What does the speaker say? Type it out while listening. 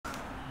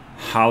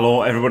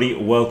Hello everybody,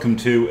 welcome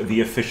to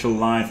the official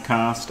live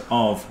cast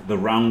of the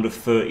round of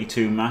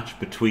 32 match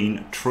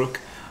between Troukk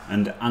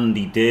and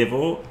Andy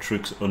Davo.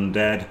 Trouk's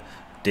undead,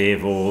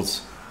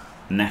 Davo's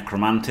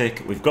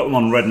necromantic. We've got them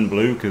on red and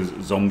blue because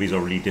zombies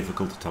are really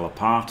difficult to tell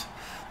apart.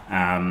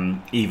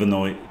 Even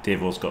though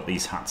Davo's got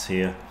these hats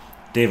here.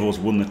 Davo's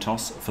won the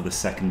toss for the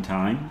second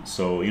time,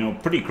 so you know,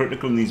 pretty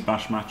critical in these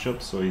bash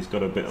matchups, so he's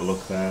got a bit of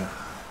luck there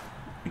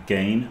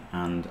again.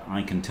 And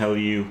I can tell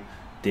you,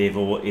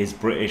 Davo is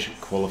British,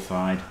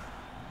 qualified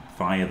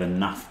via the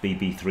NAF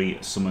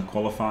BB3 Summer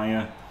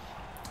Qualifier,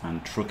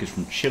 and Troukk is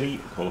from Chile,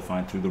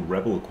 qualified through the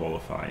Rebel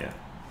Qualifier.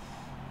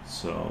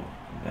 So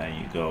there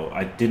you go.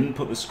 I didn't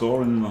put the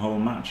score in the whole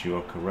match, you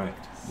are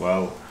correct.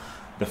 Well,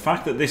 the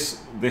fact that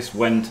this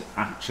went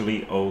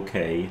actually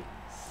okay,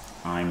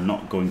 I'm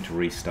not going to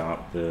restart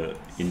the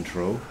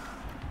intro,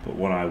 but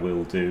what I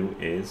will do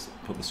is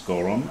put the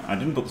score on. I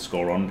didn't put the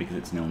score on because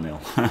it's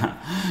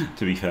 0-0,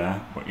 to be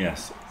fair, but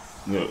yes.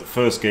 The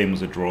first game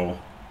was a draw,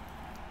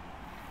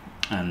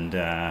 and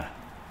now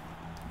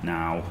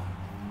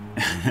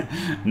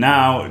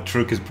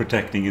Troukk is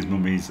protecting his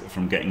mummies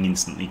from getting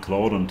instantly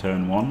clawed on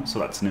turn 1, so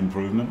that's an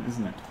improvement,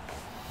 isn't it?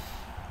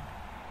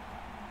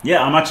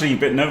 Yeah, I'm actually a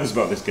bit nervous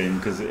about this game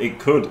because it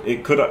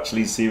could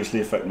actually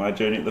seriously affect my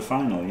journey at the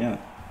final. Yeah.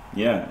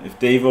 If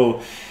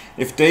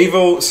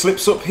Davo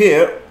slips up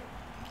here,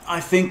 I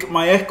think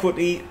my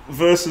equity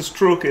versus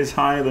Troukk is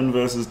higher than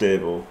versus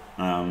Davo.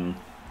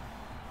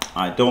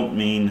 I don't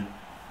mean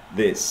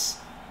this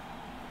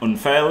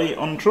unfairly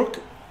on Troukk,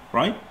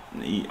 right?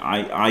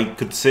 I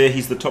could say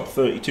he's the top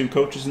 32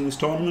 coaches in this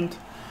tournament,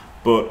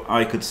 but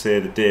I could say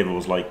that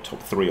Davo's like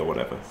top 3 or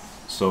whatever.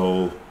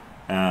 So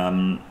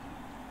I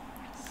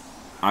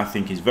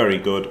think he's very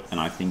good, and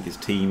I think his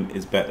team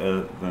is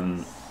better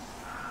than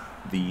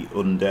the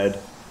undead.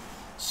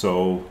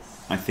 So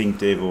I think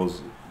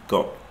Davo's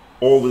got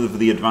all of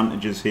the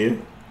advantages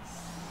here,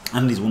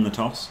 and he's won the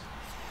toss.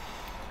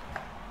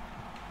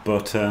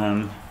 But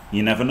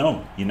you never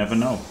know. You never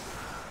know.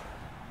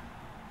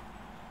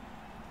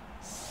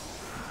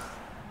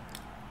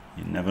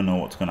 You never know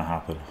what's going to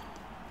happen.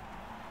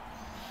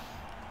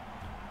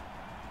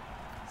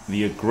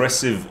 The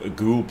aggressive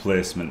ghoul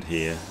placement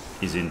here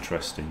is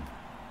interesting.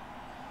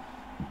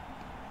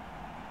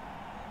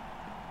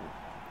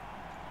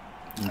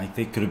 Like,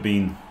 they could have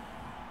been...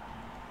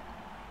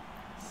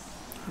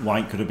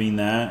 White could have been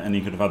there, and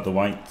he could have had the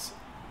whites,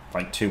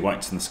 like 2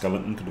 whites and the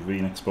skeleton could have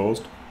been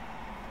exposed.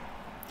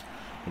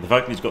 But the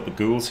fact that he's got the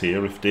ghouls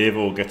here, if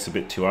Davo gets a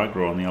bit too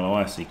aggro on the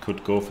LOS, he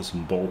could go for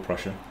some ball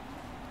pressure.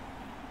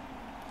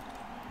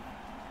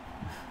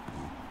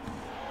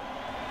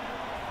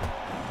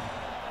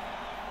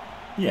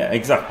 Yeah,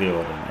 exactly,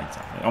 Odin,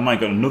 exactly. Oh my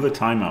god, another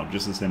timeout,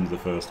 just the same as the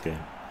first game.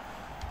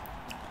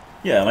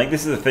 Yeah, like,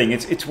 this is the thing,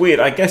 it's weird.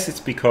 I guess it's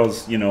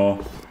because, you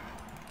know,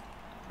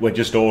 we're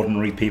just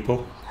ordinary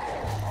people.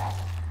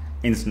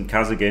 Instant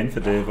Kaz again for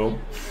Davo.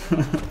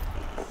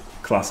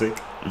 Classic.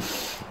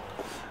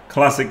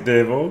 Classic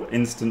Davo,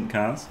 instant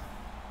Kaz.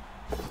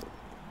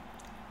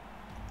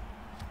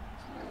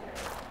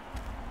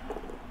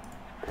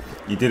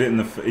 He did it in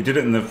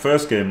the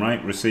first game,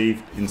 right?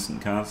 Received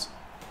instant Kaz.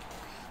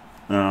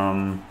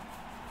 I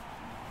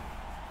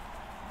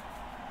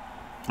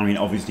mean,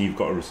 obviously you've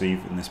got to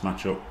receive in this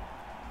matchup.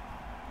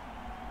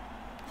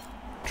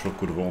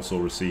 Troukk would have also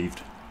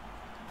received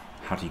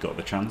had he got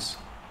the chance.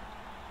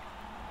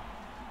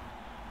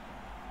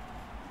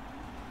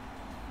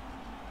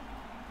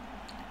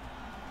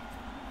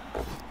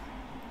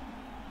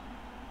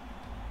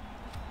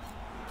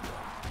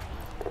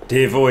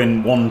 Davo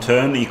in 1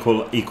 turn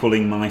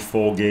equaling my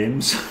 4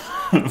 games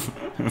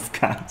of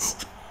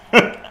cast.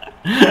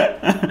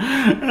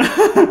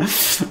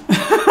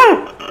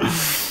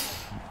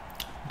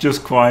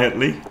 Just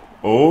quietly.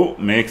 Oh,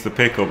 makes the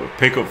pickup. A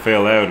pickup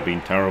fail there would have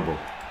been terrible.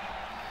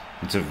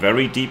 It's a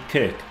very deep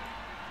kick.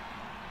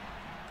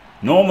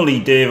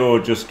 Normally Davo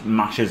just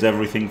mashes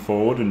everything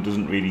forward and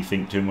doesn't really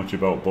think too much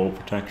about ball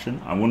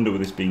protection. I wonder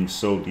with this being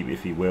so deep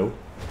if he will.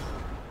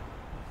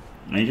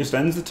 And he just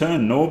ends the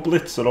turn. No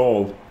blitz at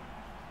all.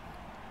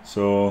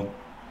 So,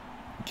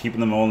 keeping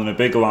them all in a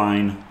big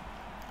line.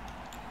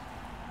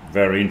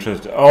 Very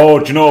interesting. Oh,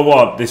 do you know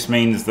what? This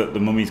means that the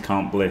mummies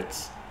can't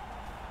blitz.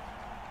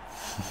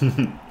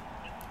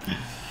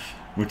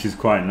 Which is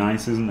quite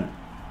nice, isn't it?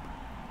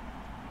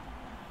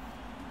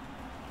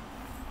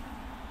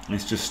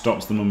 This just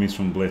stops the mummies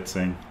from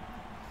blitzing.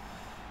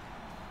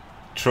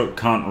 Troukk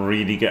can't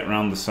really get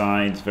around the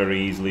sides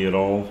very easily at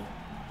all.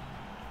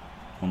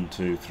 1,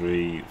 2,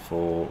 3,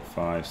 4,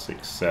 5,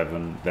 6,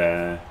 7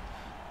 there.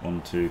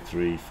 1, 2,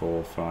 3,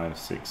 4, 5,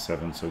 6,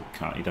 7. So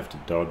he'd have to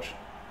dodge.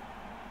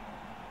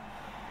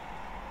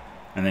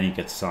 And then he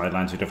gets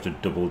sidelined, so he'd have to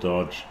double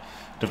dodge.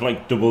 He'd have to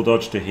like double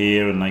dodge to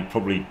here and like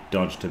probably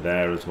dodge to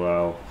there as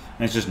well.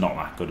 And it's just not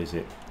that good, is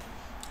it?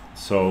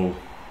 So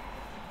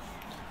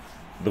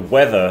the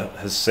weather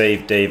has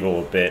saved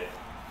Davo a bit,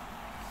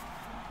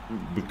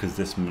 because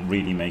this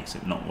really makes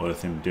it not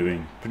worth him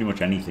doing pretty much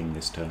anything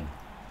this turn.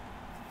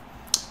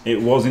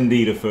 It was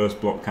indeed a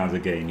first block Kaz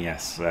again,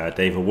 yes.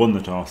 Davo won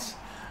the toss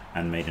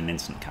and made an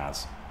instant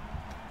Kaz.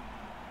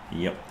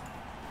 Yep.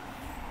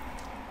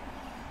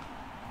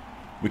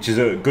 Which is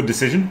a good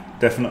decision,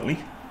 definitely.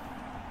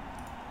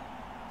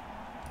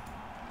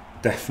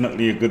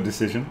 Definitely a good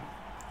decision.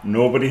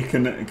 Nobody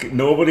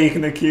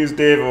can accuse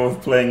Davo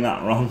of playing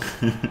that wrong.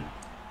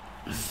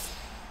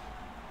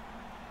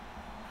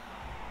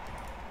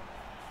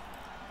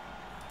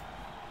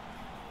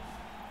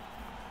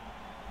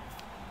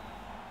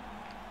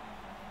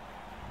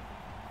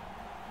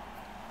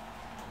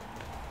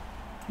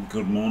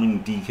 Good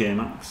morning, DK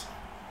Max.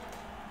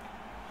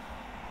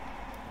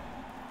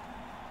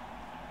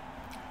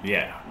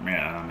 Yeah,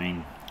 I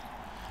mean,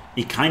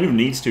 he kind of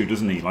needs to,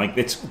 doesn't he? Like,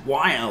 it's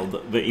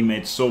wild that he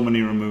made so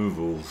many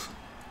removals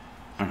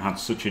and had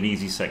such an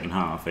easy second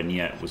half, and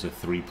yet was a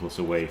 3+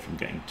 away from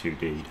getting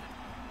 2D'd.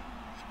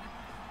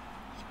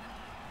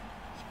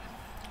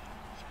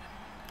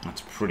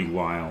 That's pretty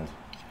wild.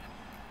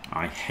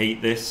 I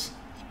hate this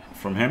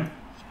from him.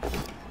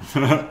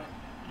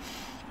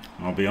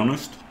 I'll be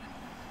honest.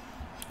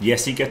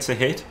 Yes, he gets a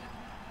hit,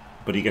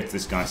 but he gets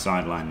this guy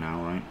sidelined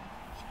now, right?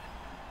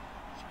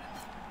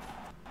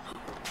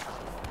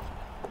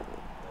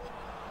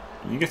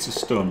 He gets a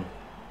stun.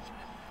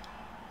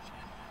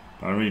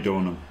 But I really don't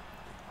want him.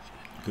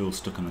 Ghoul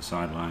stuck on the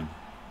sideline.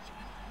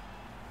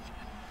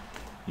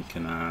 You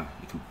can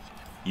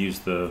use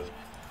the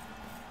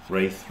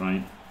Wraith,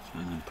 right?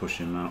 And then push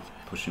him out,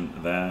 push him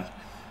there.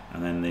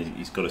 And then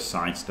he's got a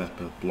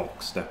sidestepper,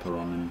 block stepper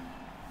on him.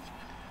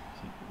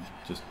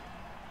 Just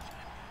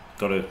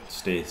got to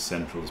stay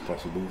central as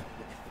possible.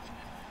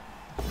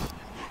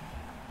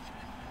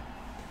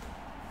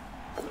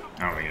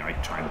 Oh, yeah, I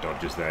try and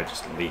dodges there,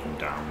 just leave him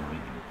down.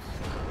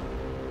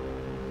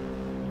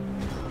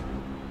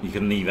 You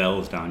can leave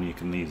L's down, you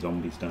can leave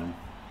zombies down.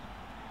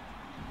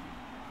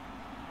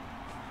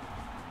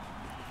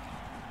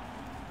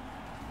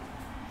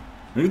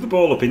 Move the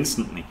ball up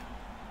instantly.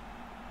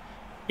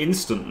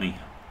 Instantly.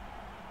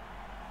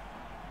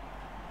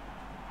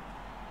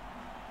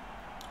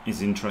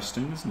 Is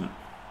interesting, isn't it?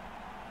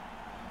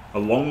 A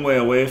long way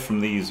away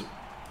from these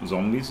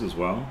zombies as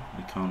well.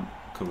 We can't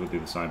cover the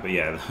other side, but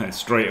yeah,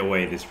 straight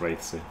away this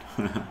Wraith's in.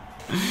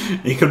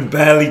 He can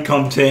barely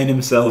contain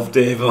himself,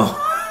 Davo.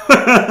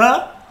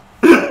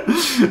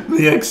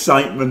 The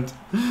excitement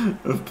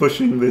of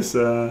pushing this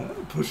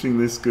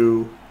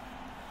ghoul.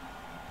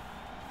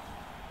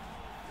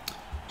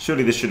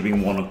 Surely this should have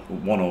been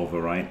one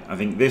over, right? I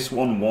think this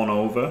one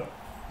over,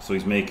 so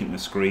he's making the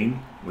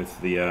screen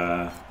with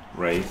the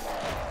Wraith.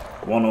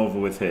 1 over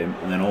with him,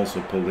 and then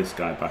also pull this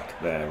guy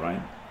back there, right?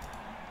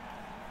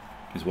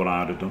 Is what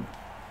I would have done.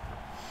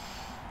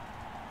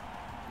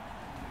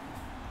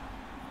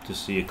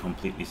 Just so you're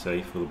completely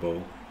safe with the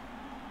ball.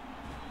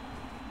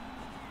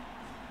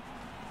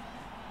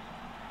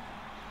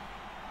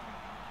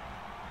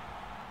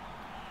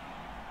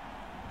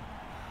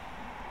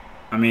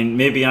 I mean,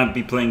 maybe I'd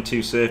be playing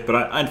too safe, but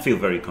I'd feel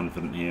very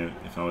confident here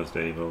if I was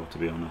Davo, to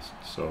be honest.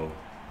 So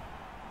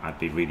I'd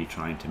be really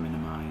trying to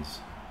minimise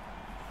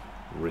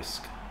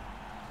risk.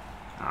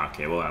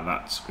 Okay, well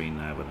that screen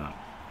there with that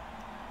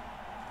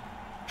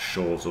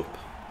shows up.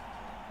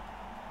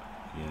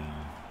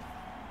 Yeah.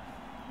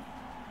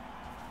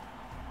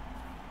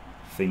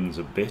 Things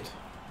a bit.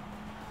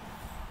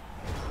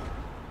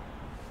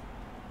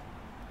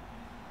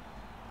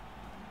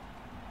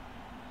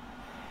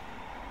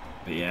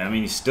 But yeah, I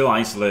mean he's still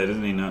isolated,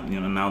 isn't he? Now,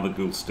 you know, now the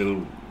ghoul's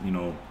still, you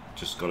know,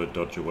 just got to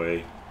dodge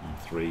away on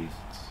 3s.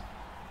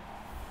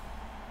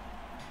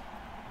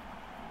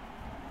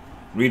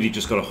 Really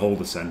just got to hold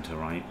the centre,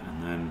 right?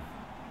 And then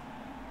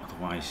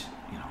otherwise,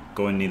 you know,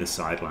 going near the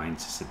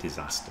sidelines is a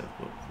disaster,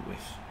 but with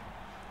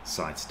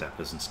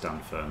sidesteppers and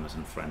stand firmers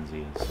and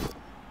frenziers.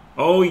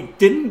 Oh, he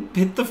didn't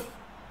hit the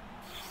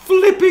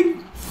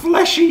flipping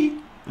fleshy.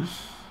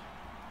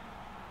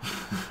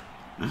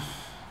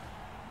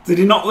 Did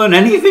he not learn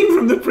anything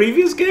from the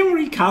previous game where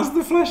he cast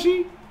the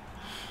fleshy?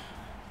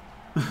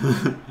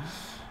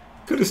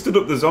 Could have stood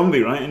up the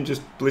zombie, right, and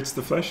just blitzed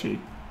the fleshy.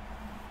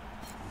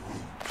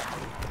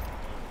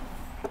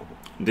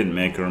 Didn't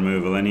make a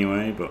removal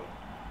anyway, but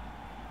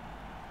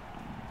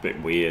bit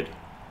weird.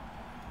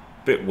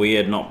 Bit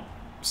weird not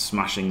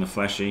smashing the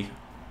fleshy.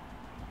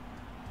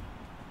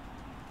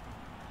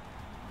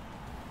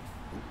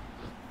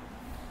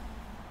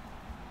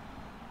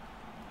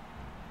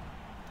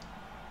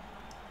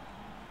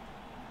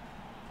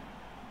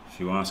 If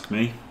you ask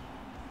me.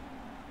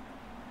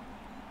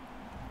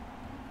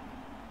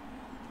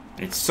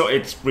 It's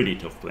really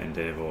tough playing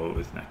Davo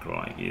with Necro.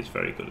 Like, he is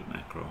very good at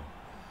Necro.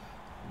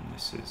 And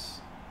this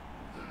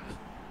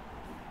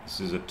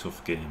is a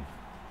tough game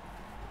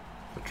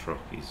for Troukk.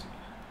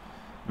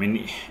 I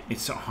mean,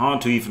 it's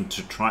hard to even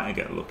try to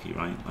get lucky,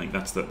 right? Like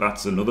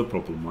that's another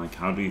problem. Like,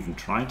 how do you even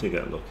try to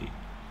get lucky?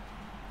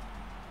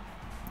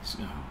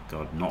 Oh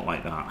God, not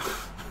like that.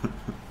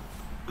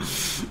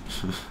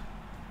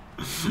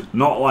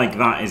 Not like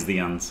that is the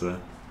answer.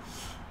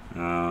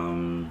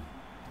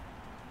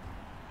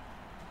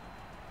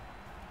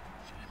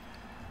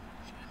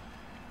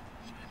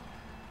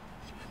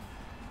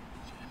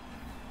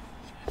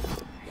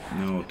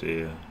 Oh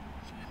dear.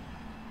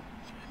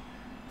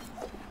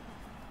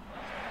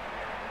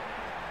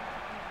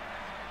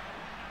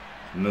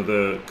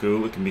 Another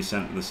ghoul that can be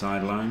sent to the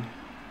sideline.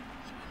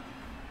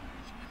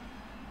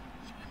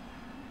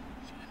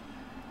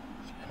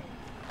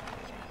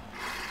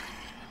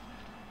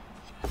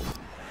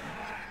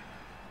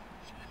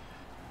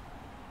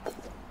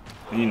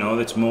 And you know,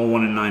 it's more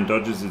 1 in 9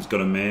 dodges it's got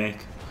to make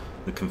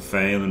that can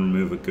fail and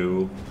remove a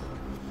ghoul.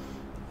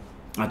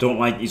 I don't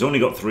like, he's only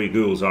got 3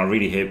 ghouls, so I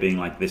really hate being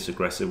like this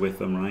aggressive with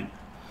them, right?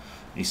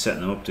 He's setting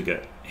them up to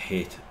get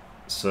hit,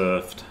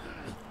 surfed,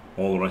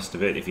 all the rest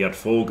of it. If he had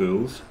 4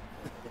 ghouls,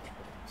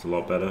 it's a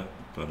lot better,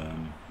 but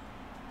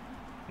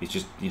it's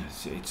just, you know,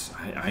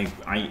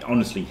 I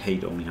honestly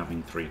hate only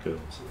having 3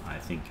 ghouls. I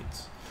think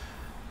it's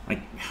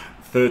like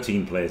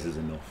 13 players is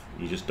enough.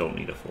 You just don't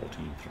need a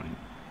 14th, right?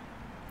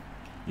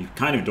 You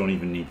kind of don't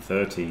even need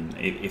 13.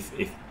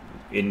 If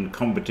in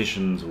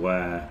competitions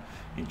where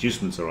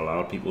inducements are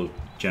allowed, people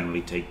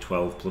generally take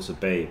 12 plus a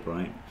babe,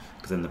 right?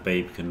 Because then the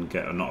babe can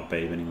get, or not a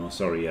babe anymore,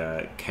 sorry,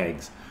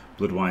 kegs,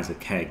 Bloodweiser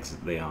kegs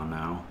they are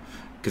now.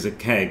 Because a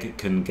keg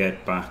can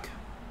get back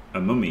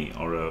a mummy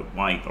or a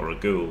white or a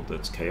ghoul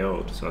that's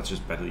KO'd, so that's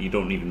just better. You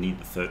don't even need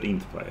the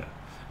 13th player.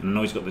 And I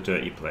know he's got the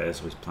dirty player,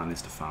 so his plan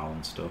is to foul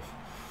and stuff.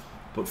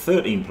 But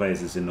 13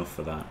 players is enough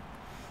for that.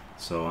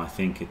 So I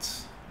think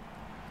it's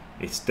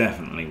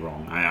definitely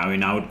wrong. I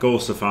mean, I would go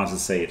so far as to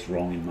say it's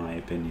wrong in my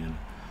opinion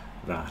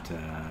that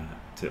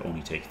to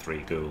only take 3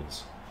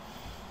 ghouls.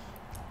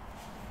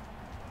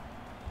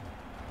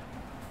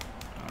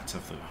 Let's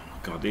have the,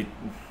 God,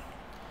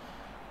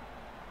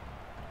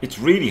 it's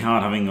really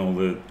hard having all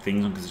the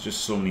things on because there's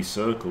just so many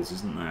circles,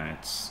 isn't there?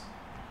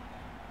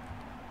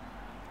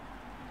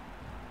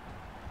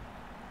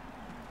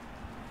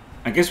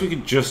 I guess we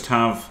could just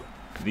have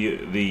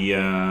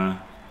the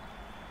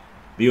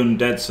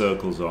undead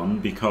circles on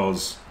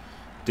because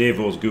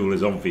Davo's ghoul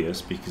is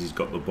obvious because he's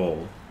got the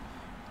ball,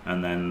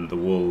 and then the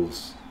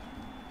wolves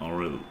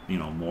are, you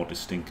know, more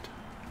distinct.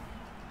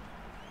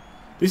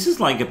 This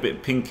is like a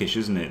bit pinkish,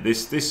 isn't it?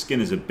 This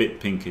skin is a bit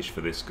pinkish for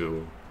this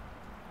ghoul.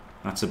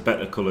 That's a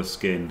better colour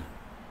skin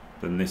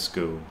than this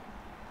ghoul.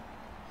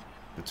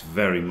 It's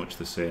very much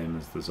the same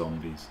as the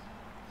zombies.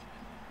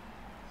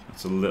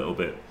 It's a little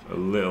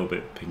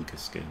bit pinker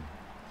skin.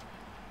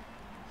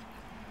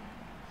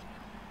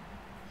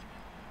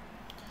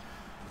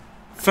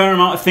 Fair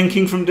amount of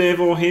thinking from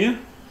Davo here.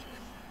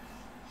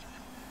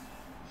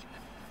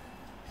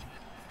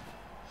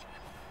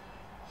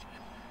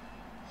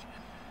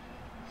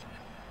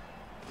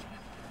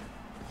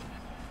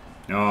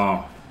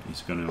 Oh,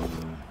 he's going to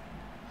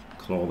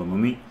claw the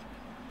mummy.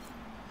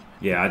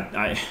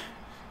 Yeah,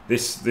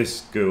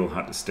 this girl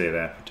had to stay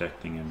there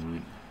protecting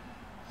him,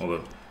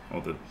 right?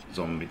 Or the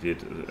zombie did,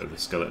 the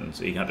skeletons.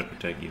 He had to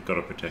protect. You've got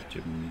to protect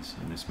your mummies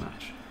in this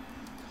match.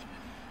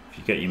 If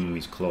you get your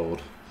mummies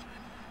clawed.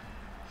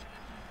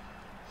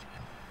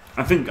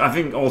 I think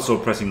also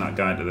pressing that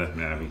guy to the,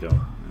 there we go. There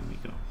we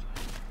go.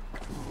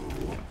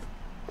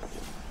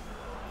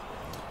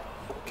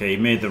 Okay, he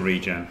made the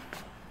regen.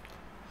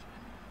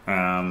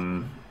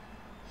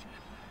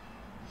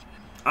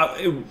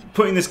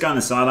 Putting this guy on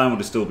the sideline would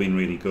have still been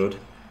really good.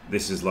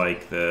 This is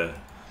like the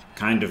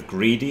kind of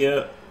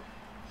greedier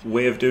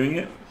way of doing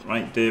it,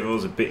 right?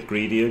 Davo's a bit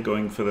greedier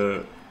going for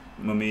the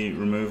mummy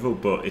removal,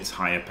 but it's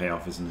higher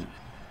payoff, isn't it?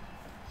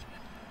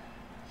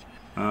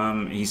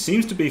 He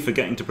seems to be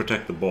forgetting to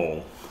protect the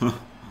ball,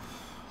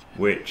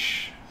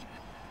 which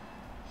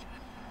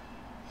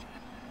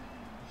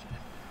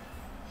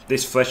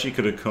this fleshy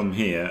could have come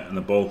here, and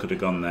the ball could have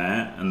gone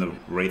there, and the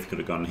wraith could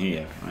have gone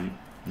here, right?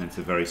 And it's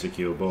a very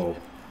secure ball.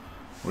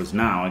 Whereas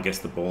now, I guess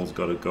the ball's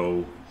got to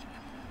go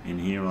in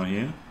here or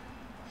here.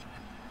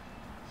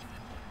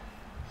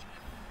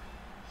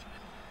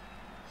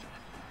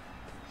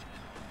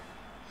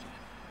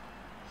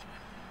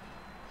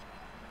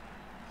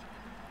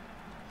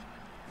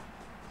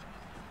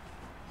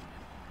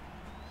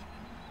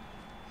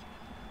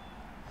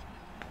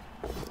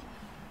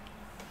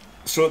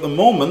 So at the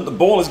moment, the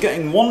ball is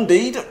getting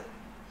 1D'd.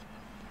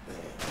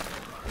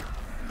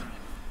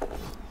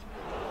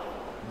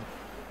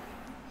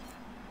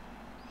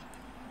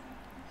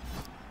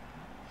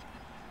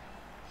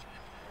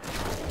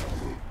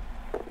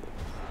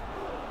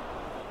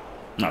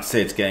 I'd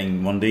say it's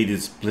getting 1D'd.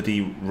 It's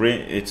bloody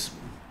it's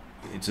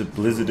a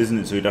blizzard, isn't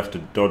it? So you'd have to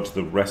dodge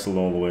the wrestle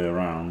all the way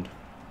around.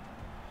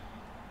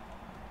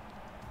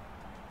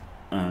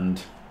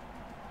 And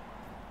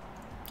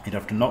you'd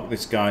have to knock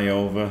this guy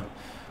over.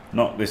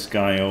 Knock this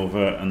guy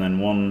over, and then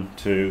 1,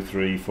 2,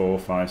 3, 4,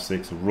 5,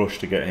 6 rush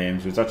to get him.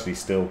 So it's actually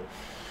still,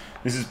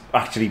 this is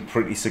actually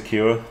pretty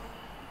secure.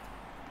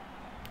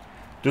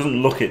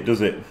 Doesn't look it, does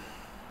it?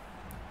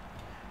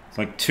 It's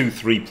like 2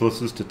 3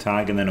 pluses to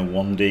tag, and then a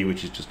 1D,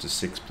 which is just a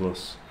 6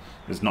 plus.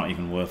 It's not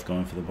even worth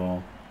going for the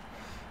ball.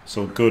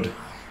 So good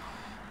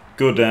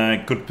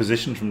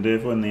position from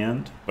Davo in the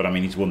end. But I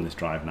mean, he's won this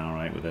drive now,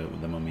 right, with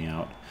the mummy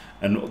out.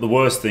 And the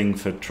worst thing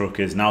for Troukk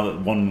is now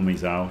that one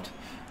mummy's out,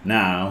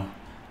 now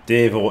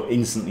Davo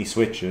instantly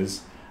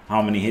switches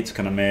how many hits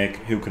can I make,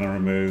 who can I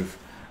remove,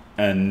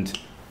 and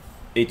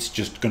it's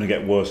just going to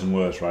get worse and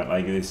worse, right?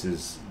 Like this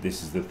is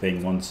the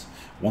thing.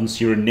 Once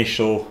your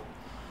initial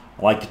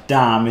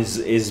dam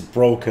is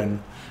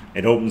broken,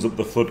 it opens up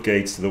the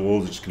floodgates to the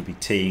wolves. It's just going to be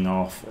teeing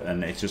off,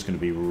 and it's just going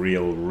to be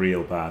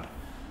real bad.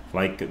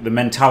 Like the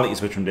mentality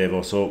switch from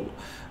Davo. So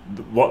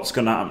what's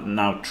going to happen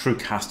now?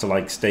 Troukk has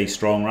to stay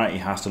strong, right? He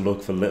has to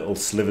look for little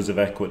slivers of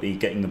equity,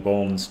 getting the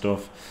ball and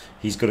stuff.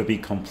 He's got to be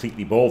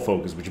completely ball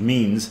focused, which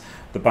means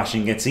the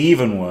bashing gets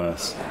even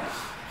worse.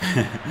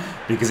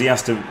 Because he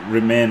has to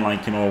remain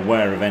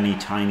aware of any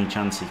tiny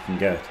chance he can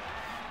get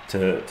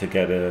to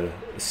get a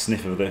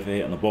sniff of the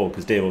hit on the ball,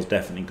 because Davo's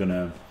definitely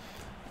gonna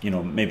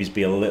maybe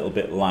be a little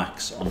bit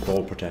lax on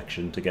ball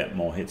protection to get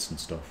more hits and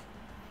stuff,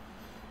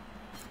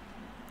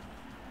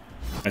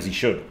 as he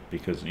should,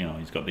 because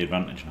he's got the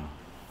advantage now,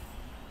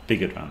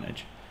 big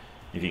advantage,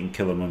 if he can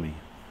kill a mummy.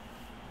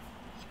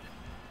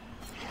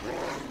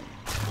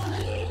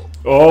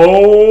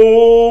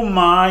 Oh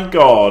my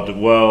god,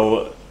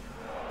 well,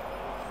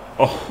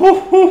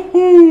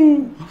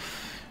 oh,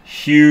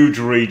 huge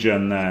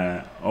regen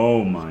there.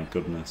 Oh my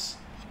goodness.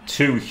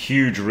 2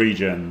 huge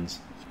regens.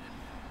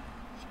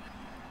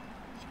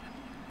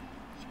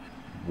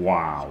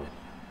 Wow.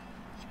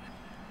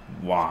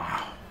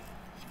 Wow.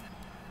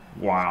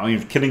 Wow. I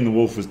mean, killing the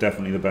wolf was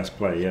definitely the best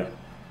play, yeah.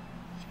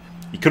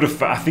 He could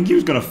have, I think he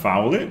was going to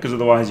foul it, because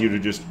otherwise you'd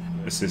have just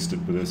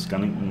assisted with a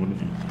Skellington,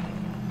 wouldn't you?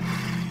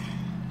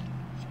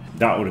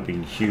 That would have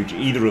been huge.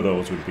 Either of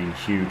those would have been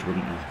huge,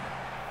 wouldn't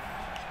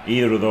they?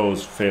 Either of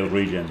those failed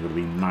regens would have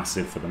been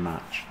massive for the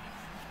match.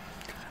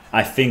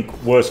 I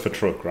think worse for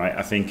Troukk, right?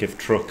 I think if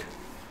Troukk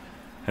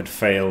had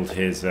failed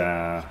his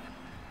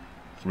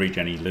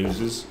regen, he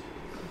loses.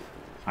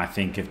 I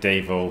think if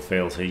Davo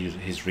fails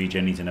his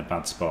regen, he's in a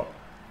bad spot.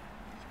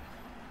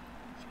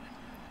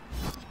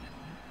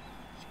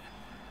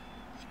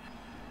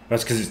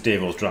 That's because it's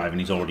Davo's drive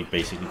and he's already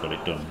basically got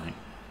it done, right?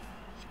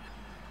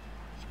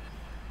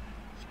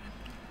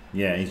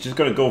 Yeah, he's just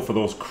got to go for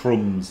those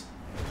crumbs.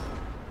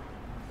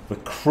 The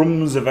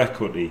crumbs of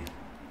equity.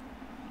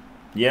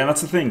 Yeah,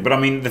 that's the thing. But I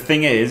mean, the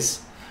thing is,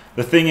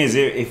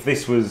 if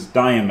this was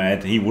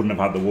Diomed, he wouldn't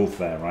have had the wolf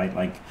there, right?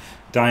 Like,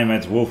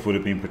 Diomed's wolf would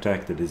have been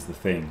protected, is the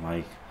thing.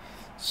 Like,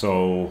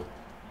 so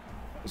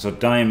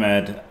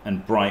Diomed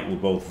and Bright were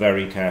both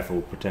very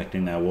careful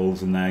protecting their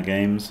wolves in their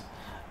games,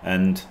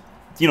 and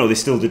they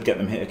still did get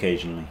them hit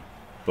occasionally.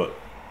 But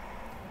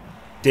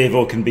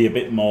Davo can be a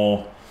bit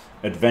more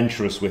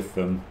adventurous with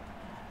them,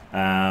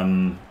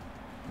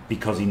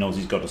 because he knows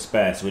he's got a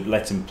spare, so it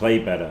lets him play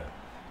better,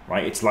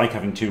 right? It's like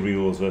having 2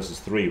 rerolls versus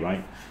 3,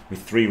 right?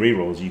 With 3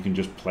 rerolls, you can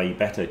just play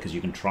better because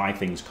you can try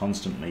things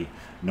constantly,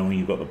 knowing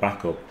you've got the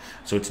backup.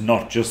 So it's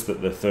not just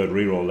that the 3rd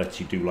reroll lets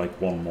you do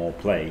 1 more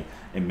play.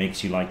 It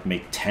makes you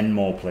make 10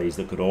 more plays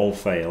that could all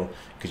fail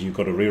because you've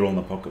got a reroll in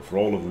the pocket for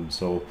all of them.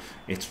 So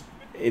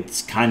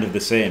it's kind of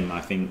the same,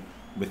 I think,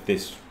 with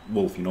this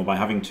wolf. By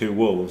having 2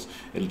 wolves,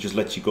 it just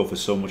lets you go for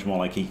so much more.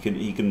 Like he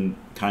can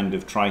kind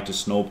of try to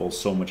snowball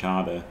so much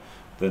harder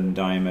than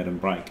Diomed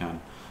and Bright can.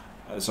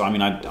 So I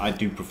mean, I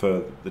do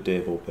prefer the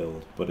Davo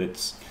build, but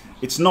it's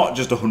not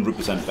just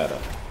 100% better,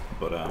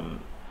 but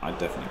I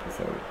definitely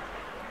prefer it,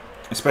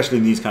 especially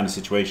in these kind of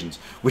situations,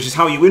 which is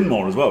how you win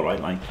more as well, right?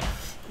 Like,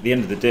 at the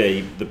end of the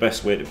day, the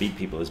best way to beat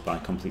people is by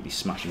completely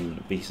smashing them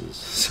to pieces.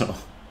 So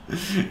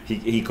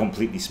he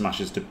completely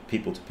smashes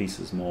people to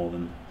pieces more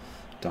than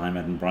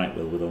Diomed and Bright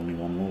will with only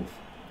 1 wolf.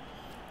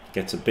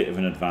 Gets a bit of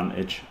an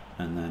advantage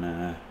and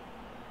then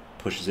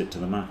pushes it to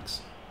the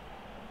max,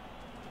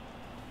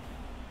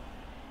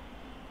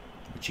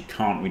 which you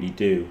can't really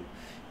do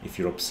if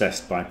you're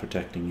obsessed by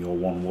protecting your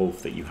 1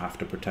 wolf that you have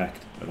to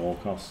protect at all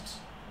costs.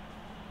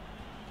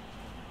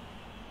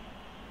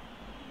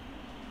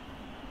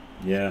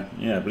 Yeah,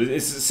 but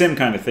it's the same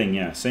kind of thing,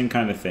 yeah, same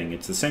kind of thing.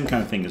 It's the same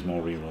kind of thing as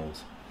more rerolls.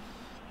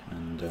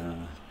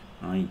 And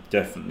I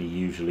definitely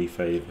usually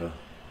favour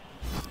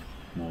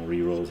more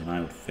rerolls, and I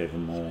would favour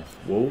more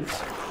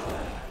wolves.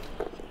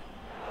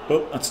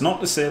 But that's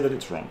not to say that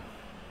it's wrong.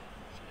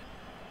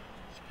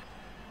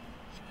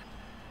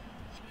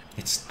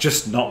 It's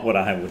just not what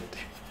I would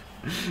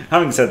do.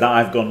 Having said that,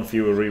 I've gone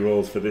fewer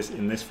rerolls for this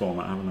in this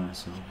format, haven't I?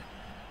 So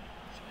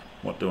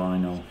what do I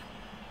know?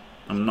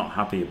 I'm not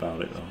happy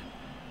about it though.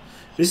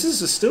 This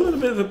is still in a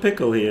bit of a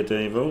pickle here,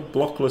 Davo.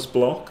 Blockless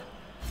block.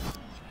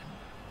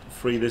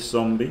 Free this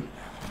zombie.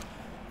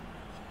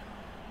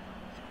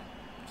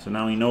 So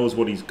now he knows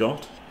what he's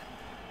got.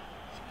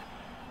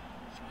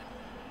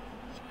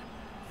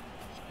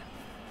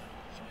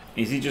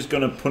 Is he just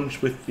going to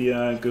punch with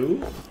the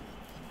ghoul?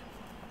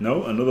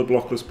 No, another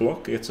blockless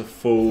block. It's a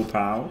full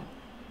pow.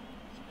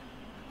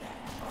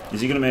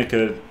 Is he going to make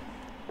a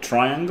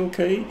triangle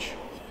cage?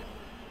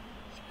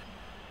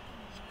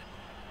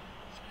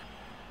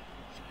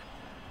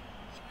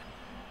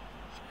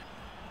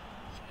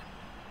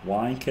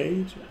 Y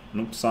cage?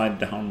 An upside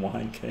down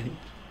Y cage?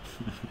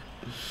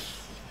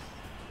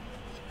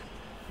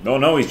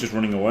 No, he's just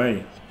running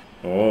away.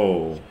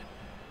 Oh.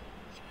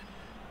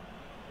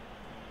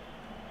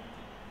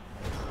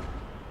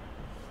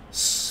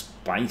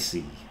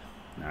 Spicy.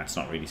 Nah, it's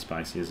not really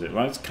spicy, is it?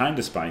 Well, it's kind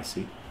of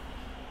spicy.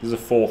 There's a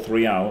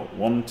 4-3 out.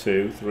 1,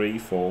 2, 3,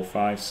 4,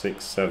 5,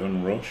 6,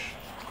 7 rush.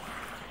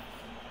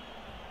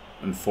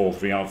 And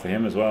 4-3 out for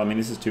him as well. I mean,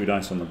 this is 2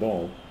 dice on the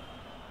ball.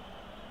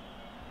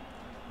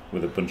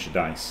 With a bunch of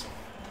dice.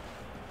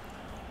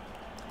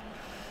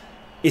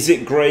 Is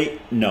it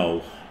great?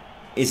 No.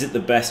 Is it the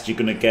best you're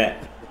going to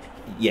get?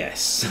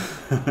 Yes.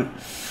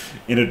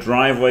 In a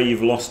drive where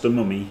you've lost a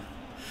mummy,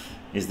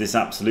 is this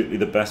absolutely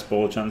the best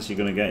ball chance you're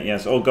going to get?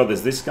 Yes. Oh god,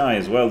 there's this guy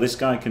as well. This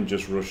guy can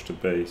just rush to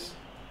base.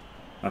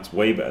 That's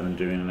way better than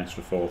doing an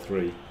extra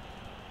 4-3.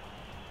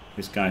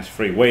 This guy's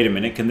free. Wait a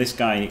minute, can this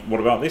guy... What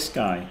about this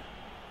guy?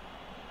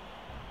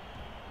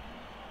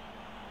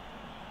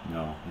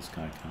 No, this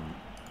guy can't.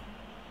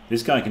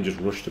 This guy can just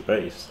rush to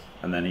base.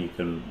 And then he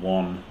can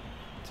 1,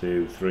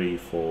 2, 3,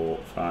 4,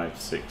 5,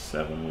 6,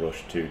 7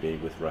 rush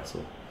 2D with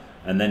wrestle.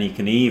 And then he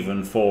can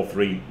even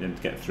 4-3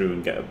 and get through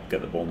and get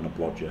the ball in a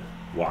blodger.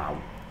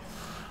 Wow.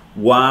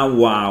 Wow,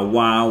 wow,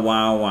 wow,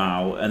 wow,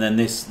 wow. And then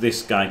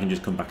this guy can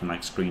just come back and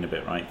like screen a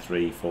bit, right?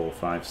 3, 4,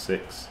 5,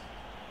 6.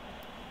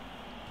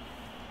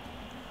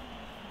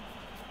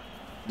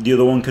 The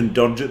other one can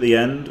dodge at the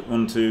end.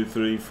 1, 2,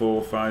 3,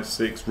 4, 5,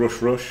 6.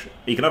 Rush, rush.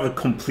 You can have a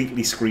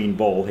completely screened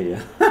ball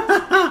here.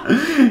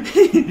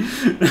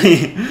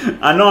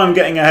 I know I'm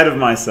getting ahead of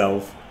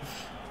myself,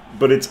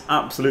 but it's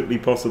absolutely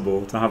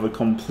possible to have a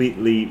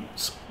completely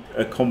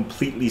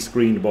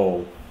screened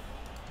ball.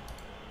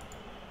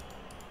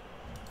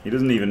 He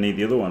doesn't even need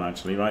the other one,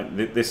 actually,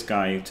 right? This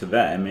guy to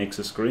there makes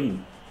a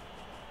screen.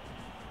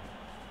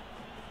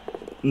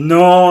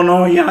 No,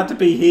 no, you had to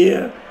be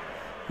here.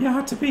 You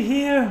had to be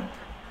here.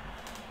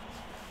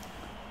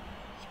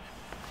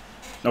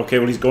 Okay,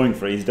 well, he's going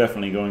for it. He's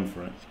definitely going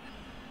for it.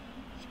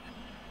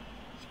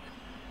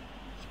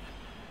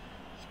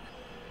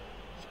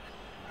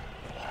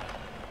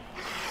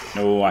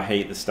 Oh, I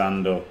hate the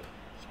stand-up.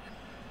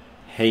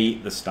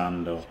 Hate the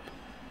stand-up.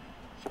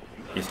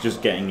 It's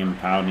just getting him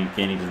powered.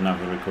 Again, he doesn't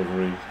have the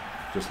recovery,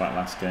 just like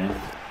last game.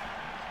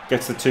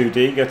 Gets the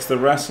 2D, gets the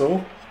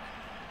wrestle.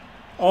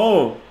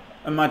 Oh,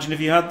 imagine if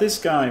you had this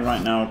guy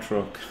right now,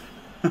 Troukk.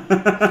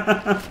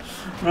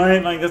 Right,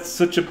 like that's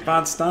such a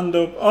bad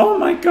stand-up. Oh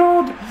my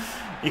god!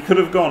 He could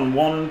have gone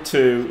 1,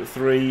 2,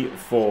 3,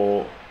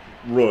 4,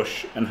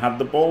 rush, and had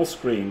the ball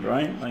screened,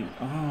 right? Like,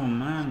 oh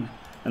man.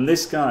 And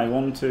this guy,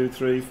 1, 2,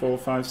 3, 4,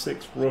 5,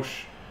 6,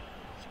 rush.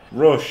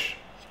 Rush.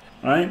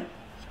 Right?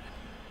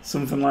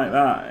 Something like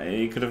that.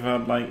 He could have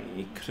had, like,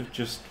 he could have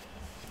just...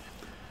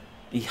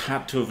 He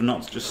had to have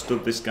not just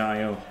stood this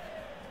guy up.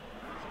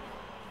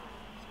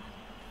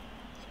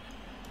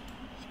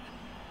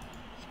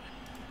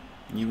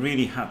 You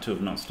really had to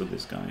have not stood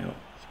this guy up.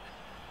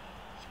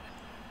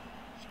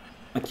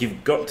 Like,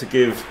 you've got to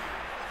give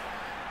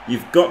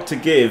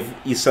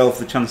yourself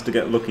the chance to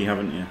get lucky,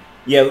 haven't you?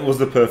 Yeah, it was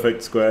the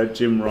perfect square.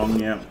 Jim wrong,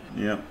 yeah,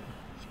 yeah.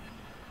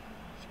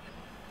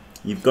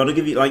 You've got to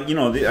give you, like, you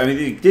know, I mean,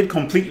 he did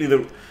completely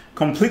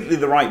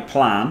the right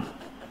plan.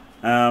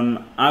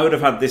 I would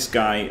have had this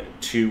guy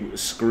to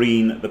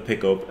screen the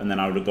pickup, and then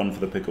I would have gone for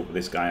the pickup with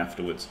this guy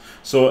afterwards.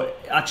 So,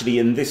 actually,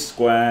 in this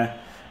square,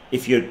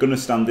 if you're going to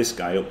stand this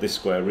guy up, this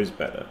square is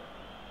better,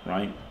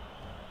 right?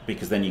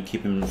 Because then you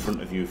keep him in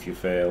front of you if you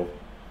fail.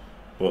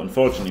 But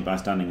unfortunately, by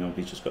standing up,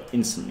 he's just got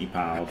instantly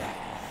powered.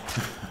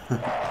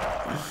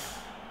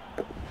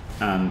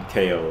 And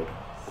KO'd.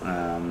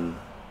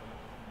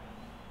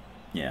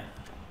 Yeah.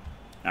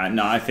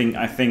 No, I think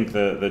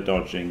the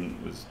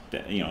dodging was,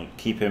 you know,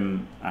 keep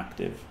him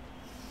active.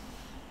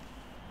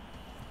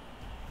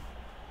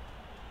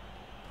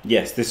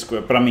 Yes, this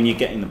square, but I mean, you're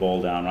getting the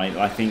ball down, right?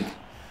 I think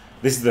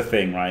this is the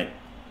thing, right?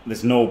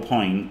 There's no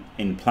point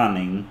in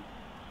planning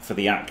for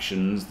the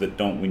actions that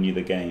don't win you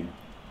the game,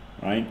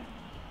 right?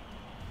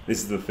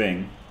 This is the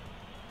thing.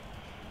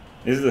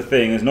 This is the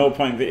thing. There's no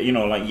point, you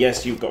know, like,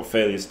 yes, you've got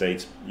failure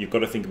states. You've got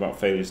to think about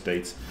failure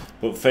states.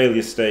 But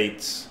failure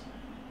states,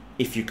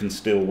 if you can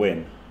still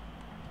win,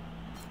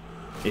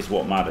 is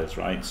what matters,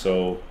 right?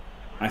 So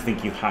I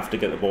think you have to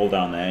get the ball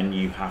down there, and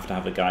you have to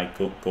have a guy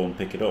go and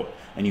pick it up,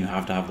 and you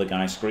have to have the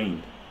guy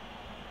screened.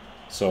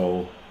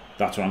 So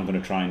that's what I'm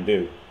going to try and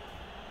do.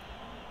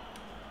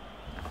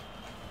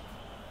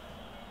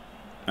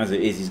 As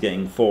it is, he's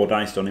getting 4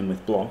 diced on him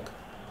with block.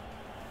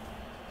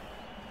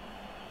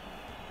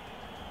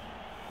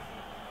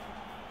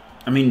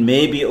 I mean,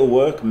 maybe it'll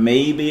work,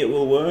 maybe it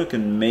will work,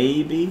 and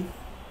maybe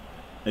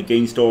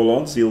against all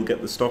odds he'll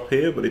get the stop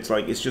here, but it's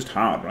like, it's just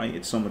hard, right?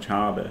 It's so much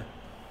harder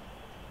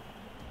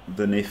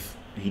than if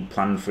he'd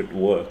planned for it to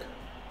work.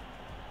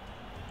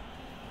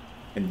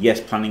 And yes,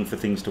 planning for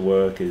things to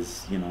work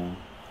is, you know,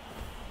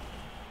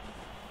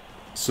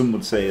 some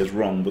would say is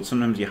wrong, but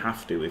sometimes you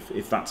have to.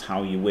 If that's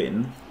how you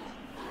win,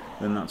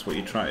 then that's what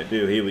you try to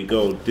do. Here we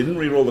go. Didn't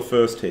re-roll the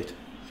first hit.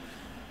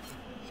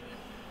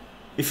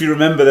 If you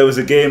remember, there was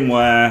a game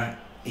where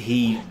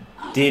he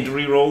did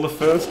re-roll the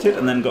first hit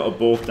and then got a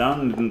both down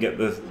and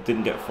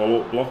didn't get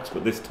follow-up blocks,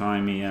 but this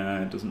time he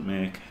doesn't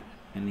make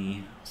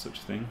any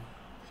such thing.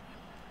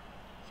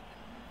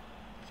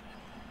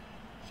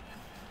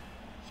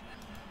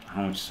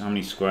 How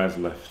many squares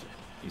left?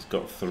 He's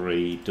got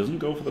 3. Doesn't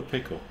go for the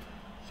pickup.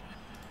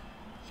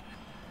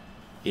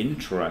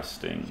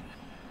 Interesting.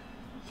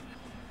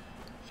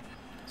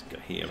 Let's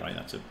get here, right?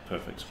 That's a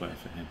perfect square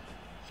for him.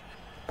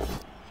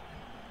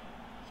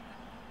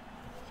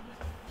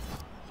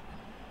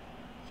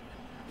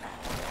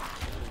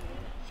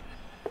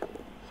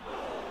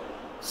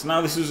 So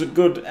now this is a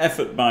good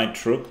effort by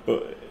Troukk,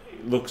 but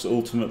it looks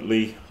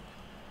ultimately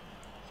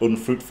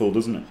unfruitful,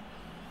 doesn't it?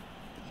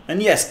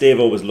 And yes,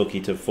 Davo was lucky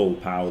to full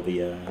power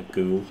the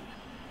ghoul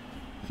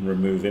and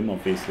remove him,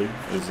 obviously.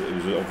 It was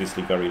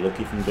obviously very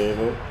lucky from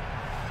Davo.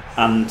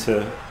 And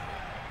to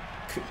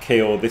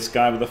KO this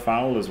guy with a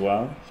foul as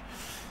well.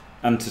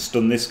 And to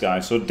stun this guy.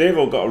 So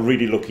Davo got a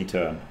really lucky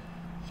turn.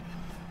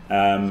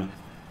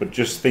 But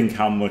just think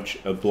how much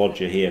a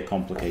blodger here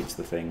complicates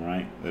the thing,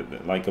 right?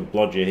 Like a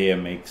blodger here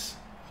makes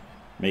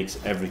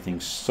everything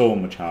so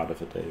much harder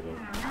for Davo.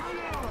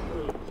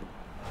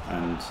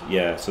 And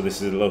yeah, so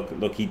this is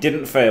look, he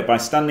didn't fail. By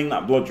standing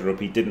that blodger up,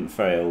 he didn't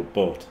fail,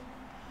 but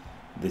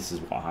this is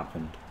what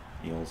happened.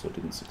 He also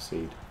didn't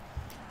succeed.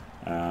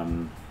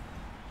 And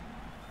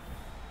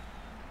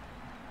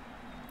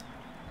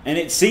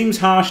it seems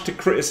harsh to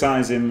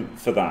criticise him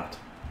for that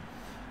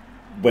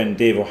when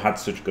Davo had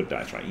such good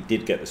dice, right? He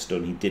did get the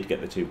stun, he did get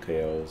the 2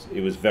 KOs.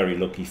 It was very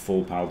lucky,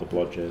 full power the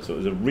blodger. So it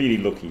was a really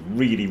lucky,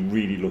 really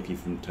lucky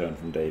turn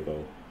from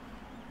Davo.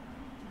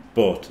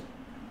 But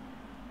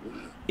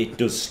it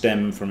does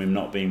stem from him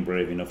not being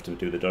brave enough to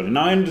do the dodge. And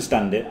I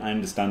understand it.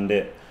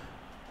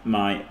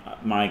 My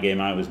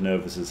game, I was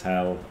nervous as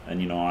hell,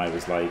 and you know, I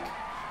was like,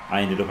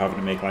 I ended up having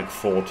to make like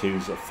 4 or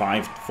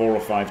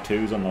 5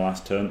 twos on the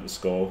last turn to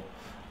score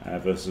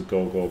versus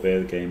Go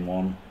Bay game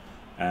 1,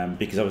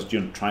 because I was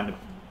trying to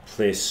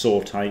play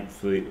so tight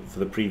for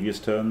the previous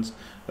turns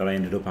that I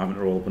ended up having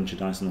to roll a bunch of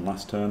dice on the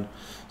last turn.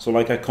 So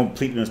like, I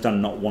completely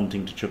understand not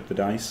wanting to chuck the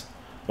dice,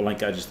 but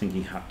like, I just think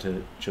he had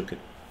to chuck it.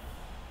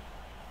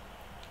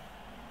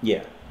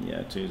 Yeah,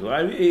 too.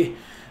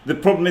 The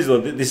problem is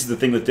though, this is the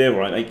thing with Davo,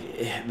 right? Like,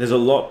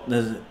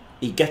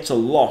 he gets a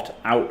lot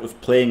out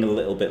of playing a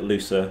little bit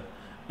looser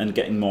and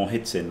getting more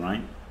hits in,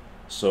 right?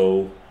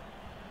 So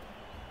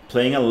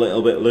playing a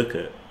little bit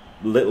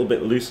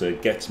looser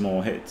gets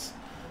more hits,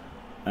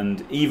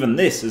 and even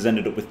this has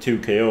ended up with 2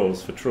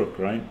 KOs for Troukk,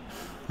 right?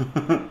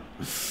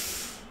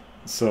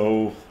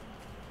 So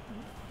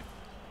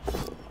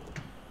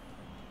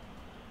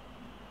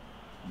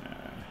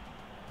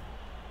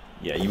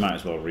yeah, you might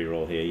as well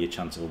reroll here. Your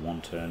chance of a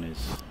 1 turn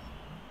is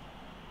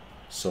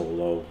so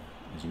low,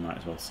 as you might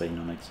as well say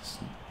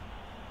non-existent.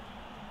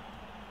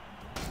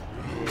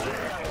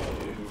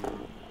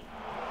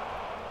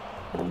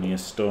 Only a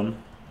stun.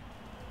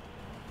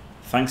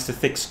 Thanks to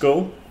Thick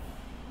Skull.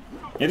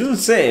 It doesn't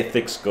say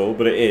Thick Skull,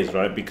 but it is,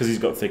 right? Because he's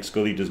got Thick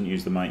Skull, he doesn't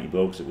use the Mighty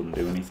Blow because it wouldn't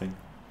do anything.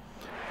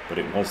 But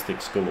it was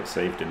Thick Skull that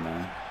saved him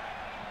there.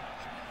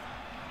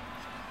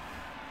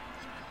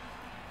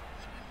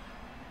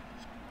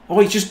 Oh,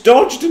 he just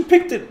dodged and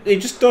picked it. He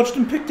just dodged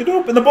and picked it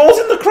up, and the ball's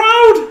in the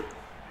crowd.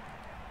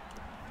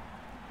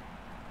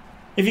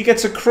 If he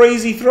gets a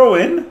crazy throw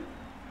in,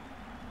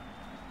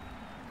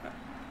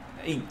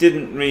 he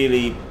didn't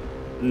really.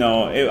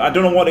 No, I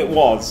don't know what it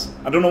was.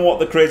 I don't know what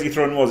the crazy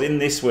throw-in was in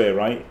this way,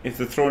 right? If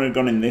the throw-in had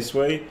gone in this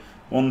way,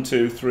 1,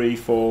 2, 3,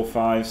 4,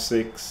 5,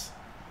 6,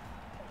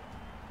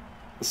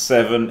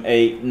 7,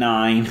 8,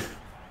 9.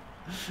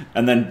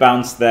 And then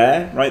bounce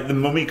there, right? The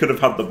mummy could have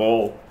had the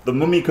ball. The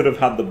mummy could have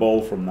had the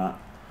ball from that.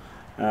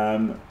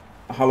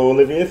 Hello,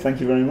 Olivia. Thank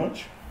you very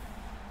much.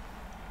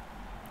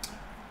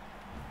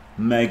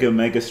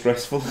 Mega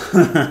stressful,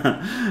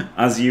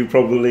 as you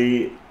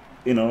probably,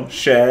 you know,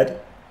 shared.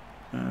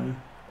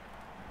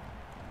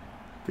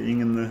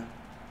 Being in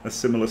a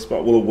similar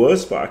spot, well, a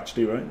worse spot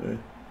actually, right?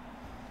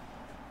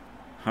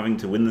 Having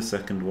to win the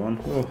second one.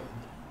 Oh.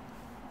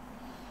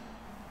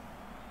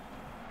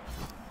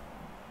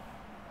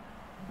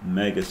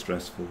 Mega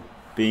stressful.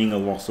 Being a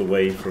loss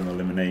away from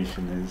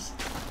elimination is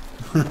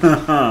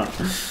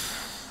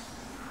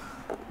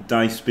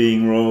dice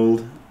being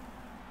rolled.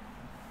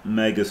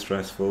 Mega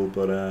stressful,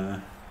 but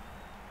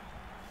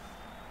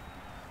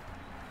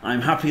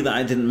I'm happy that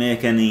I didn't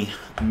make any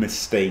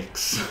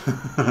mistakes.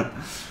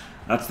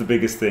 That's the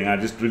biggest thing. I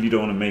just really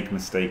don't want to make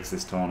mistakes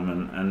this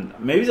tournament, and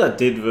maybe I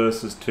did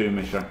versus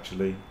Toomish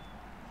actually,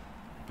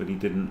 but he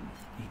didn't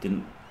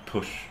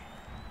push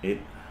it.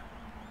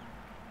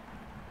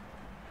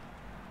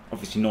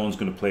 Obviously, no one's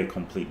going to play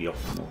completely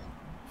optimal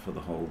for the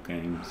whole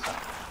games.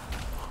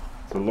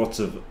 So lots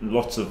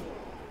of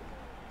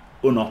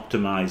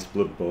unoptimized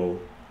Blood Bowl,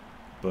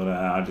 but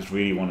I just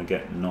really want to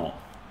get not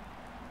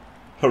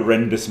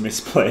horrendous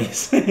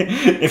misplays.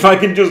 If I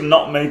can just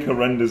not make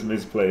horrendous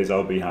misplays,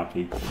 I'll be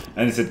happy.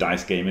 And it's a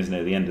dice game, isn't it?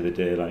 At the end of the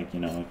day, like, you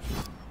know,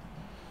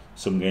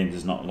 some games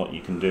there's not a lot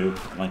you can do.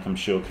 Like, I'm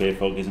sure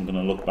K-Fog isn't going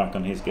to look back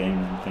on his game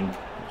and think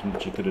how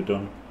much he could have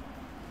done.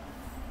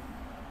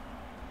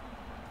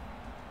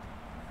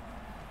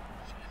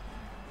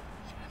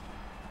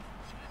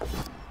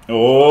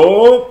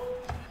 Oh!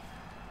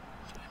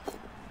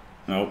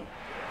 Nope.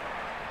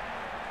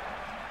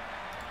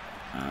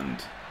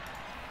 And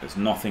there's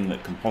nothing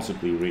that can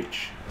possibly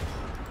reach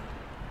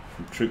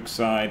from Troukk's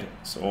side,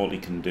 so all he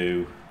can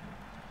do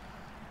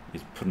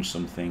is punch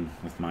something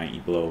with Mighty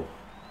Blow.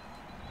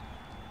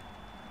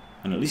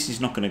 And at least he's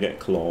not going to get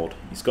clawed.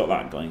 He's got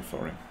that going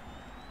for him.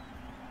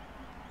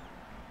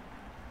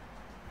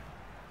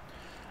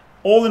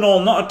 All in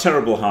all, not a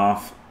terrible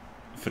half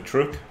for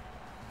Troukk.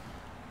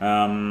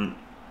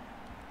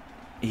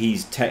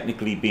 He's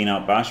technically been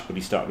outbashed, but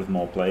he started with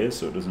more players,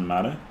 so it doesn't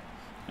matter.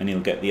 And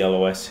he'll get the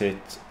LOS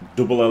hit,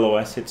 double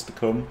LOS hits to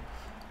come,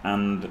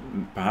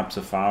 and perhaps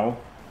a foul.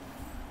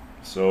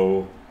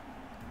 So,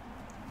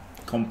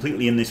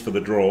 completely in this for the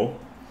draw,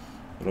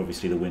 but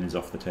obviously the win is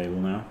off the table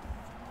now.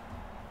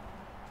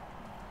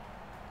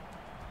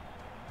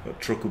 But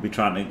Troukk will be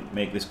trying to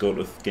make this go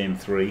to game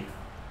 3.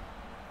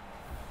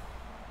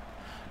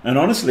 And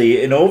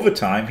honestly, in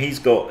overtime, he's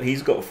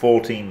got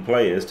 14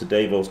 players to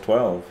Davo's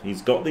 12.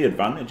 He's got the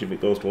advantage if it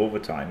goes to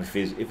overtime. If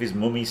his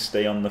mummies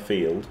stay on the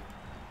field,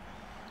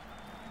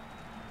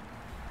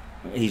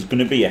 he's going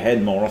to be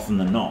ahead more often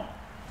than not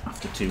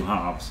after 2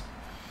 halves.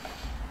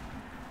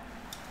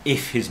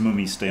 If his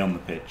mummies stay on the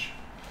pitch.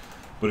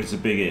 But it's a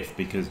big if,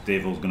 because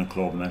Davo's going to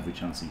claw them every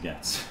chance he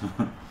gets.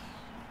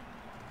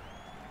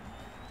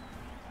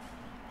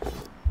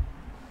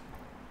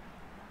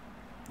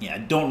 Yeah,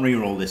 don't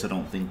re-roll this, I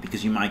don't think,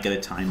 because you might get a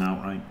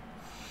timeout, right?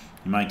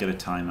 You might get a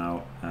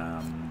timeout.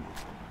 I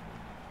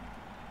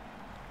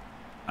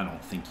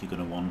don't think you're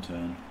going to one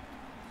turn.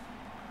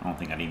 I don't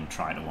think I'd even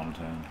try to one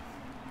turn.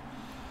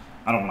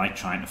 I don't like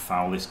trying to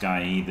foul this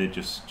guy either,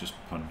 just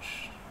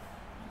punch.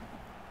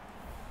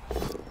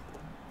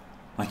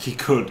 Like he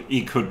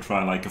could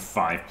try like a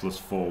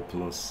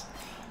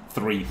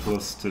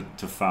 5+4+3+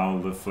 to foul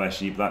the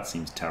fleshy, but that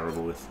seems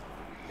terrible with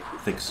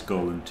thick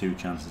skull and 2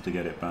 chances to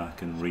get it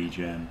back and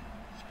regen.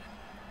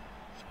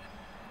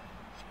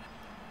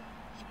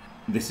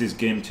 This is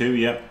game 2,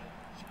 yep.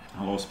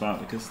 Hello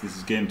Spartacus, this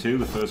is game 2.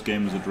 The first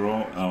game was a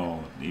draw.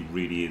 Oh, he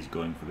really is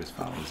going for this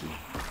foul, is he?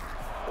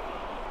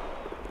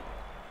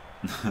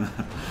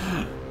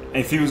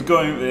 If he was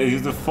going, he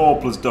was a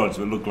 4+ dodge,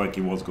 so it looked like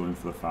he was going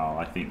for the foul.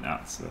 I think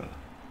that's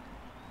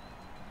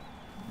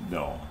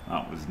no,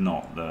 that was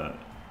not the.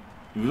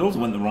 He also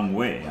went the wrong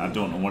way. I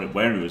don't know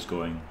where he was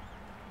going.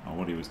 Or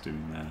what he was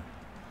doing there,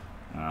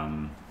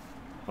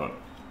 but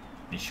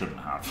he shouldn't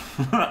have.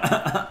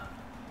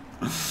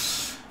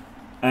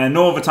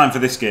 No overtime for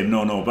this game,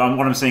 no. But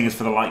what I'm saying is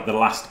for the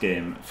last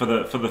game, for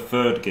the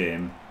third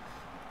game,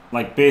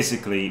 like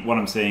basically what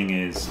I'm saying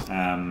is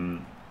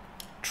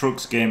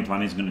Troukk's game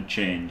plan is going to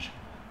change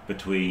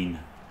between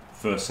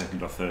first,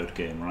 second, or third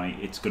game, right?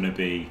 It's going to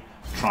be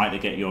try to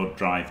get your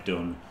drive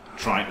done,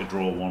 try to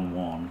draw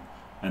 1-1.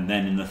 And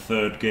then in the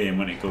third game,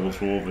 when it goes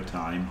to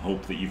overtime,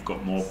 hope that you've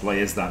got more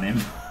players than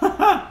him.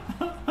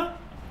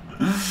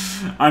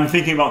 I'm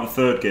thinking about the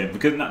third game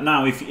because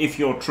now, if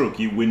you're Troukk,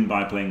 you win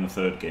by playing the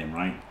third game,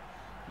 right?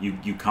 You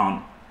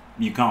can't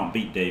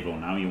beat Davo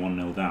now. You're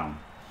 1-0 down.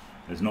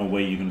 There's no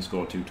way you're going to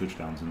score 2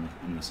 touchdowns in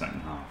the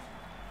second half.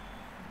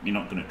 You're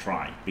not going to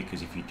try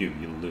because if you do,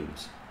 you'll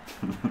lose.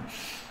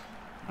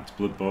 That's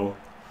Blood Bowl.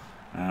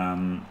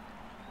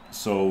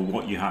 So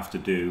what you have to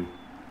do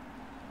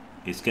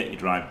is get your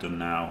drive done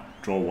now,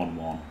 draw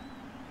 1-1,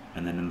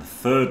 and then in the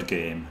third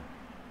game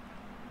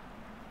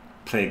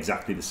play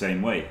exactly the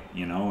same way,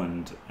 you know,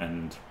 and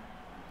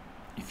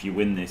if you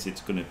win this, it's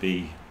going to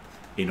be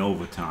in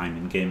overtime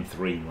in game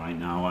 3 right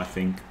now, I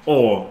think,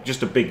 or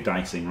just a big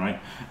dicing, right?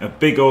 A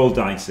big old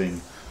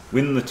dicing,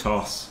 win the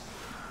toss,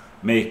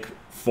 make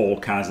 4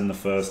 Kaz in the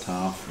first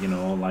half, you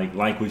know,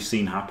 like we've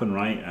seen happen,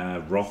 right?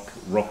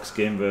 Rock's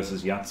game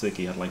versus Yatsik,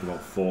 he had like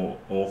about 4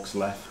 orcs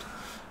left.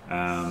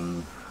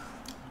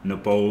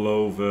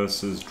 Nabolo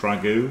versus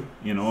Dragoo,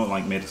 you know,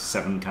 like made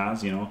 7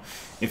 Kaz, you know.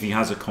 If he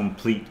has a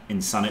complete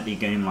insanity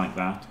game like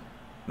that,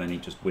 then he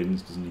just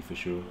wins, doesn't he, for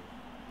sure?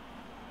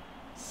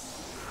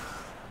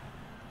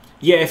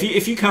 Yeah,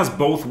 if you Kaz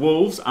both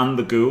wolves and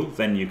the ghoul,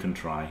 then you can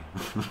try.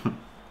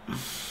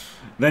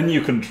 Then you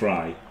can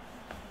try.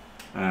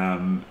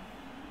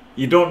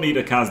 You don't need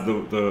to Kaz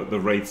the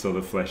wraiths or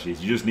the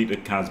fleshies. You just need to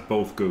Kaz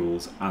both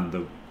ghouls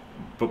and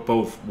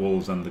both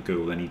wolves and the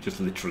ghoul, and he just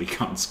literally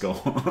can't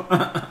score.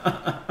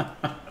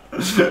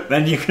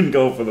 Then you can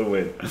go for the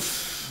win.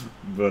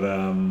 But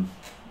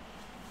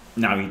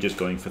now he's just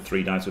going for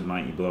 3 dice with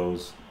mighty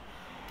blows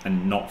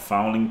and not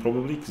fouling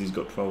probably because he's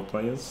got 12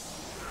 players.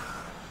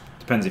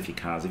 Depends if you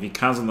Kaz. If you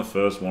Kaz on the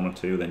first 1 or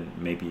 2, then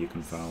maybe you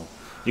can foul.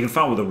 You can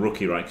foul with a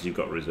rookie, right? Because you've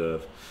got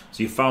reserve.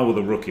 So you foul with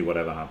a rookie,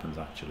 whatever happens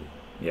actually.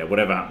 Yeah,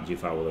 whatever happens, you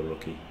foul with a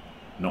rookie,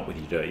 not with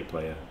your dirty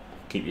player.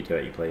 Keep your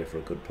dirty player for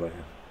a good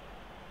player.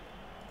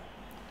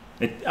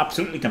 It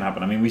absolutely can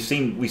happen. I mean, we've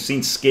seen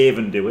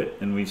Skaven do it,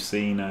 and we've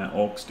seen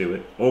Orcs do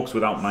it. Orcs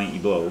without Mighty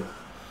Blow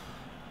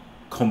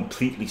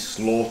completely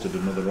slaughtered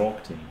another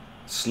Orc team.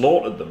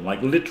 Slaughtered them.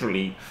 Like,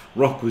 literally,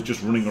 Rock was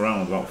just running around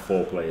with about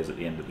 4 players at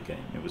the end of the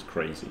game. It was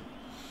crazy.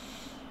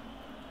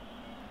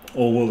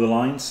 All World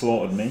Alliance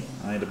slaughtered me.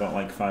 I had about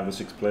like 5 or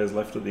 6 players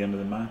left at the end of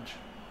the match.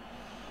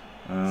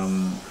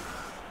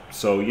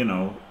 So, you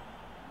know,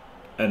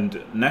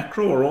 And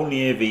Necro are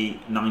only AV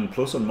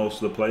 9+ on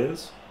most of the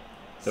players.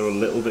 They're a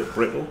little bit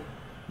brittle.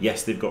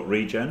 Yes, they've got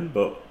regen,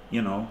 but,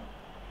 you know,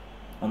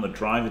 on the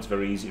drive it's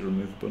very easy to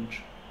remove a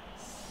bunch.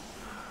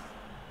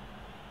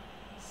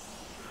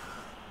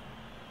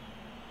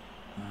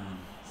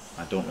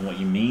 I don't know what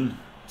you mean,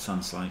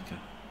 Sunslaker.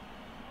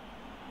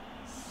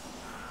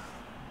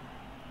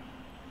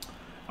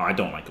 I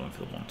don't like going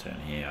for the 1 turn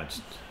here. I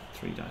just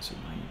 3 dice with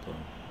my blow.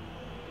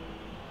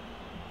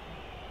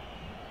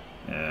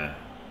 Yeah,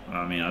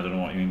 I mean, I don't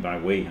know what you mean by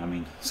we. I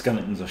mean,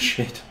 skeletons are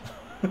shit.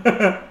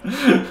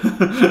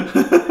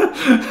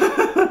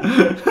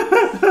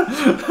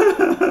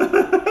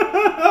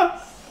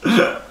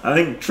 I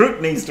think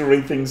Troukk needs to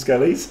rethink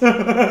skellies,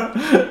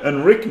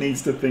 and Rick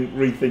needs to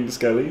rethink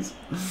skellies.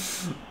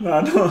 No,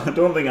 I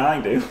don't think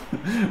I do.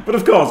 But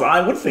of course,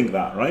 I would think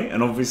that, right?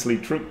 And obviously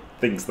Troukk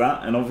thinks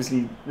that, and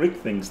obviously Rick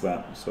thinks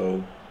that.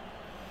 So,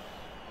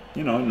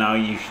 you know, now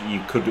you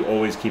could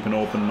always keep an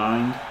open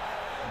mind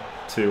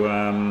to,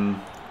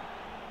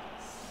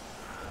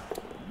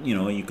 you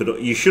know,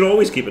 you should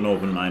always keep an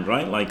open mind,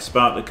 right? Like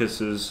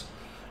Spartacus's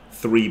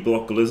 3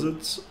 block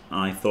lizards,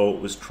 I thought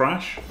was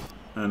trash.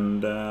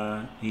 And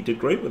he did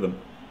great with them.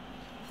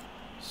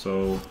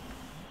 So,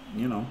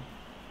 you know.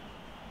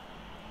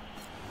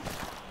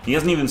 He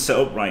hasn't even set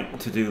up right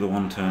to do the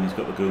 1 turn. He's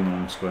got the ghoul in the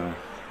wrong square.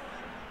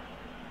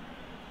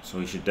 So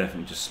he should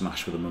definitely just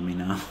smash with the mummy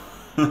now.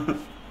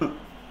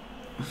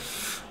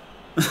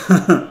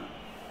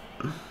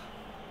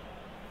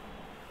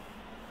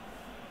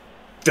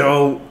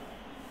 Oh!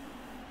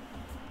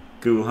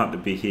 Ghoul had to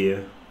be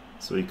here.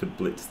 So he could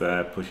blitz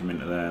there, push him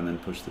into there, and then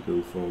push the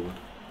ghoul forward.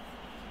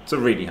 It's a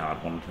really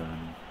hard 1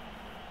 turn.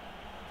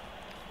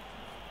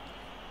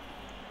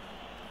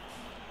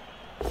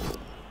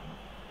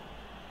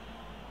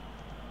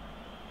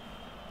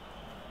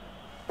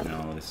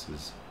 No, this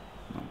is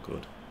not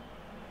good.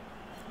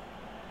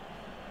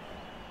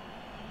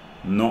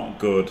 Not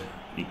good.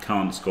 He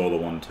can't score the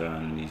 1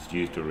 turn, and he's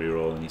used a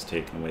reroll, and he's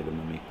taken away the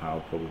mummy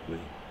power probably.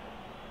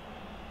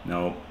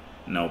 No,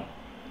 no.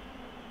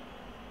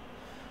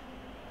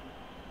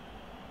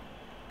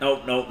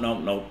 No, no, no,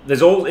 no.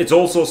 It's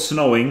also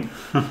snowing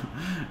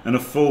and a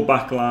full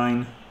back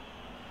line.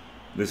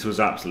 This was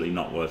absolutely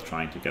not worth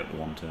trying to get the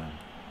 1 turn.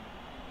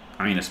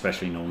 I mean,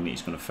 especially knowing that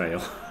he's going to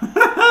fail.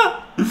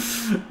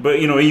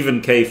 But, you know,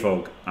 even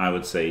K-Fog, I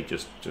would say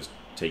just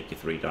take your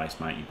 3 dice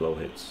mighty blow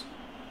hits.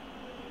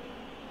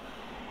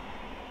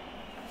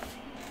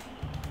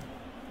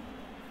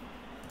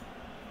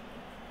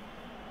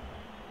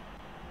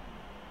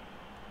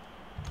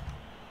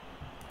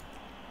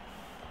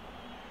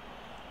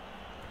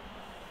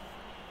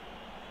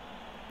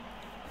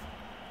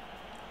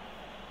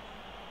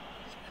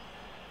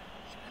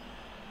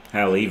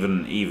 Hell,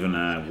 even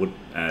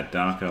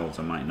Dark Elves,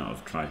 I might not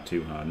have tried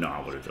too hard. No, I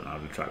would have done. I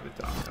would have tried with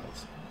Dark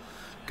Elves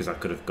because I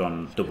could have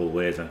gone double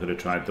ways. I could have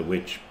tried the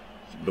witch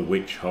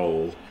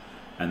hole,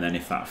 and then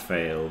if that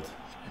failed,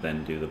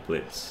 then do the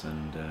blitz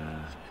and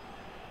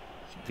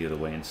the other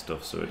way and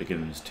stuff. So it would have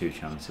given us 2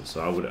 chances.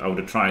 So I would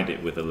have tried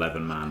it with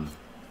 11-man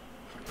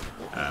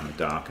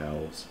Dark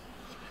Elves,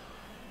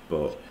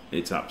 but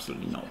it's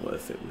absolutely not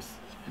worth it.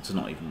 It's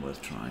not even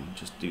worth trying.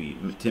 Just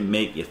to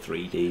make your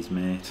 3Ds,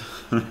 mate.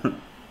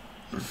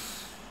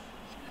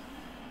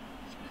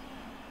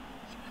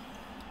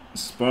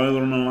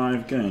 Spoiler on a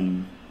live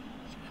game.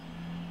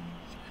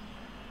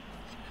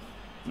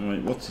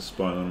 Wait, what's a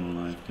spoiler on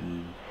a live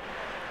game?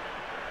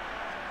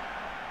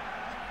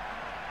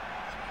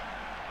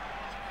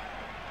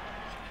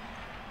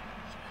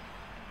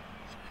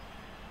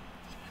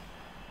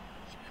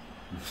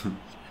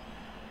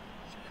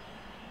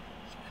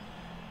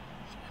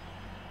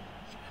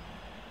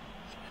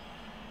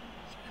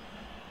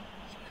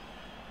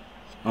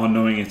 Oh,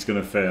 knowing it's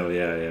gonna fail,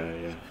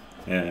 yeah.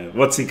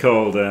 What's he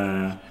called?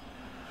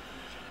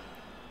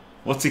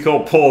 What's he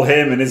called? Paul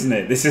Heyman, isn't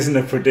it? This isn't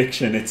a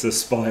prediction; it's a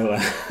spoiler.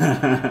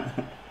 Yeah,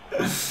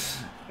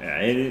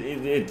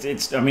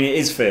 it's. I mean, it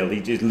is failed. He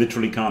just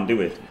literally can't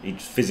do it. He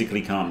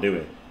physically can't do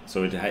it.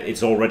 So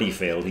it's already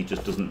failed. He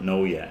just doesn't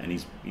know yet, and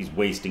he's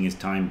wasting his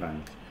time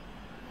bank.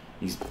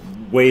 He's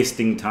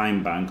wasting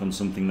time bank on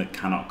something that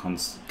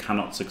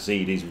cannot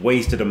succeed. He's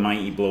wasted a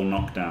mighty blow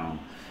knockdown.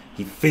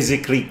 He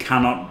physically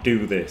cannot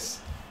do this.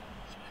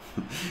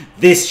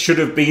 This should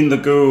have been the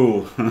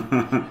ghoul.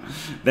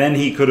 Then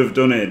he could have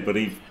done it, but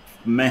he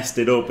messed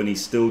it up and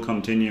he's still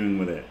continuing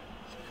with it.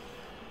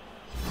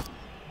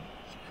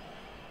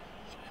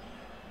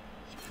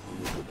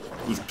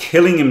 He's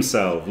killing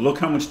himself. Look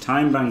how much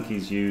time bank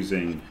he's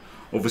using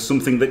over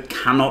something that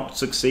cannot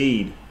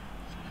succeed.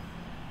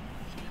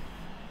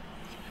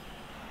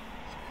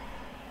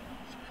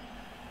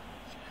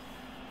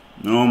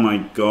 Oh my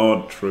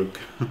god, Troukk.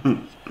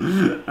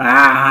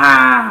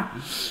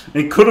 Ah!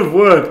 It could have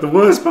worked. The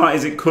worst part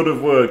is it could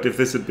have worked if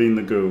this had been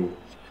the ghoul.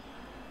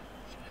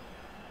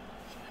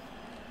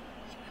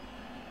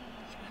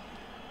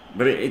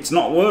 But it's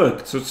not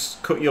worked, so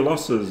just cut your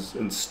losses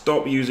and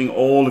stop using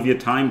all of your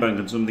time bank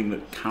on something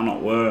that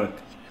cannot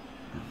work.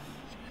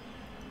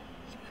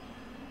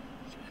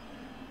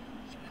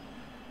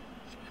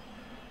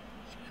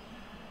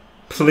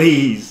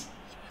 Please.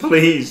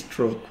 Please,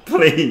 Troukk.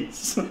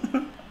 Please.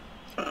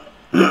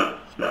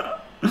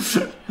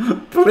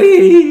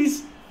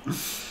 Please.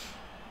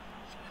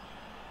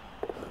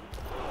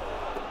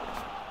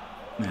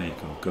 There you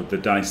go. Good. The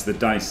dice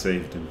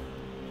saved him.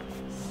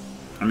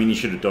 I mean, he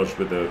should have dodged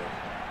with a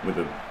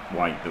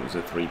white that was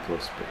a 3+,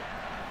 but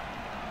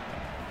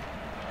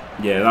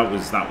yeah, that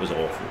was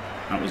awful.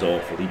 That was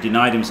awful. He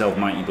denied himself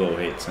mighty blow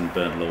hits and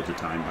burnt loads of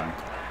time bank.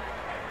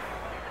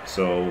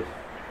 So,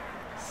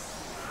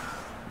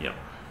 yep.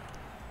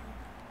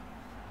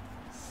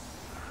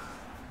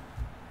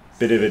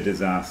 Bit of a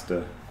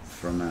disaster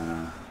from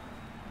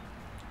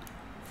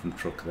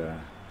Troukk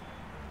there.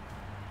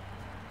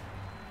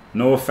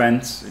 No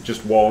offense, it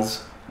just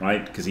was,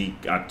 right? Because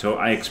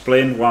I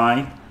explained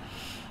why.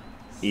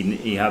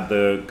 He had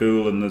the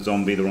ghoul and the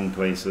zombie the wrong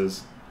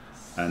places,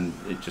 and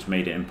it just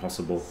made it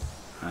impossible.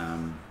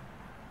 And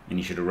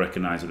he should have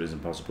recognised it was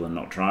impossible and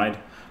not tried.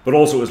 But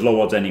also it was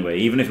low odds anyway.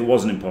 Even if it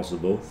wasn't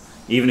impossible,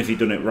 even if he'd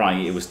done it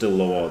right, it was still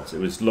low odds. It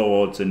was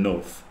low odds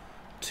enough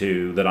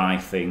that I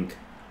think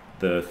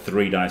the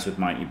 3 dice with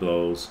mighty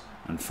blows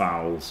and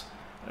fouls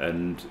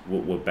and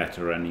were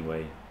better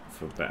anyway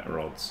for better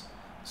odds.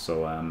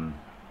 So I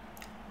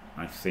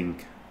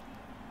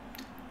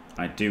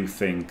do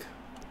think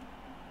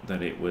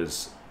that it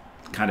was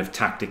kind of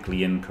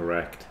tactically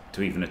incorrect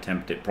to even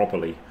attempt it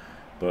properly,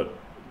 but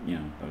you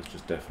know, that was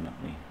just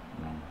definitely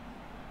wrong.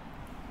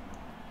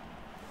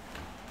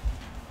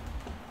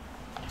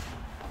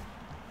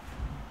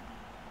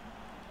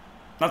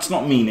 That's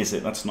not mean, is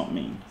it? That's not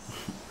mean.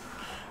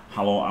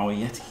 Hello, our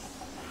Yeti.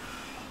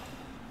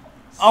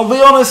 I'll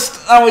be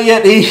honest, our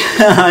Yeti,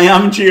 I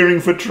am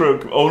cheering for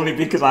Troukk, only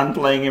because I'm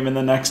playing him in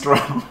the next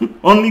round.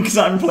 Only because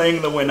I'm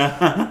playing the winner.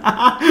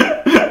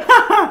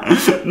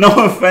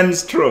 No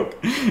offense, Troukk.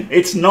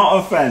 It's not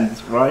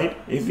offense, right?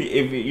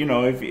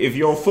 If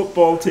your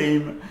football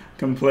team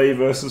can play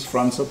versus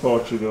France or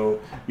Portugal,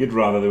 you'd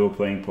rather they were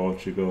playing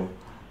Portugal.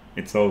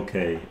 It's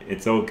okay.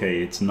 It's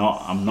okay. It's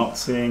not. I'm not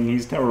saying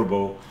he's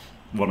terrible.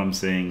 What I'm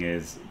saying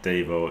is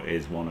Davo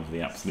is one of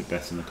the absolute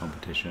best in the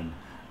competition,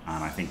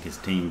 and I think his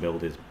team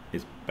build is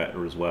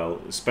better as well,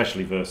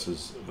 especially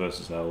versus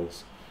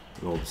elves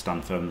with all the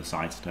stand firm, the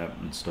sidestep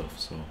and stuff.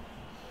 So,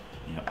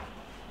 yeah.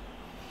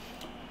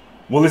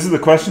 Well, this is the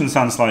question,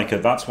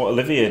 Sandslaker. That's what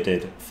Olivier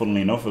did.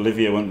 Funnily enough,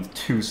 Olivier went with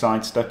 2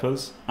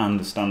 sidesteppers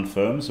and a stand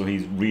firm, so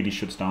he really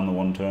shuts down the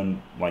 1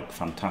 turn like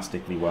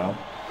fantastically well.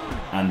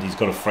 And he's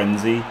got a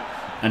frenzy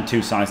and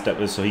 2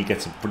 sidesteppers, so he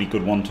gets a pretty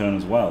good 1 turn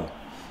as well.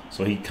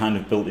 So he kind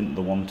of built into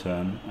the 1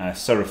 turn.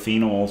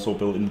 Serafino also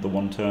built into the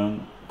 1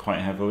 turn quite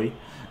heavily.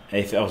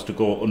 If I was to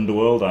go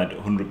Underworld, I'd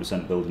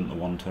 100% build into the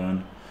 1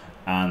 turn.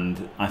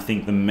 And I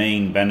think the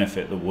main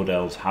benefit that Wood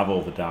Elves have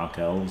over Dark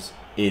Elves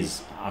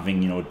is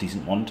having, a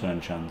decent 1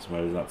 turn chance,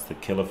 whereas that's the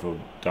killer for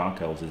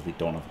Dark Elves, is they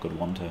don't have a good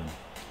 1 turn.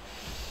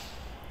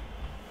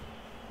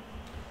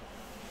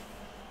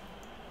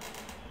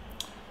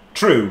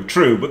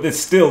 True, but there's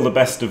still the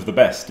best of the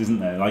best, isn't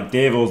there? Like,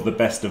 Davo's the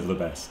best of the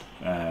best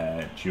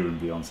during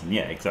Beyonce.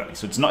 Yeah, exactly.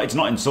 So it's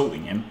not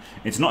insulting him.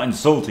 It's not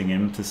insulting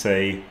him to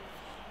say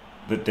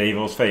that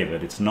Davo's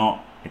favoured. It's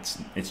not. It's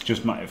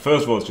just my.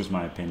 First of all, it's just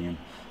my opinion,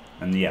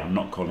 and yeah, I'm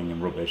not calling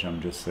him rubbish. I'm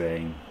just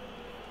saying,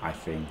 I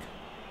think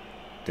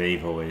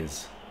Davo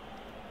is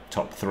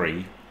top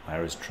 3,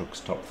 whereas Troukk's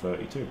top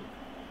 32,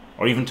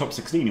 or even top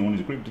 16. He won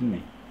his group, didn't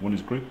he? Won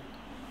his group.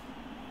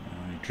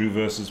 He drew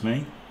versus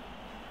me.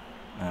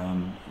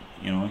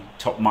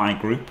 Top my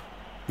group.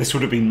 This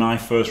would have been my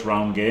first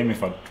round game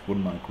if I'd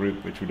won my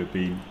group, which would have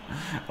been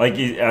like,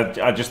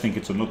 I just think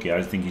it's unlucky. I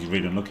just think he's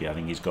really unlucky. I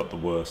think he's got the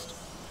worst,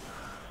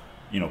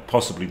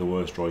 possibly the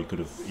worst draw he could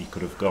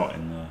have got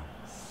in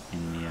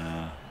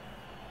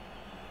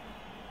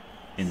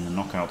the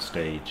knockout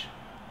stage.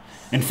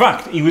 In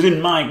fact, he was in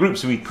my group,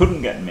 so he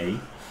couldn't get me.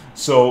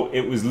 So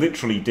it was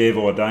literally Davo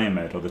or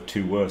Diomed, or the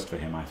 2 worst for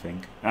him, I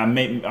think. And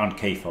maybe on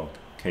K-Fog.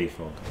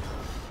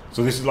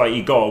 So this is like,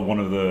 he got one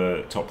of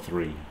the top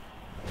 3,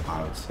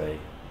 I would say.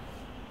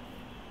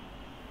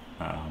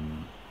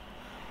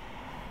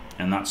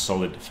 And that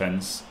solid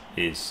defense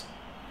is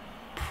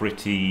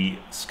pretty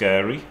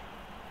scary.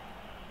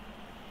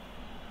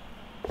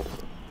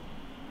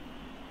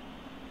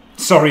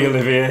 Sorry,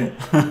 Olivier.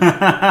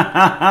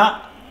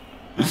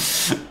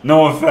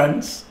 No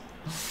offense.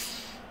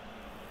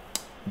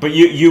 But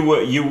you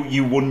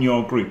won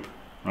your group,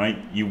 right?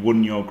 You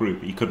won your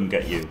group. He couldn't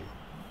get you.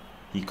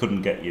 He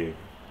couldn't get you.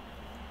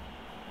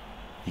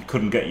 He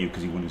couldn't get you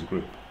because he won his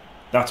group.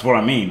 That's what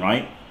I mean,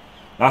 right?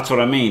 That's what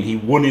I mean. He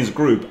won his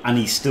group and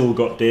he still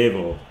got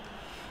Davo.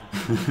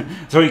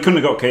 So he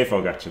couldn't have got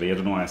K-Fog, actually. I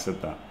don't know why I said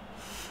that.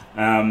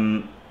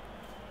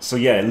 So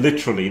yeah,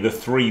 literally the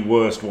 3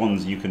 worst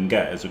ones you can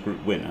get as a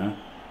group winner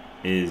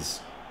is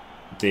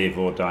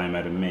Davo,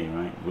 Diomed and me,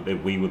 right?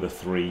 We were the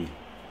 3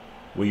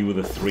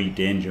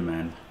 danger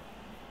men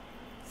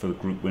for the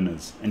group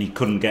winners. And he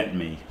couldn't get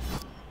me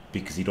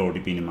because he'd already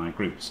been in my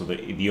group. So the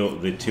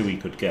 2 he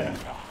could get,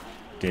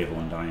 Davo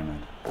and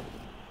Diomed.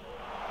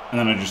 And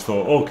then I just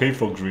thought, oh,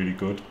 K-Fog's really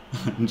good.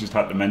 And just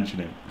had to mention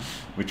him,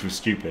 which was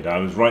stupid. I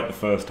was right the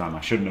first time.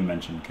 I shouldn't have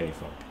mentioned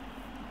K-Fog.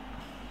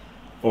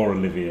 Or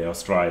Olivier, or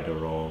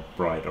Strider, or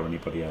Bright, or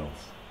anybody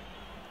else.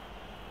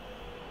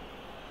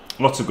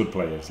 Lots of good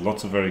players.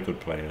 Lots of very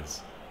good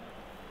players.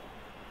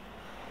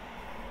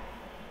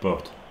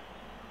 But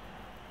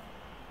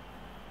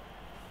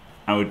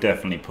I would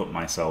definitely put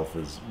myself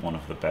as one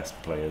of the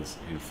best players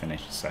who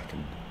finished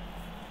second.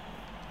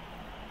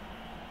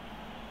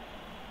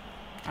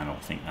 I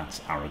don't think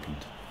that's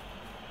arrogant.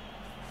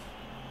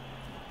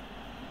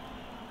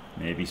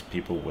 Maybe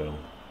people will.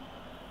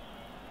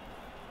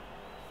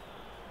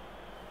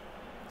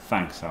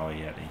 Thanks, our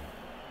Yeti.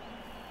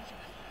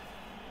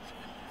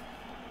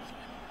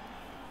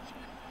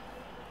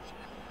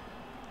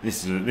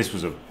 This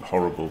was a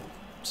horrible,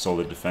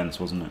 solid defense,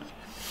 wasn't it?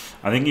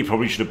 I think he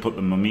probably should have put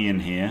the mummy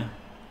in here,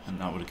 and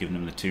that would have given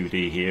him the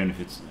 2D here, and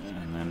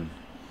then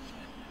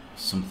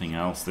something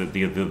else, the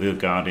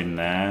guard in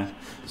there,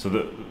 so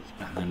that,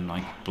 and then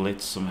like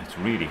blitz something. It's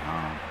really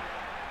hard.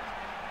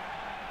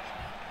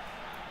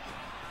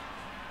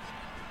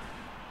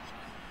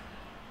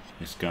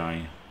 This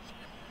guy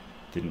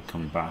didn't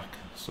come back,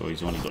 so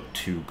he's only got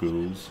 2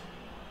 ghouls,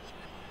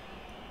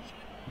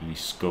 and he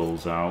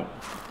skulls out.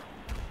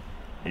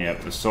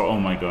 Yep, oh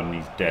my god, and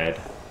he's dead.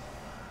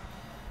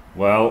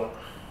 Well,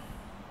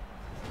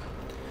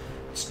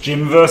 it's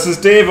Jim versus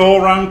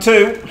Davo, round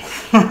 2.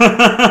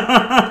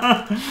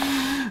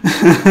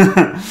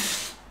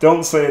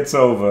 Don't say it's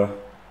over.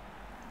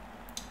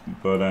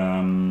 But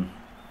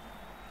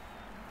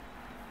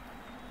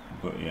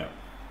yeah.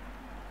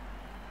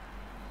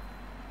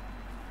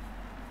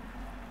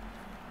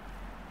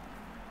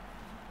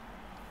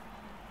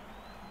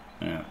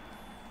 Yeah.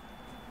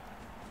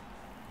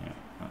 Yeah,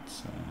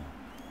 that's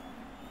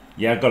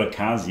yeah, I got a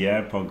Kaz,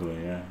 yeah,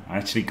 Pogler, yeah. I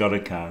actually got a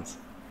Kaz.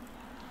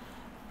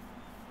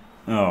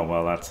 Oh,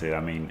 well, that's it. I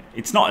mean,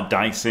 it's not a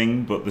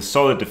dicing, but the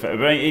solid defense...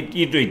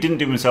 He didn't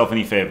do himself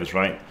any favours,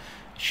 right?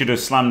 Should have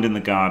slammed in the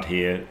guard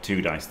here,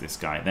 2 dice this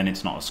guy. Then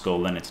it's not a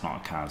skull, then it's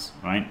not a Kaz,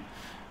 right?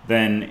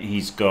 Then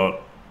he's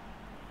got...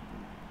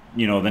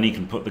 You know, then he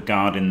can put the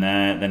guard in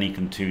there, then he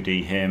can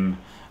 2D him,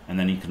 and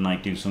then he can,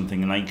 like, do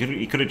something. And like,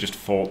 he could have just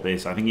fought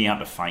this. I think he had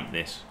to fight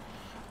this.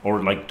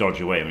 Or, like,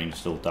 dodge away. I mean, he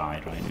still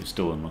died, right? He was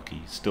still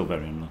unlucky. Still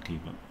very unlucky,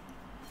 but...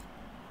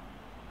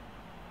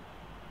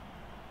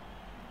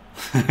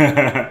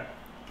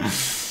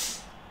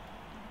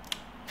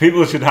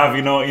 People should have,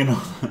 you know,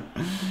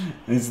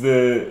 is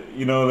the,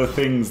 the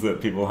things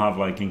that people have,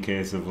 like, in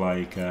case of,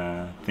 like,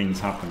 things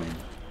happening.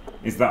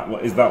 Is that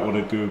what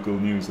a Google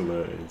News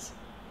alert is?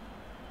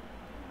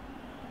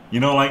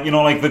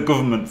 Like the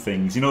government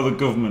things. The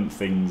government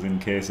things in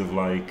case of,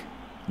 like,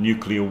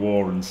 nuclear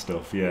war and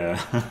stuff. Yeah.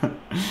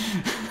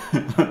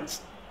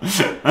 that's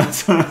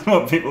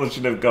what people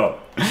should have got.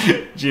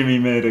 Jimmy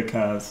made a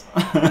Kaz.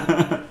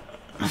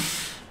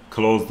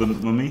 Close the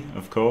mummy,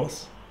 of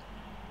course.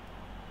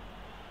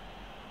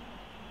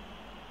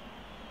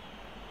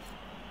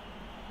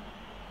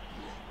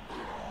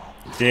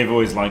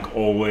 Davo is like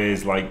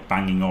always like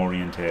banging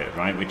orientated,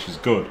 right? Which is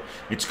good.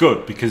 It's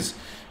good because,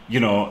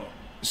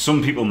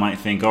 some people might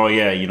think, oh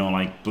yeah,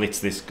 like blitz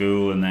this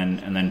ghoul and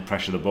then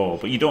pressure the ball,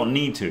 but you don't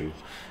need to.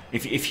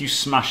 If you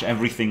smash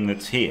everything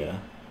that's here,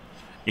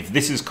 if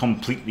this is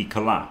completely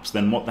collapsed,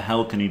 then what the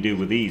hell can you do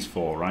with these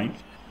 4, right?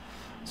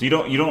 So you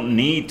don't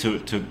need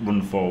to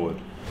run forward.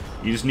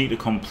 You just need to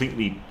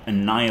completely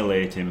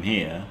annihilate him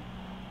here,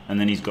 and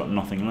then he's got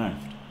nothing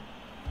left.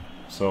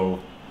 So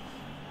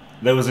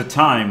there was a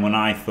time when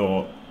I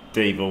thought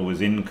Davo was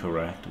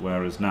incorrect,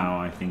 whereas now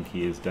I think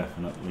he is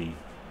definitely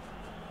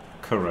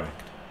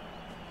correct.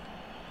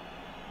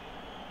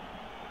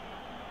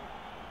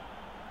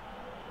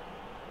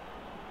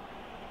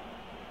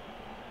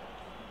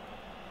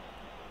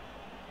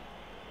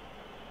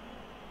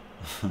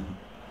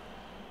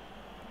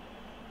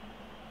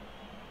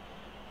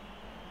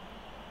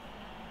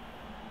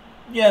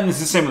 Yeah, and it's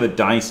the same with the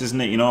dice, isn't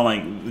it?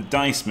 Like, the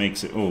dice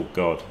makes it... Oh,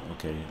 God.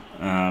 Okay.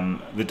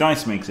 The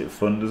dice makes it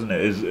fun, doesn't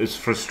it? As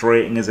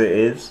frustrating as it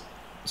is,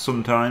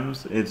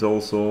 sometimes, it's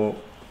also,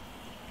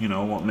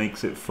 what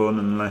makes it fun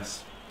and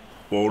less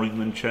boring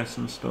than chess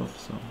and stuff.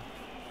 So,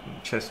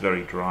 chess is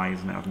very dry,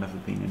 isn't it? I've never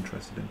been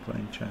interested in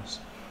playing chess.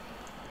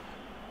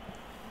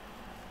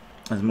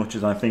 As much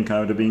as I think I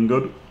would have been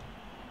good.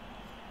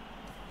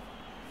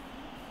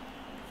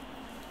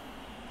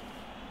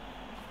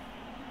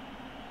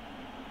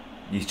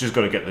 He's just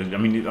got to get the... I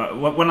mean,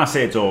 when I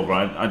say it's over,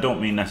 I don't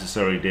mean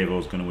necessarily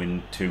Davo's going to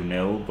win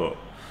 2-0, but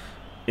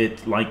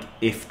it, like,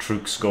 if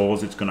Troukk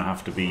scores, it's going to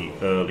have to be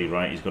early,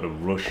 right? He's got to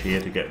rush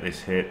here to get this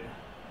hit.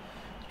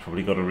 He's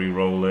probably got to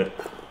re-roll it.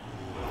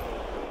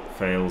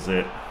 Fails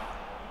it.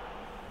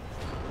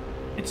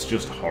 It's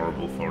just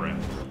horrible for him.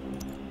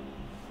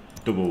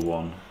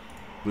 1-1.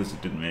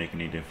 Blizzard didn't make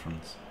any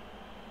difference.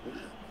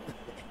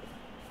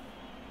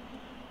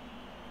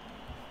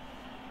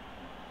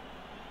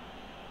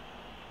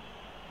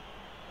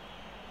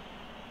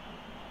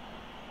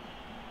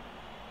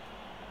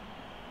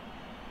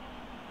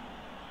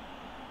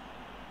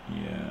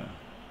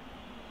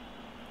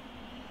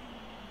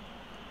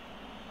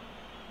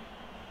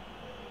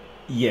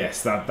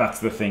 Yes, that's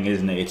the thing,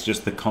 isn't it? It's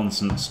just the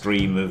constant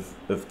stream of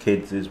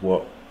kids is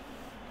what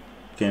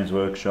Games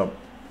Workshop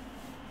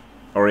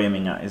are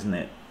aiming at, isn't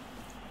it?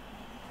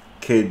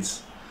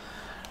 Kids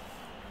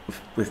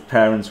with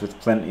parents with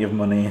plenty of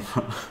money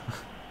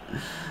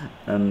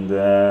and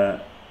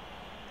they're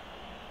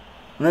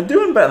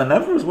doing better than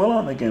ever as well,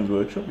 aren't they, Games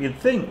Workshop? You'd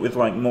think with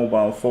like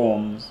mobile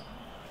phones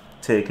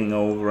taking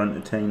over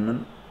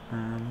entertainment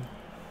that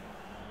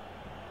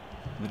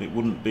it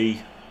wouldn't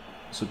be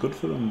so good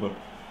for them, but it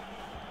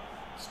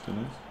still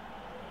is.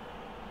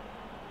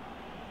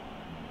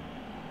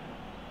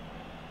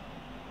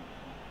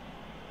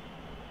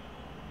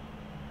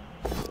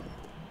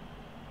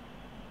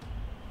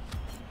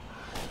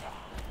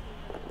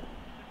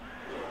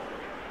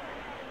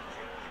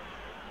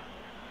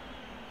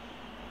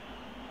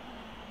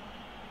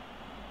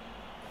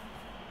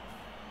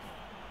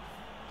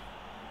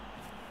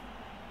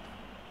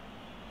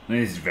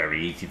 This is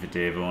very easy for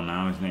Davo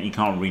now, isn't it? He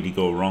can't really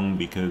go wrong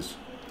because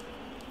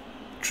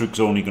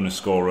Troukk's only going to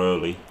score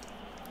early.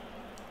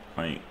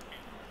 Like,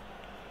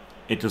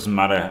 it doesn't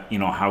matter, you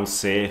know, how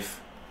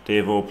safe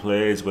Davo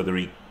plays, whether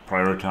he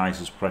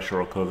prioritises pressure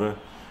or cover.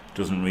 It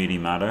doesn't really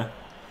matter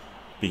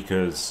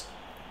because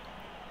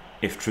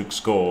if Troukk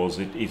scores,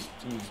 he's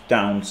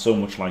down so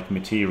much like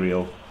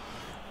material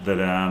that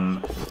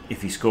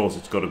if he scores,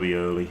 it's got to be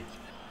early,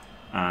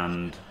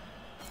 and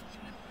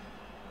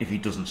if he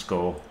doesn't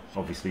score,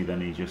 obviously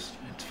then it's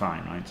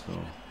fine, right? So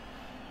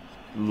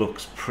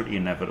looks pretty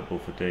inevitable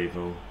for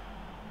Davo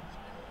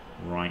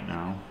right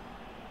now,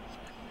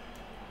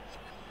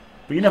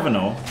 but you never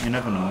know.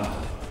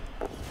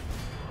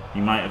 He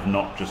might have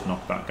not just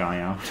knocked that guy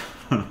out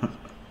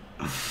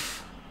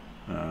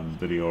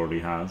that he already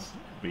has,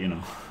 but you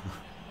know,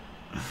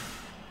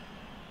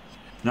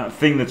 that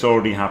thing that's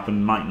already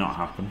happened might not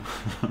happen.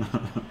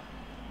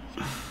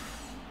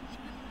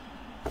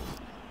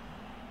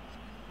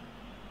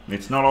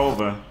 It's not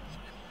over.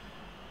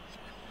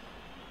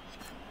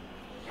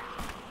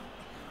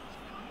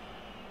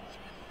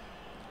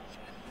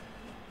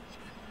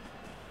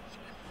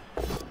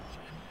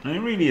 And it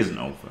really isn't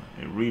over.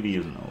 It really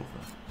isn't over.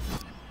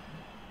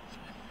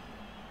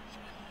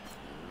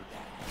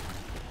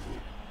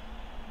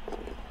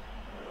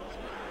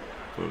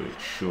 But it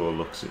sure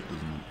looks it,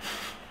 doesn't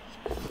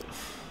it?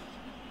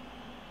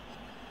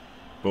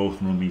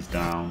 Both mummies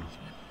down.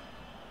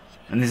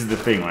 And this is the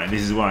thing, right?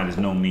 This is why there's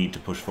no need to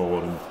push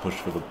forward and push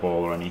for the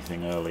ball or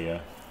anything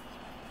earlier.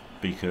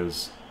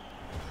 Because,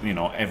 you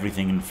know,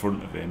 everything in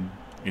front of him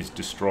is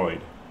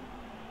destroyed.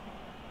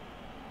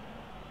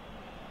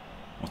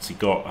 What's he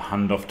got? A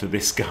handoff to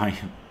this guy,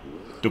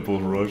 double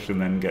rush,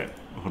 and then get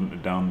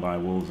hunted down by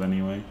wolves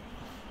anyway.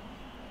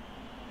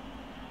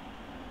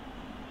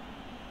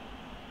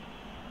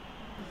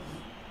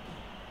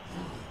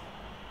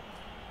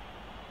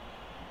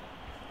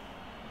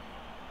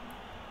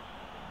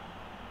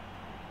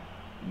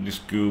 This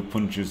ghoul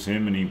punches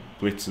him and he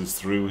blitzes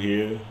through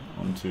here.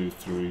 1, 2,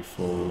 3,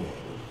 4,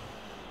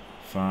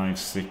 5,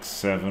 6,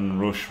 7.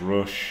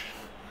 Rush.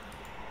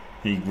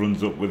 He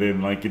runs up with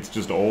him. Like, it's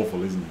just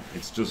awful, isn't it?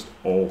 It's just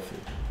awful.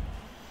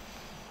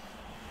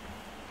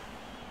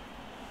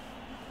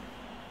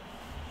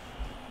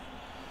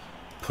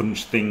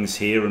 Punch things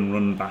here and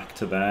run back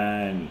to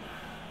there. And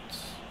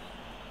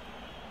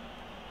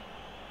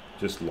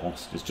just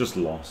lost. It's just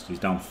lost. He's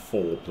down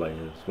 4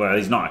 players. Well,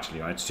 he's not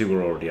actually, right? 2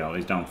 are already out.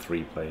 He's down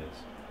 3 players.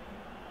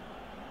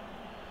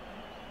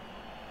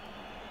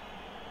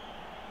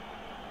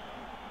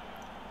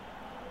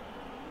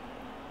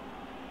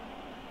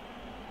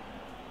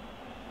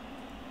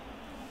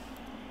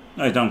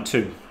 No, he's down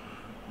 2.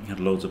 He had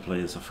loads of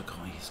players. I forgot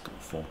he's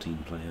got 14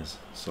 players.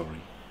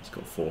 Sorry. He's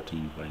got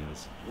 14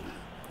 players.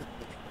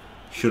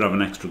 Should have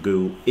an extra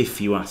ghoul,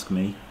 if you ask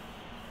me.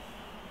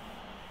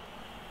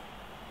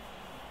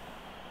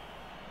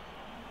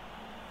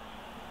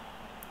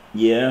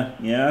 Yeah,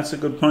 that's a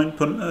good point,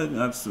 punter.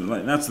 That's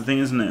the thing,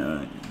 isn't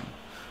it?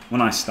 When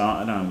I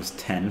started, I was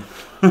 10,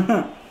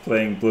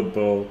 playing Blood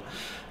Bowl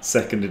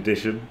 2nd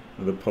edition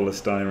with a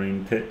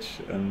polystyrene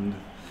pitch, and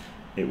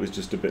it was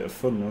just a bit of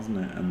fun, wasn't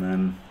it? And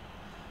then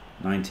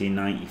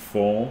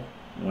 1994,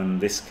 when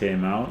this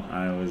came out,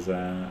 I was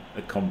a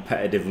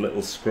competitive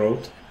little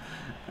scrote,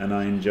 and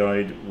I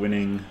enjoyed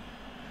winning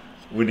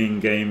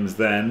games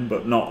then,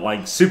 but not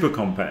like super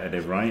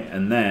competitive, right?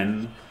 And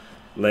then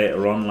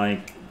later on,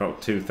 like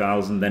about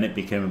 2000, then it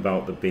became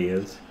about the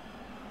beers.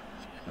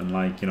 And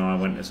like, you know, I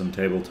went to some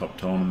tabletop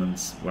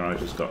tournaments where I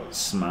just got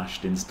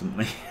smashed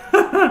instantly.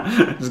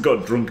 Just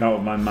got drunk out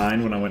of my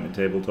mind when I went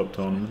to tabletop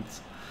tournaments.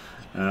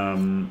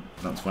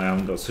 That's why I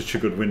haven't got such a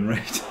good win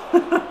rate.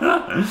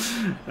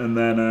 And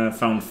then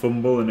found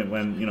Fumble, and it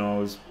went, you know, I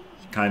was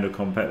kind of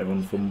competitive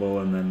on Fumble,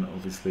 and then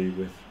obviously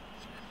with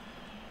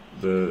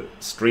the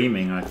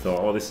streaming I thought,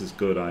 oh, this is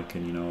good, I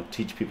can, you know,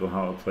 teach people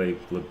how to play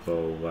Blood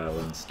Bowl well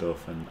and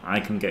stuff, and I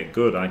can get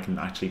good, I can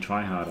actually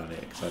try hard at it,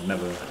 because I'd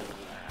never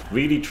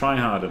really tried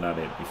hard at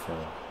it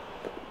before.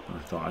 I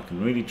thought I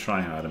can really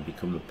try hard and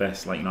become the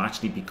best, like, you know,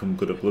 actually become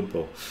good at Blood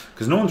Bowl.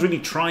 Because no one's really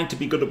tried to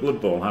be good at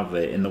Blood Bowl, have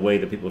they, in the way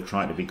that people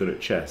try to be good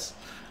at chess.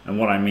 And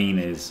what I mean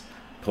is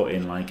put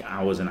in like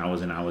hours and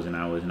hours and hours and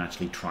hours and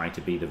actually try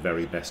to be the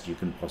very best you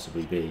can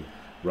possibly be,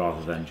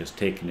 rather than just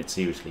taking it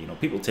seriously. You know,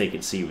 people take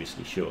it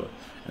seriously, sure,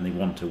 and they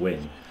want to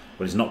win,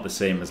 but it's not the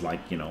same as, like,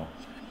 you know,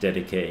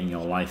 dedicating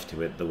your life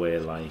to it the way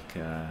like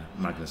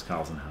Magnus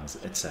Carlsen has,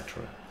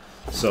 etc.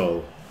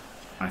 So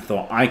I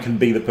thought I can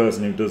be the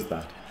person who does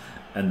that,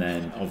 and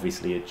then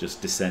obviously it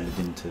just descended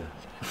into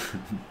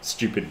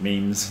stupid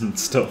memes and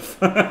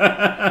stuff.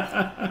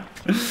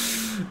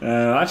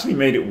 Actually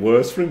made it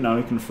worse for him. Now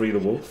he can free the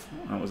wolf.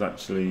 That was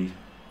actually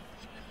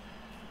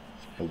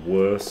a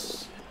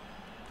worse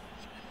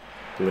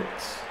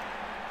blitz.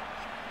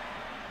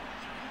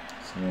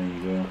 So there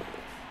you go.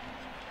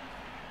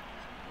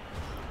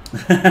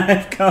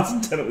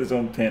 Carlsen set up his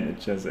own painted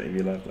chess at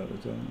EV left at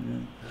the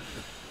time.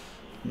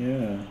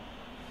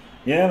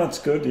 Yeah, that's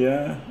good.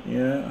 Yeah,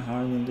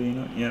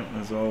 Highlandina. Yeah,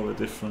 there's all the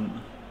different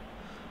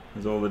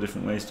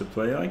ways to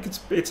play. Like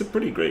it's a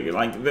pretty great game.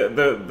 Like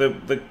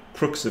the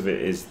crux of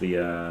it is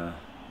the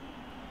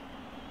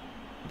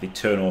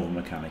turnover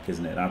mechanic,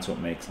 isn't it? That's what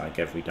makes like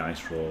every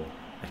dice roll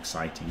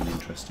exciting and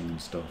interesting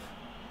and stuff.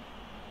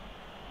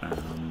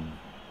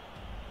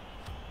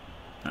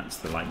 That's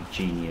the like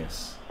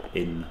genius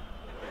in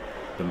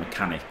the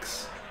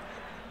mechanics,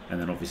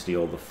 and then obviously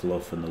all the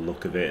fluff and the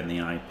look of it and the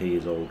IP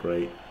is all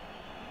great.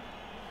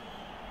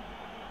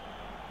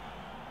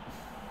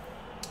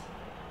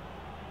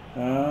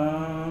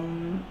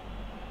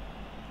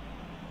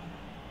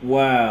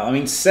 Wow, I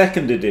mean,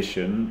 second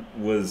edition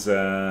was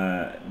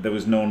there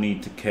was no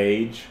need to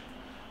cage,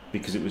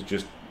 because it was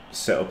just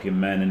set up your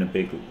men in a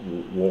big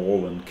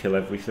wall and kill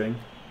everything.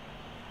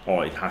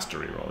 Oh, it has to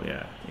reroll,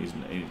 yeah. He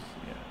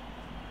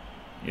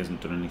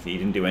hasn't done anything. He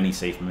didn't do any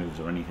safe moves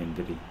or anything,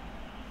 did he?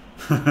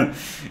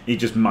 He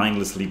just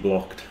mindlessly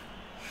blocked.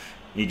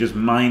 He just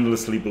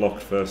mindlessly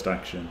blocked first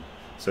action,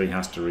 so he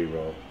has to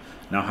reroll.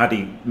 Now, had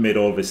he made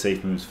all of his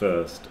safe moves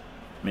first,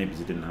 maybe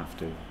he didn't have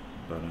to,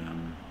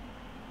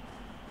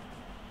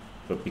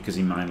 but because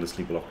he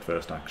mindlessly blocked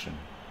first action,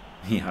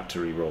 he had to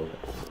reroll it.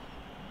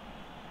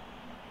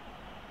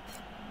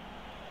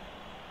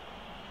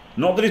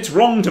 Not that it's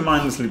wrong to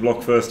mindlessly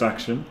block first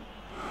action,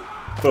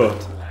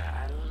 but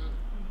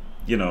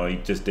you know, he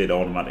just did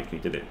automatically,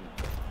 did it.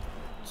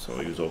 So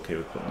he was okay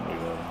with putting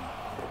rerolling.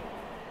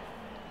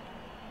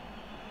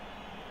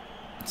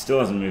 It still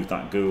hasn't moved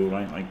that ghoul,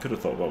 right? I could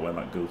have thought about where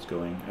that ghoul's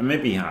going. And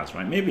maybe he has,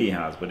 right? Maybe he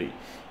has, but he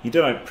did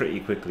it pretty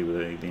quickly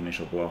with the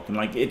initial block. And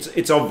like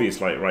it's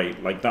obvious, like,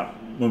 right, like that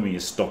mummy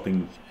is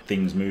stopping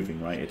things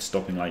moving, right? It's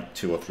stopping like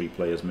 2 or 3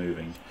 players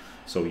moving.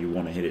 So you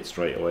want to hit it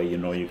straight away. You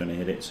know you're going to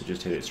hit it, so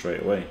just hit it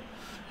straight away.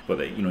 But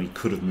you know, he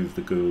could have moved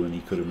the ghoul and he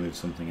could have moved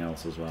something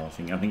else as well. I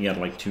think he had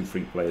like 2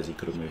 free players he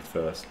could have moved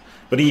first.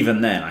 But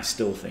even then, I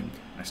still think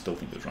it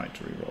was right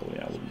to reroll.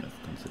 Yeah, I wouldn't have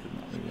considered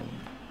not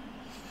rerolling.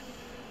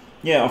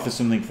 Yeah, offers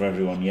something for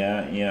everyone.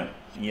 Yeah.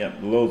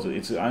 Loads of, I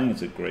think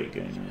it's a great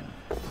game.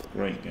 Yeah,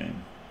 great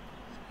game.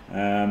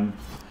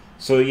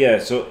 So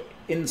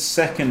in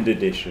second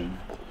edition,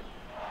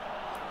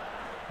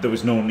 there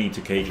was no need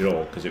to cage at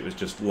all, because it was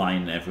just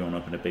line everyone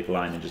up in a big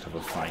line and just have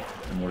a fight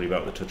and worry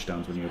about the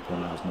touchdowns when your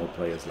opponent has no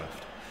players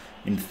left.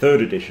 In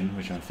third edition,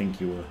 which I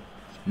think you were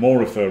more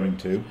referring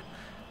to,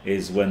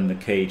 is when the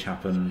cage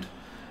happened,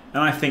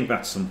 and I think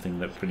that's something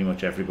that pretty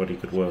much everybody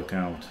could work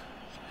out.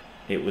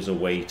 It was a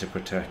way to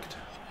protect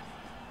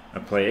a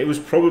player. It was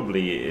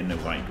probably in a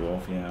White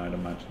Dwarf, yeah, I'd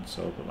imagine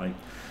so, but like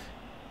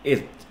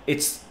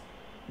it's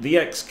the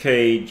X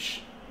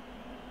cage.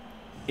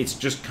 It's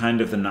just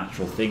kind of the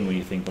natural thing where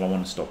you think, well, I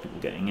want to stop people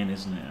getting in,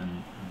 isn't it?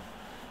 And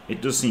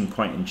it does seem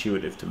quite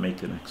intuitive to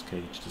make an X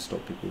cage to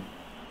stop people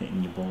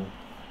hitting your ball.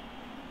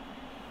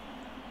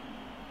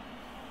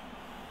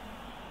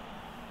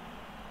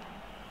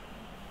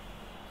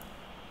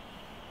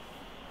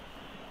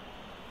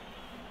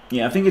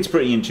 Yeah, I think it's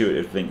pretty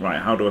intuitive to think, right,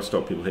 how do I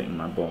stop people hitting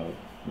my ball?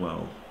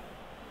 Well,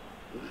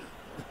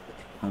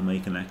 I'll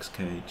make an X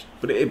cage.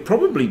 But it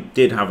probably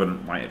did have a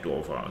White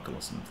Dwarf article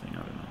or something, I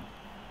don't know.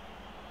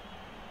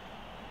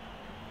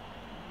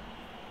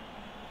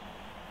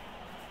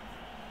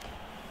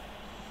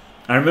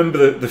 I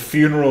remember the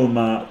funeral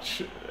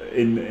march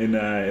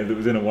that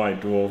was in a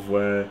White Dwarf,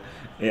 where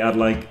it had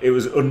like, it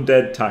was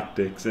undead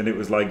tactics, and it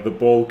was like the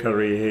ball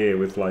carrier here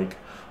with like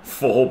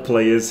 4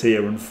 players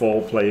here and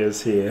 4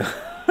 players here.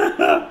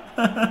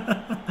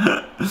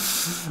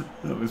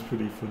 That was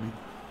pretty funny.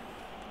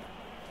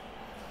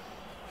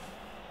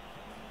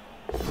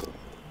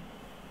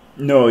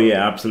 No,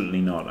 yeah,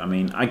 absolutely not. I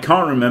mean, I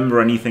can't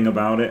remember anything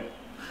about it.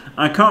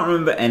 I can't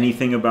remember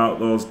anything about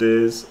those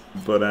days,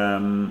 but I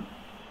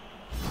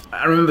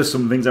remember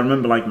some things. I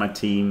remember like my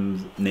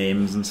team's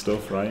names and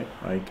stuff, right?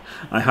 Like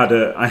I had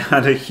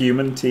a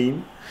human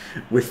team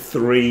with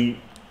three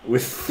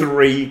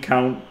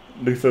Count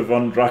Luther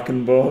von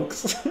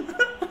Drachenborgs.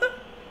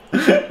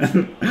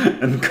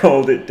 and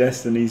called it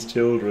Destiny's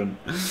Children,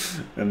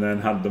 and then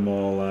had them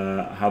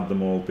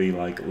all be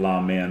like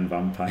Larmaean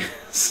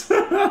vampires.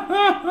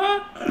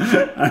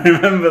 I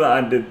remember that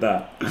I did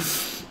that,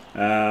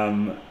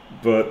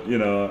 but you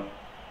know,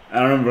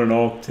 I remember an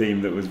orc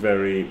team that was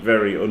very,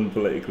 very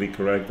unpolitically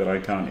correct that I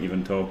can't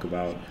even talk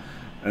about,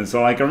 and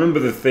so like I remember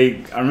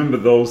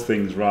those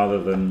things rather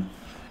than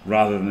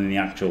the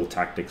actual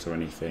tactics or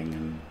anything,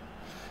 and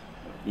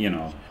you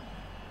know.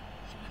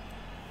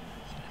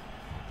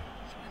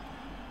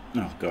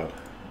 Oh god,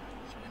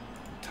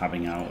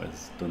 tabbing out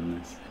has done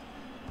this.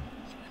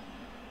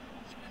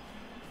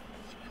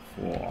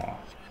 Whoa.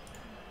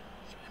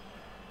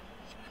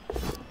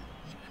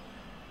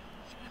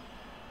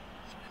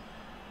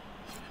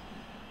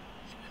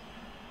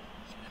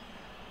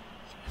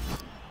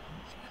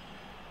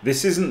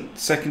 This isn't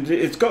second.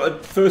 It's got a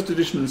first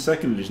edition and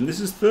second edition.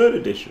 This is third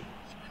edition.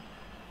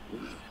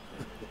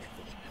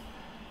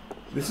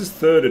 This is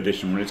third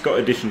edition. When it's got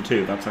edition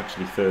 2, that's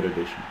actually third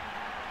edition.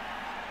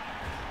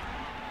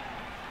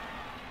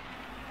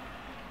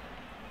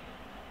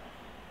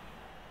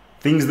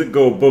 Things that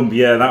go bump,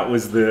 yeah, that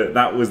was the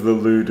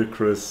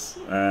ludicrous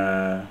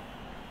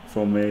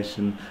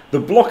formation. The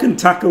block and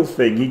tackle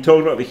thing, he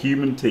talked about the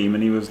human team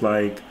and he was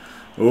like,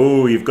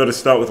 oh, you've got to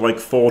start with like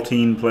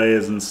 14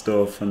 players and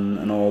stuff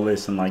and all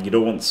this, and like you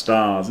don't want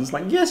stars. And it's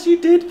like, yes you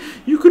did.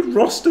 You could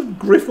roster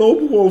Griff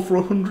Oberwall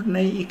for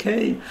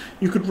 180k.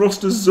 You could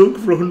roster Zug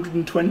for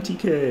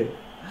 120k.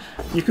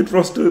 You could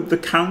roster the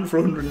Count for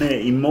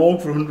 180, Morg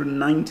for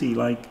 190.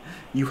 Like,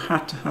 you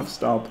had to have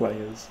star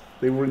players.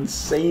 They were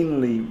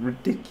insanely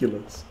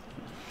ridiculous.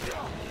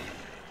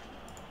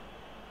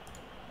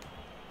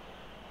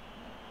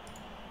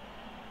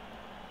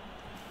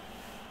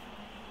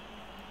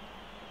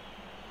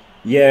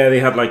 Yeah, they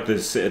had like the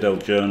Citadel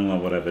Journal or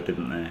whatever,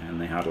 didn't they? And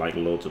they had like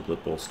loads of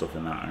Blood Bowl stuff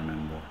in that, I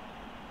remember.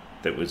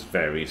 That was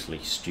variously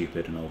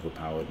stupid and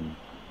overpowered and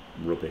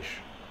rubbish.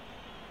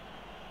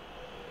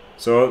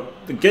 So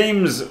the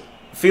games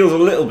feels a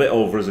little bit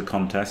over as a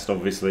contest,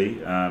 obviously.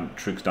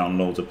 Trouk's down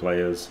loads of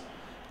players.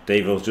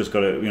 Davo's just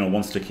got to, you know,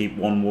 wants to keep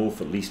one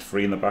wolf at least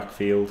free in the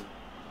backfield,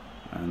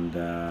 and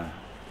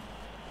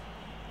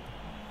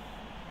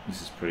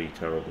this is pretty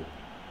terrible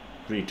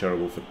for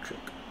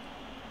Troukk.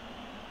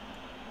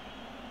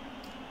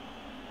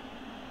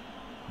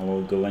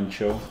 Hello,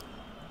 Galencho.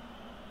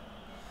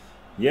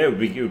 Yeah, it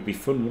would be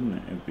fun,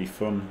 wouldn't it? It would be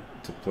fun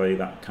to play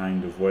that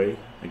kind of way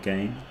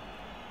again.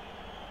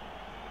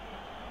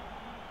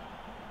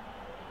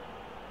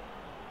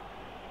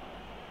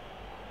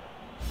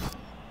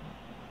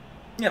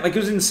 Yeah, like it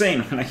was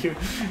insane. Like it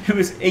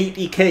was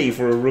 80k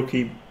for a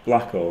rookie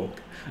Black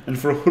Orc, and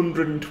for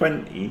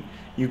 120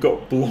 you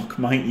got Block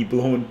Mighty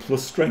Blow and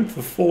plus Strength.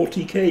 For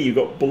 40k you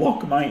got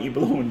Block Mighty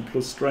Blow and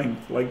plus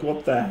Strength. Like,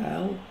 what the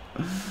hell?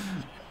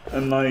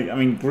 And like, I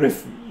mean,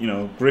 Griff, you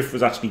know, Griff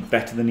was actually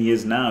better than he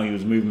is now. He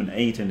was movement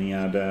 8 and he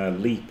had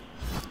Leap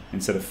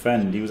instead of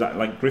Fend. He was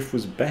like, Griff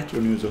was better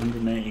and he was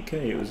 180k.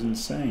 It was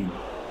insane,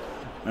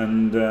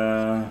 and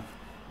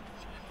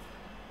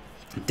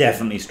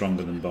definitely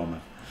stronger than Bomber.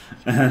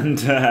 And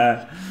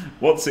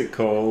what's it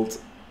called?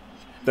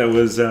 There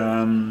was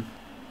the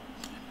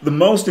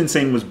most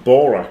insane was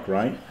Borak,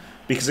 right?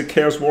 Because a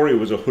Chaos Warrior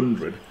was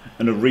 100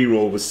 and a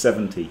reroll was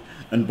 70,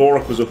 and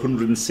Borak was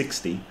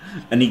 160,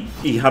 and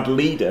he had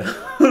Leader,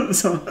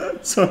 so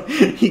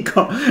he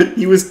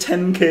was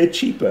 10k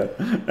cheaper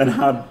and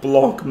had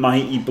Block,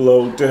 Mighty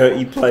Blow,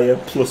 Dirty Player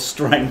plus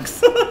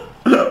Strength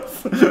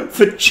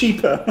for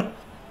cheaper.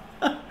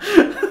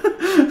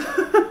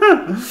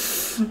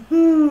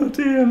 Oh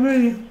dear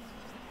me.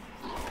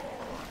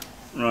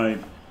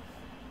 Right.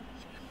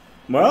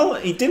 Well,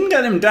 he didn't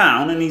get him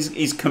down, and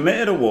he's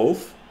committed a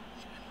wolf.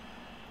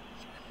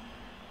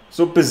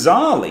 So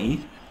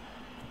bizarrely,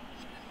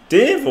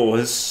 Davo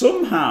has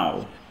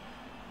somehow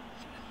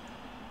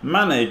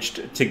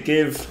managed to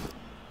give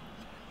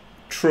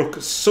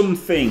Troukk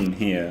something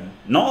here.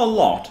 Not a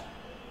lot.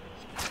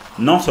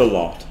 Not a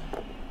lot.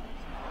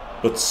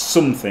 But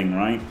something,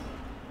 right?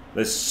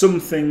 There's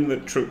something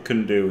that Troukk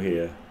can do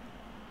here.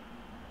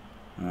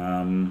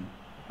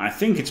 I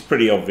think it's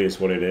pretty obvious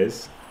what it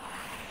is,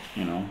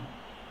 you know,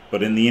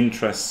 but in the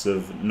interests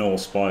of no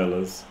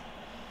spoilers,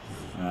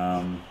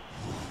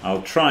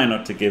 I'll try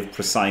not to give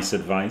precise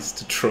advice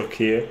to Troukk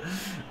here,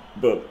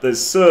 but there's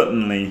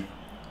certainly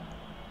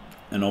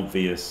an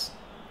obvious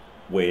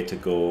way to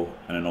go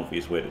and an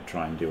obvious way to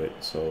try and do it,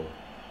 so...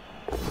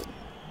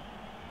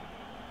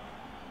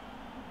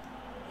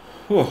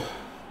 Whew.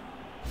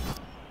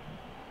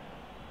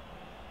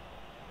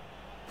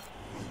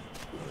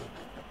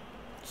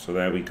 So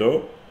there we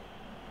go.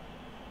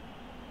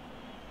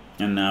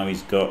 And now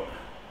he's got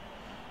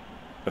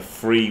a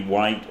free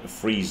white, a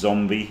free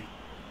zombie,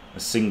 a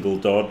single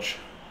dodge,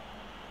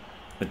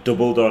 a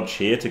double dodge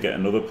here to get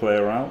another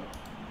player out.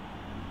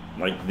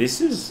 Like,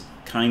 this is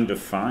kind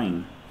of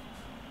fine.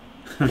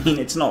 I mean,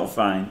 it's not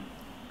fine.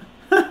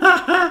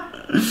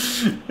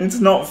 It's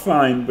not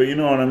fine, but you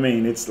know what I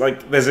mean. It's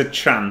like there's a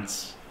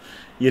chance.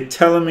 You're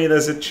telling me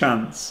there's a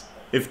chance.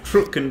 If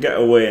Troukk can get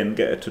away and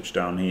get a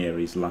touchdown here,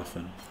 he's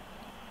laughing.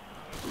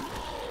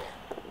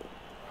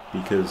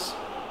 Because,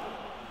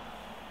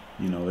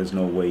 you know, there's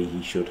no way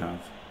he should have.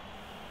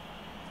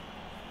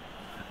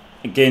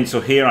 Again, so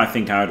here I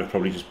think I would have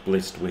probably just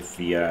blitzed with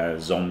the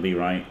zombie,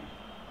 right?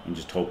 And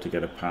just hope to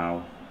get a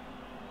POW.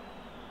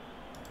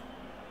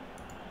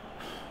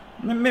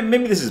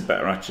 Maybe this is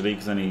better actually,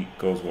 because then he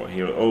goes what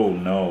here? Oh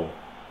no.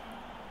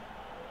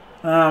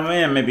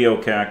 Yeah, maybe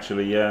okay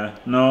actually. Yeah,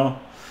 no,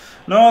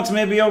 it's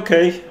maybe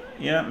okay.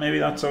 Yeah, maybe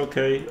that's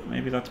okay.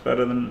 Maybe that's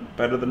better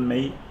than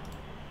me.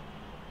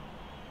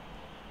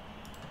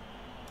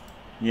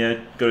 Yeah,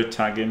 got to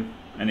tag him,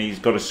 and he's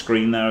got a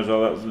screen there as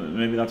well.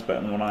 Maybe that's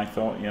better than what I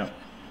thought. Yeah.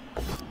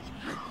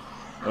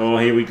 Oh,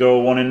 here we go.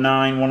 1 in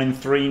 9, 1 in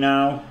 3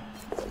 now.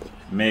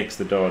 Makes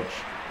the dodge.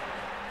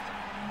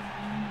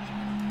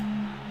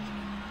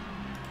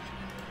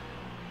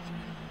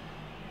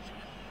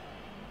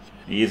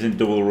 He is in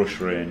double rush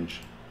range.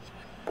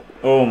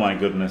 Oh my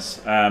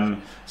goodness.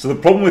 So the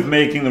problem with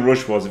making the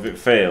rush was if it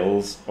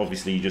fails,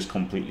 obviously you're just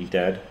completely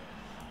dead.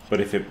 But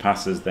if it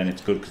passes, then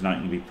it's good because now you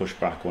can be pushed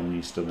back when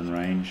you're still in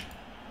range.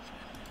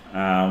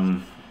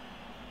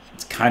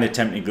 It's kind of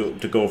tempting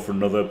to go for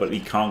another, but he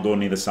can't go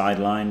near the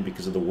sideline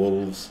because of the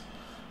wolves.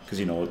 Because,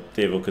 you know,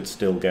 Davo could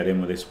still get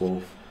in with this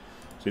wolf.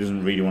 So he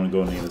doesn't really want to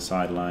go near the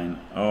sideline.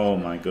 Oh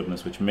my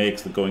goodness, which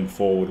makes the going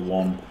forward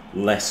one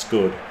less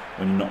good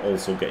when you're not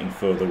also getting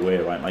further away,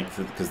 right? Like,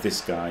 because this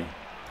guy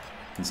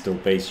can still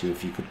base you.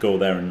 If you could go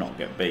there and not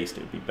get based,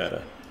 it would be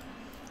better.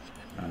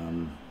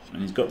 And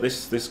he's got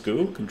this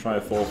ghoul, can try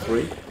a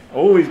 4-3.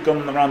 Oh, he's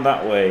gone around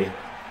that way.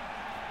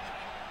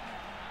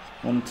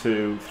 1,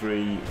 2,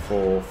 3,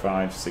 4,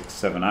 5, 6,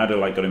 7. I'd have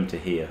like got him to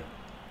here.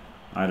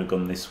 I'd have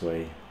gone this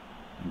way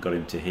and got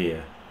him to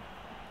here.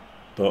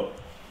 But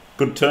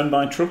good turn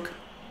by Troukk.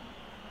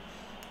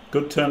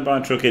 Good turn by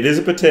Troukk. It is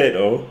a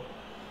potato,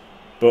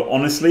 but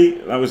honestly,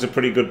 that was a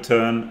pretty good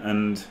turn.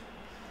 And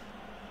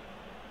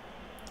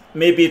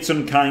maybe it's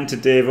unkind to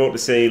Davo to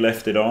say he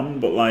left it on,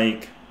 but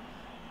like,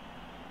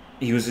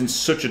 he was in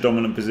such a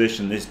dominant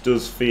position. This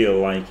does feel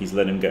like he's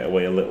let him get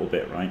away a little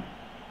bit, right?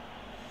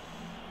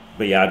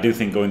 But yeah, I do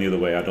think going the other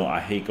way. I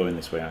hate going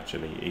this way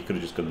actually. He could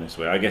have just gone this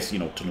way. I guess, you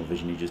know, tunnel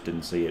vision, he just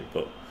didn't see it.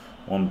 But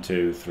 1,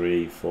 2,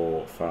 3,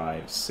 4,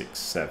 5, 6,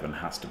 7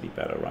 has to be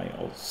better, right?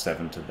 Or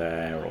 7 to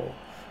there,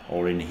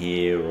 or in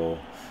here, or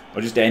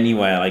just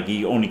anywhere. Like,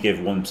 he only gave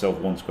himself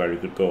one square he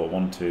could go.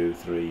 1, 2,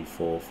 3,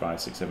 4,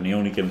 5, 6, 7. He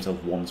only gave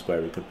himself one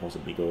square he could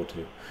possibly go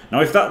to.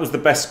 Now, if that was the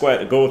best square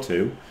to go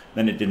to,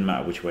 then it didn't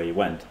matter which way he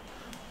went.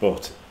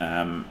 But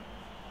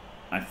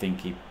I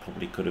think he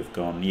probably could have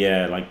gone,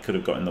 yeah, like could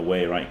have got in the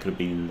way, right? Could have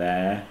been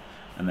there,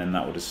 and then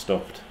that would have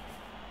stopped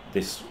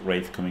this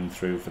Wraith coming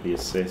through for the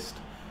assist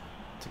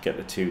to get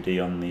the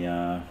 2D on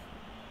the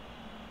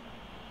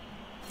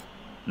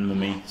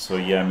mummy. So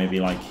yeah, maybe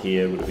like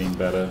here would have been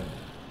better,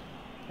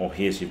 or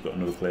here so you've got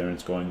another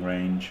clearance going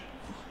range.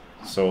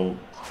 So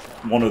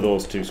one of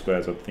those two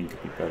squares I think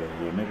would be better.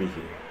 Yeah, maybe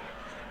here.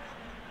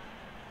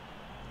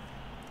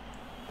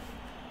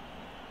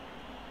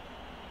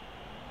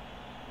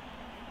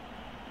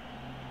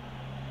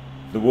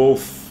 The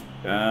wolf,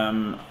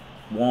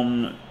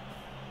 1,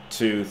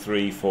 2,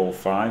 3, 4,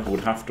 5 would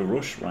have to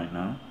rush right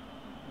now,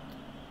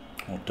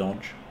 or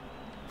dodge.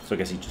 So I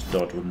guess he'd just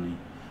dodge, wouldn't he?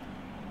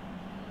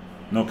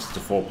 No, because it's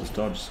a 4+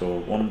 dodge. So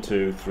 1,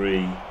 2,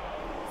 3,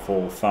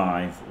 4,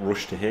 5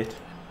 rush to hit,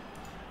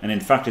 and in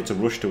fact it's a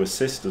rush to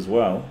assist as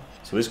well.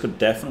 So this could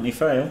definitely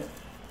fail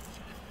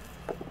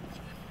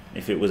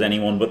if it was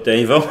anyone but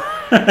Davo.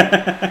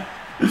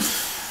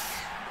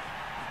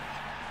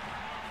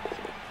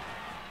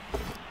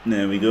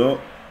 There we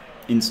go.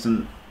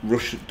 Instant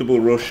rush,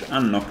 double rush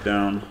and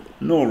knockdown.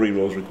 No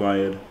rerolls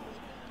required.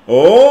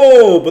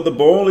 Oh, but the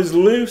ball is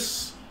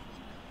loose.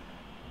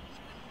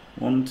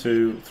 1,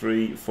 2,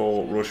 3,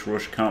 4,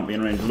 rush, can't be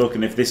in range. Look,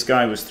 and if this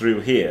guy was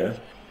through here,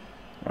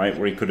 right,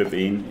 where he could have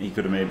been, he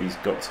could have maybe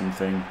got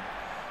something.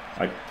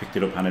 I picked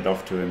it up, handed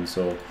off to him.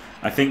 So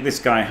I think this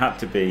guy had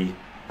to be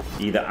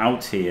either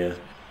out here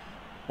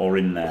or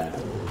in there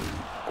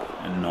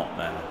and not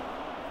there.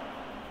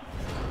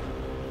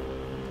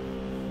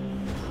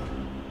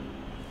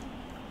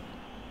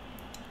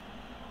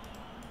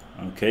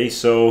 Okay,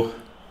 so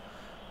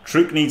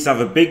Troukk needs to have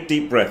a big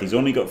deep breath. He's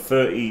only got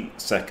 30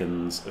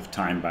 seconds of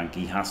time bank.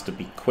 He has to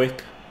be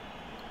quick.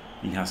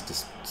 He has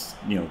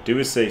to, you know, do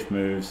his safe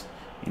moves.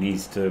 He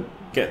needs to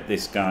get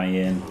this guy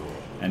in,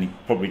 and he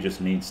probably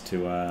just needs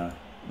to,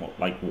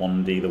 like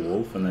 1D the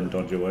wolf and then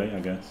dodge away, I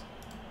guess.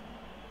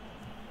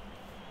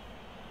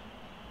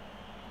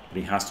 But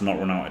he has to not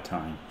run out of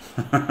time.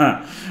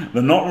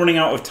 The not running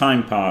out of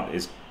time part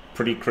is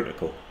pretty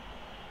critical.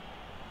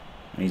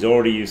 And he's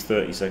already used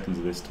 30 seconds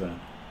of this turn.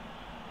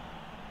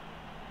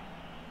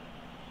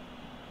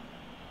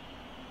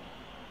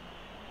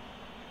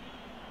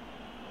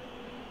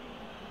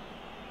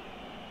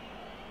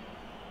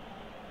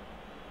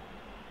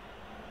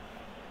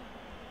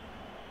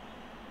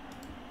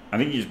 I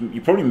think you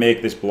probably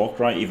make this block,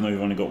 right, even though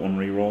you've only got one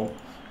reroll.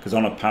 Because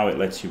on a POW it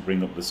lets you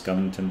bring up the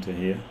skeleton to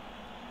here.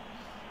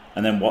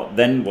 And then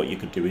what you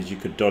could do is you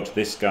could dodge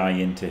this guy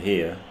into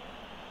here,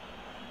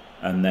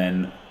 and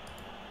then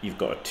you've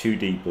got a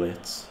 2D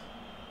blitz,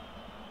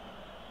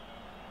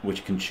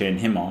 which can chain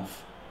him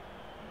off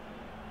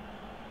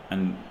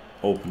and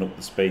open up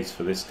the space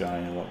for this guy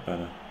a lot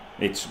better.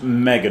 It's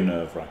mega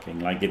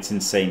nerve-wracking, like it's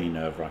insanely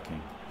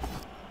nerve-wracking.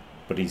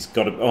 But he's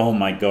got a, oh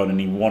my god,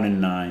 and he 1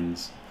 in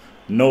 9s.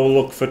 No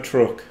luck for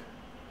Troukk.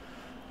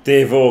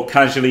 Davo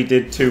casually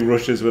did 2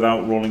 rushes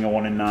without rolling a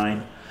 1 in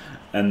 9.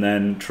 And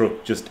then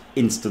Troukk just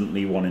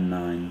instantly 1 in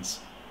 9s.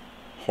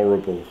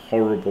 Horrible,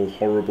 horrible,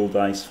 horrible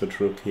dice for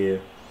Troukk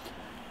here.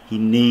 He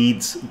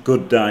needs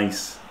good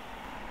dice.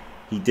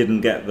 He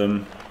didn't get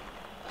them.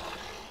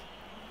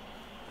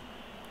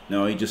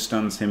 No, he just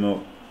stands him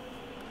up.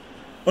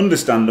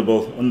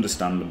 Understandable,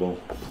 understandable.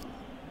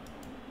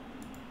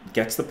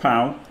 Gets the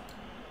POW.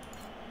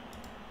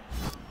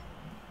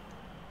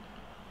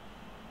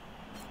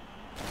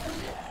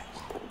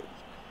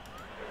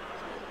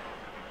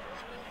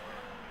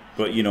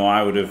 But, you know,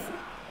 I would have...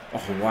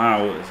 Oh,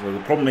 wow. So the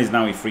problem is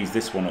now he frees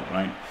this one up,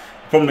 right?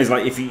 The problem is,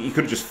 like, if he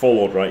could have just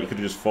followed, right? He could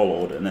have just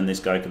followed, and then this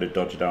guy could have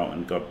dodged out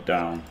and got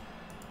down.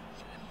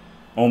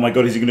 Oh, my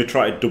God. Is he going to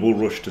try a double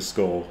rush to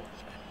score?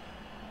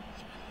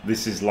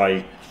 This is,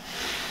 like...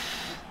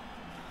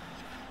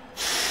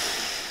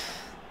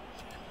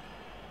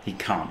 He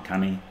can't,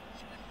 can he?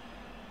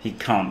 He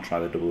can't try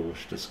the double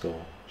rush to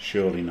score.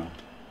 Surely not.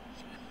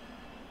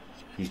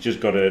 He's just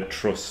got to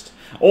trust...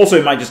 Also,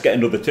 he might just get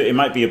another... It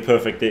might be a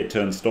perfect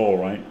 8-turn stall,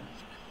 right?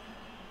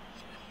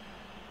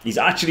 He's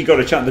actually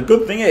got a chance. The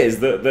good thing is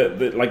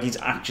that like he's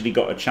actually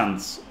got a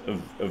chance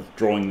of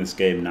drawing this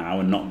game now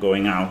and not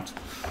going out.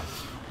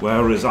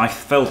 Whereas I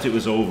felt it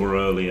was over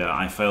earlier.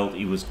 I felt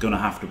he was going to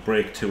have to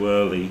break too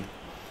early,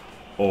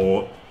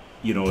 or,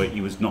 you know, he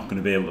was not going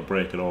to be able to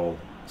break at all.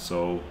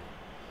 So...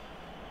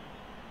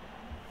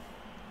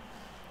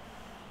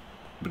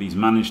 But he's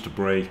managed to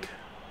break.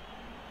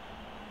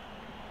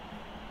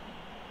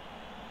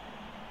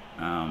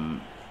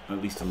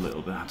 At least a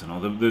little bit. I don't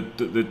know.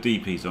 The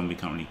DP zombie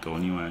can't really go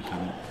anywhere,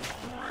 can it?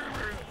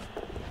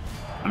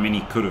 I mean, he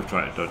could have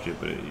tried to dodge it,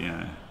 but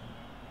yeah,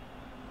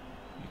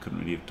 he couldn't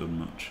really have done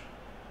much.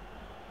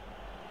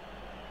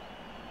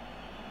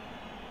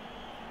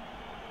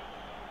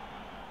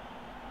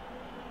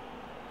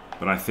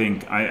 But I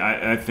think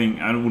I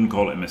wouldn't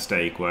call it a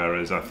mistake.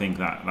 Whereas I think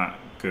that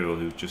girl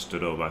who just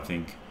stood up, I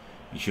think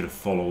he should have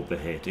followed the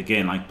hit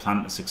again, like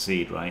plan to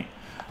succeed, right?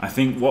 I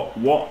think what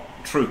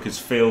Troukk has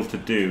failed to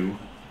do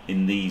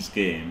in these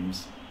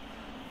games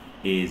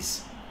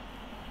is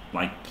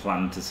like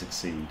plan to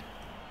succeed.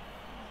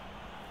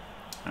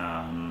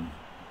 And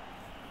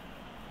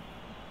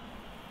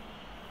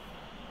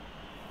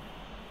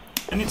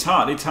it's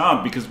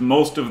hard because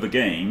most of the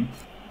game,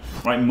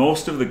 right?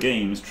 Most of the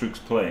games Troukk's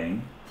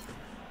playing,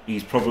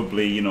 he's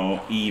probably, you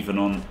know, even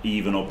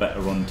or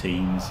better on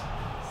teams,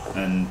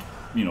 and,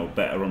 you know,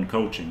 better on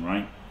coaching,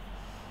 right?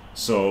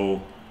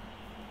 So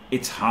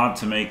it's hard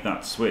to make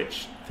that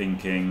switch,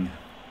 thinking,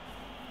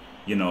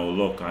 you know,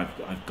 look,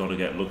 I've got to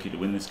get lucky to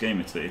win this game.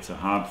 It's a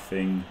hard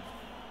thing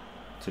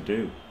to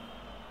do.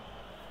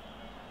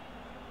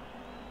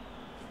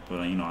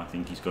 But, you know, I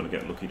think he's got to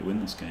get lucky to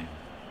win this game,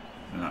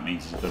 and that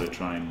means he's got to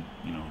try and,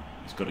 you know,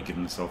 he's got to give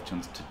himself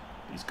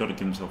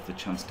the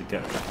chance to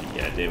get lucky.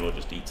 Yeah, Davo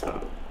just eats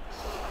that.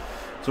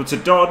 So it's a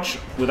dodge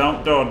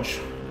without dodge,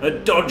 a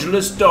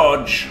dodgeless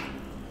dodge,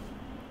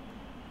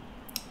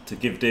 to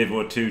give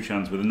Davo a 2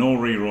 chance with no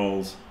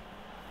rerolls,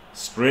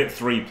 straight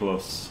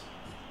 3+.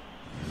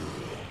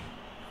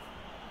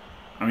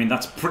 I mean,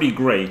 that's pretty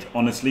great,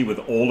 honestly. With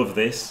all of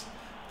this,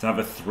 to have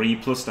a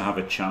 3+ to have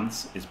a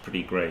chance is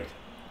pretty great.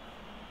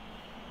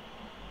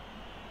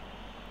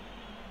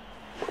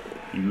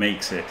 He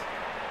makes it.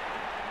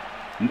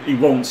 He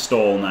won't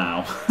stall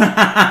now.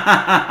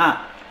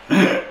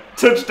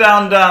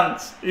 Touchdown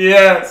dance.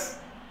 Yes.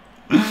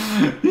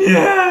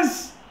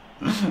 Yes.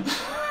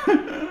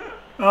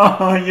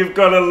 Oh, you've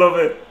got to love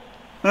it.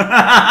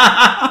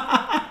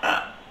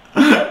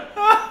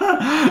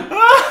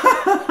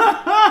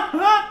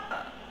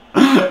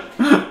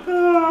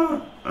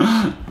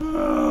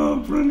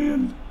 Oh,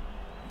 brilliant.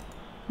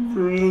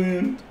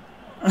 Brilliant.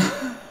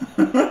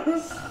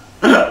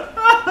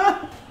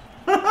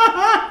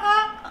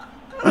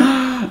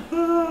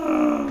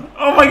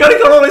 Oh my god, he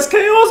got all his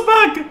KOs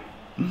back.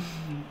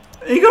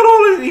 He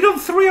got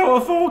 3 out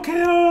of 4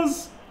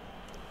 KOs.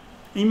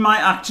 He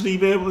might actually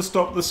be able to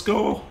stop the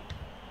score.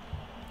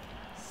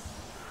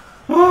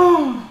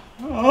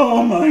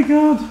 Oh my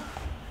god.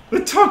 The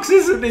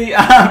toxicity.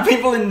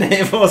 People in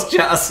Davo's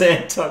chat are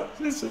saying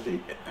toxicity.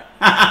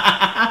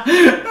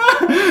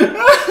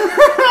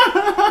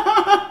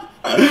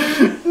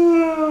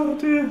 Oh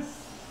dear.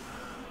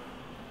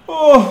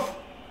 Oh.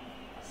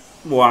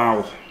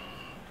 Wow.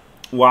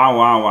 Wow,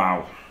 wow,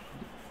 wow.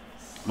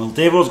 Well,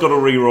 Davo's got a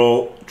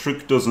reroll.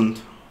 Troukk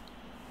doesn't.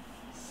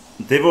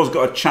 Davo's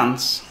got a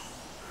chance.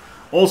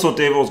 Also,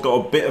 Davo's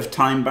got a bit of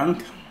time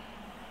bank.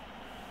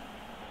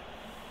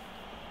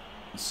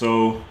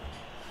 So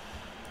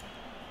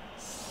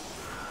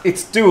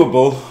it's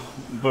doable,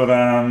 But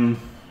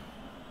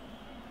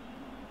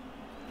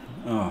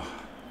oh.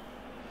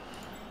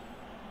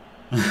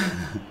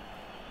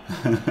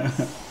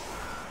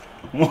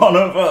 One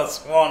of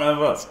us.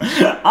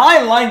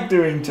 I like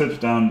doing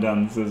touchdown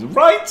dances.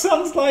 Right?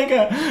 Sounds like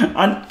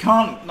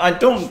I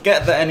don't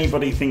get that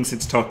anybody thinks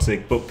it's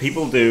toxic, but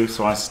people do,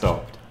 so I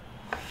stopped.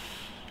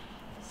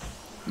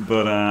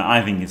 But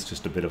I think it's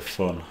just a bit of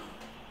fun.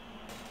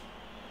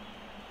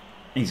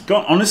 He's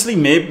got, honestly,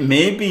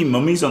 maybe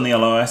Mummies on the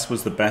LOS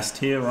was the best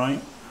here,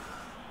 right?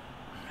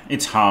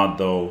 It's hard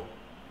though.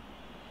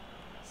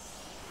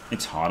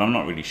 It's hard. I'm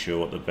not really sure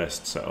what the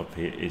best setup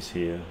here is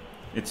here.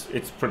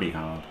 It's pretty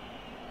hard.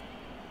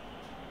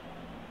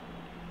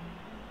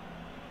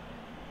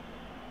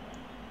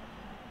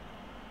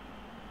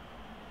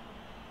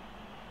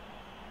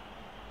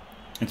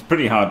 It's a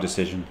pretty hard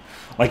decision.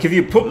 Like if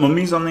you put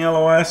Mummies on the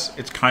LOS,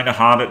 it's kind of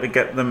harder to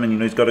get them, and you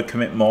know he's got to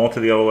commit more to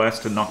the LOS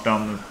to knock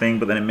down the thing.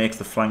 But then it makes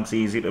the flanks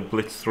easy to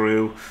blitz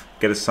through,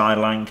 get a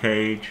sideline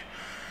cage.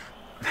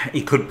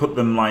 He could put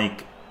them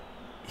like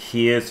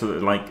here so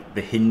that like the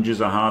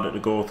hinges are harder to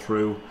go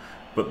through.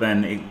 But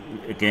then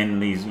again,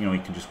 these you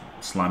can just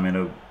slam in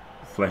a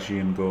fleshy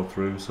and go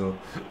through. So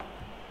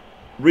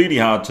really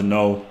hard to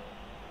know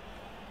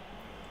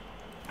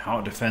how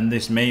to defend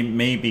this.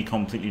 Maybe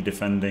completely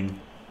defending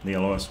the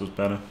LOS was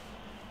better.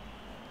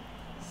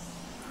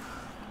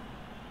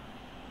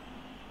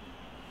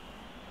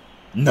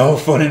 No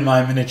fun in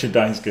my miniature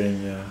dice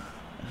game, yeah.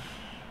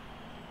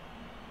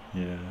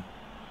 Yeah.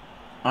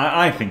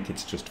 I think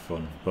it's just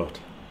fun, but,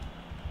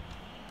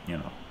 you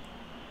know.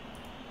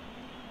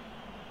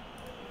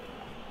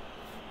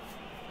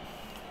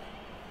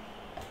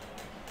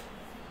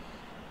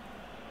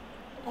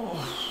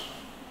 Oh.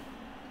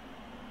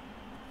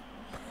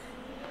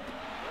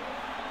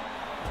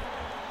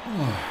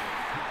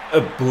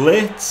 A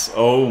blitz?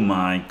 Oh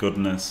my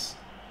goodness.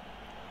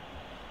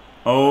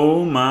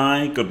 Oh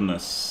my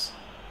goodness.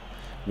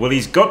 Well,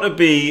 he's got to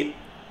be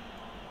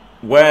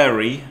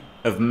wary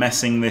of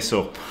messing this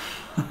up.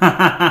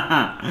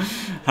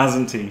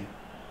 Hasn't he?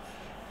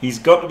 He's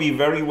got to be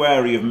very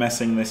wary of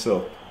messing this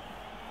up.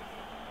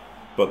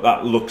 But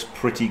that looks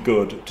pretty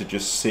good to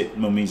just sit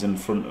Mummies in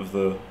front of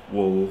the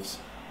Wolves.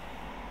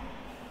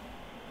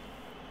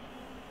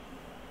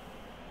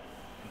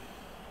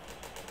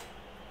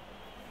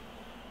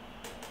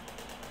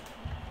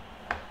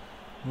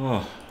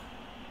 Oh,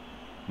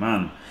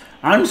 man.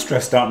 I'm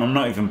stressed out and I'm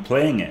not even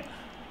playing it.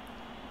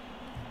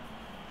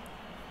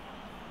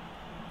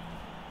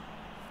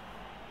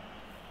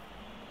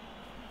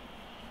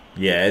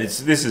 Yeah,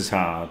 this is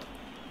hard.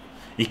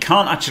 He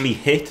can't actually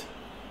hit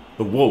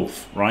the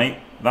wolf, right?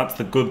 That's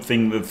the good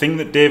thing. The thing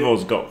that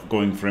Davo's got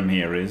going for him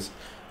here is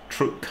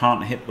Troukk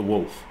can't hit the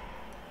wolf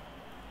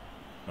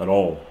at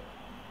all.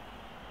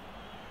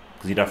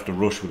 Because he'd have to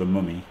rush with a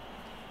mummy.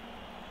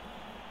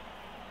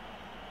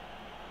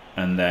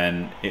 And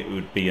then it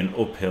would be an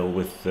uphill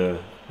with a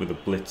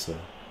blitzer.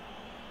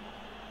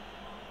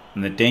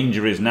 And the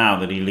danger is now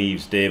that he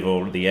leaves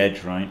Davo at the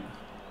edge, right?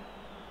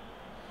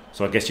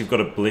 So I guess you've got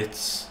to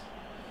blitz.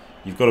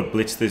 You've got to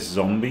blitz this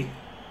zombie.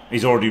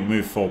 He's already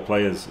removed 4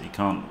 players. He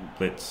can't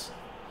blitz.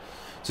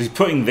 So he's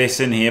putting this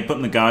in here,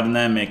 putting the guard in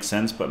there makes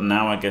sense. But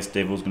now I guess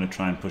Davo's going to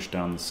try and push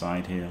down the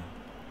side here.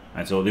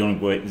 And so the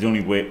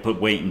only way, put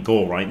wait and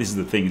go, right? This is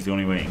the thing. It's the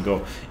only way and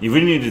go. You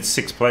really needed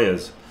 6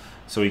 players.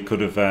 So he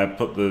could have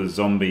put the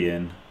zombie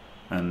in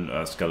and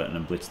skeleton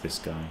and blitz this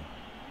guy,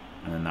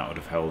 and then that would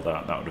have held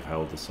that. That would have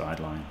held the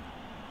sideline.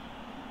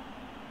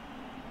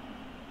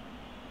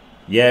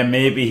 Yeah,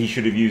 maybe he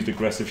should have used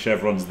aggressive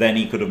chevrons. Then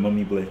he could have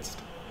mummy blitzed,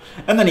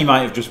 and then he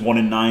might have just 1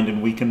 in 9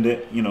 and weakened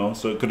it. You know,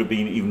 so it could have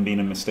even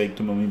been a mistake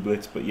to mummy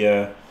blitz. But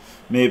yeah,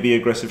 maybe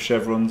aggressive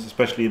chevrons,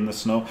 especially in the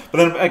snow. But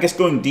then I guess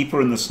going deeper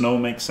in the snow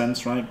makes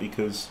sense, right?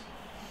 Because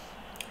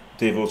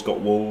Davo's got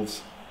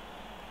wolves,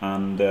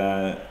 and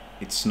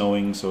it's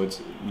snowing, so it's,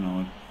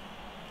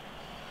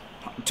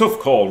 tough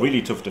call,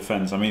 really tough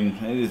defense. I mean,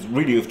 it's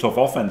really a tough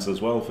offense as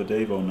well for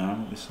Davo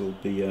now. This will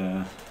be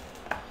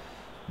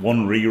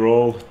 1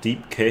 reroll,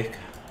 deep kick.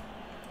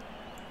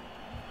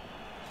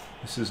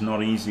 This is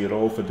not easy at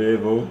all for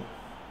Davo.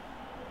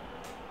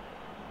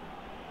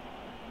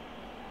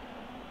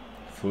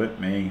 Flip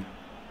me.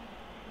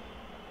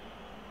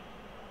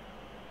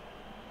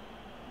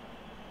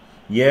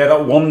 Yeah,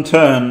 that 1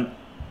 turn,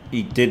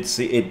 he did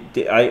see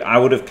it. I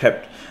would have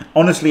kept.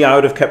 Honestly, I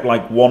would have kept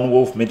like 1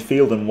 wolf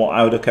midfield, and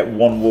I would have kept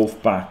 1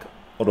 wolf back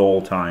at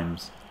all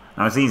times.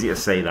 Now it's easy to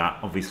say that,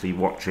 obviously,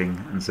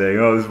 watching and saying,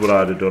 "Oh, this is what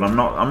I'd have done."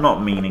 I'm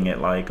not meaning it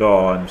like,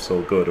 "Oh, I'm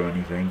so good" or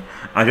anything.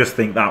 I just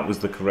think that was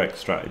the correct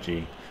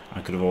strategy.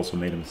 I could have also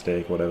made a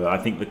mistake, whatever. I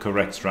think the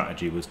correct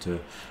strategy was to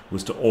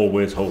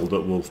always hold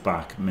that wolf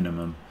back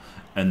minimum,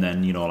 and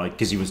then like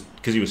because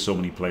he was so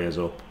many players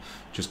up,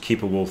 just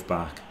keep a wolf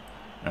back,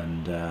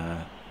 and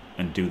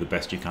do the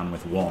best you can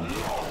with 1,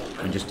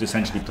 and just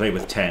essentially play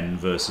with 10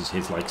 versus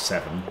his like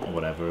 7 or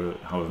whatever,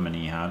 however many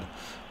he had.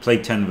 Play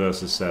 10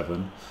 versus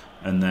 7,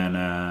 and then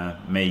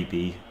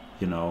maybe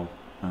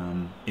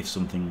if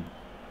something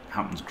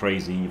happens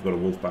crazy, you've got a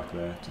wolf back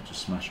there to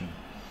just smash him.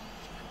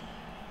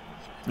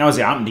 Now as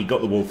it happened, he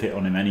got the wolf hit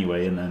on him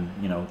anyway, and then,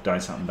 you know,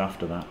 dice happened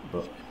after that,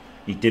 but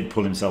he did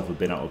pull himself a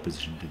bit out of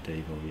position to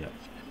Davo, yeah.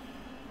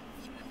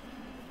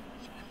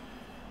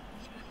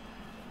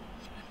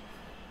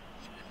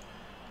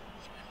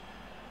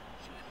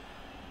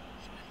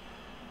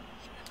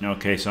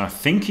 Okay, so I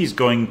think he's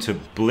going to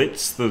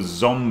blitz the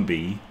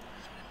zombie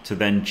to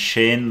then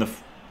chain the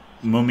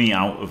mummy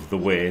out of the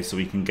way so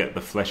he can get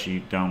the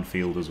fleshy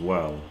downfield as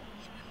well.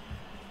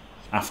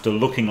 After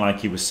looking like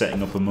he was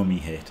setting up a mummy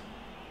hit.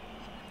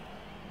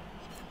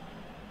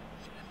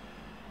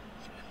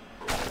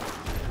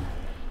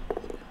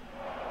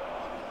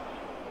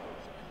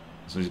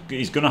 So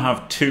he's going to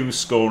have 2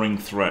 scoring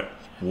threat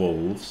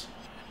wolves.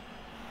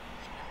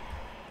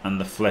 And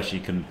the fleshy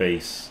can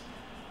base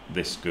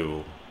this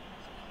ghoul.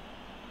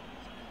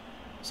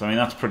 So I mean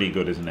that's pretty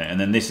good, isn't it? And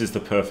then this is the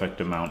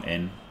perfect amount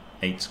in.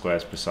 8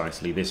 squares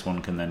precisely. This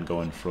one can then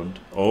go in front.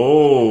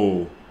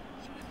 Oh!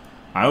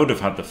 I would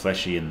have had the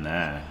fleshy in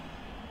there.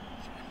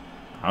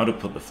 I would have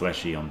put the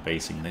fleshy on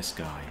basing this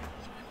guy.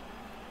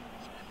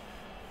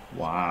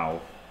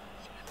 Wow.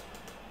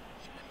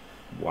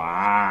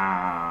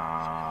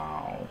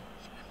 Wow.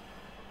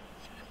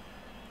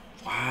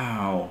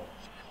 Wow.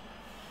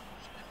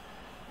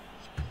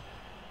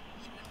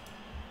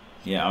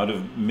 Yeah, I would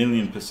have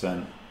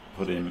 1,000,000%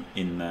 put him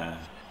in there.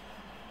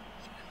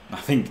 I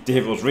think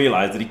Davo's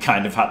realised that he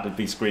kind of had to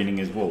be screening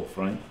his wolf,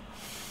 right?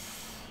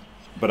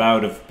 But I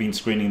would have been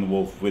screening the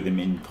wolf with him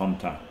in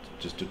contact,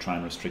 just to try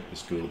and restrict the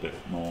school a bit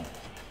more.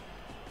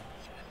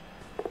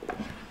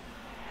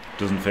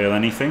 Doesn't fail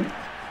anything.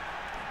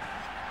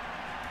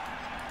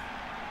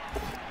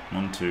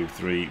 1, 2,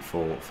 3,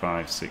 4,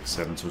 5, 6,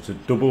 7. So it's a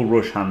double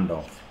rush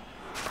handoff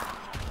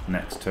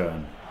next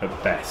turn,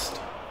 at best.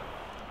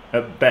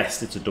 At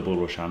best, it's a double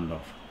rush handoff.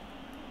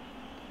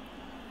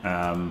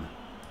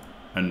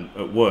 And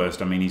at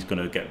worst, I mean, he's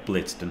going to get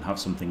blitzed and have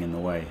something in the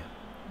way.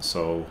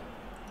 So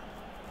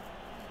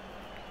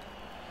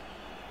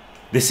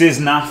this is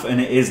NAF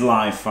and it is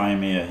live,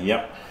 Fimir.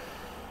 Yep.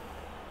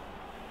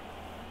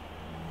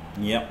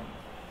 Yep.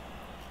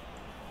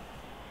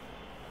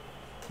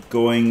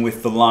 Going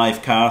with the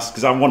live cast,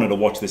 because I wanted to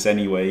watch this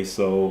anyway,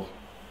 so,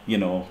 you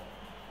know,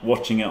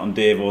 watching it on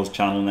Davo's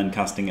channel and then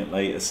casting it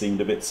later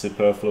seemed a bit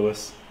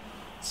superfluous.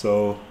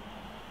 So,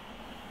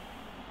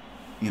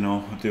 you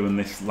know, doing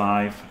this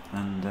live,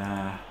 and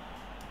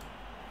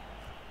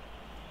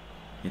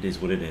it is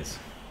what it is.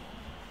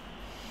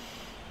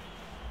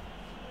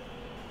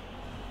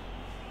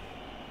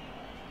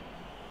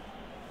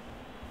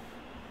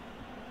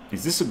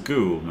 Is this a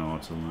ghoul? No,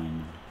 it's a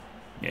lineman.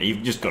 Yeah,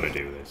 you've just got to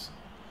do this.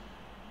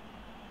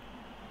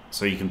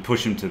 So you can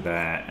push him to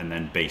there and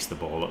then base the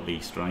ball at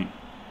least, right?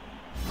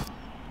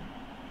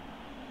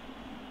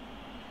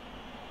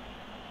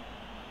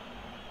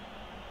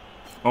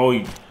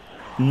 Oh,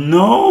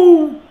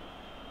 no!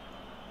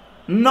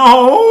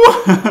 No!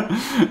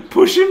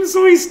 Push him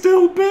so he's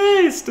still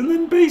based, and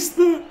then base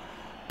the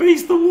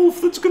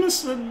wolf that's gonna.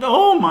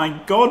 Oh my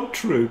God,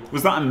 Troukk!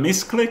 Was that a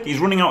misclick? He's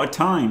running out of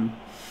time.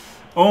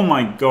 Oh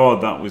my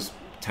God, that was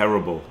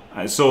terrible.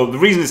 So the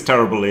reason it's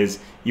terrible is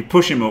you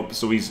push him up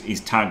so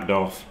he's tagged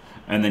off,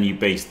 and then you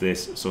base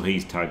this so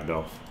he's tagged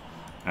off,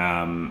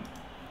 and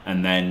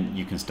then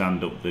you can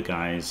stand up the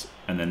guys,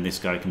 and then this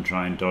guy can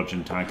try and dodge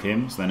and tag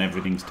him. So then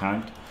everything's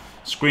tagged.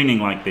 Screening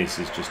like this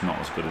is just not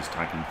as good as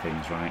tagging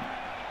things, right?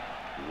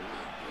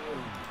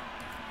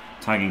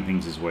 Tagging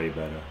things is way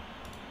better.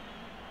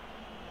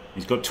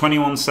 He's got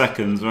 21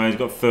 seconds. Well, he's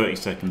got 30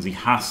 seconds. He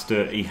has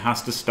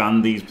to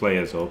stand these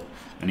players up,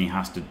 and he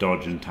has to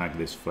dodge and tag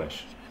this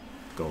flesh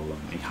golem.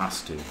 He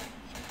has to.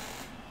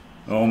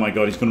 Oh my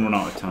God, he's going to run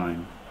out of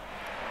time.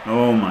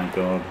 Oh my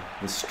God,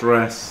 the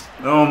stress.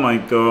 Oh my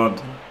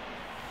God.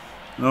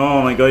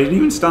 Oh my God, you didn't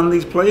even stand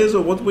these players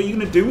up. What were you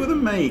going to do with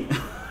them, mate?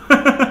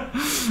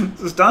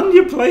 So stand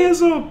your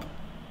players up.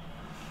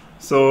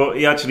 So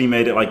he actually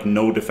made it like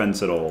no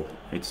defense at all.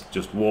 It's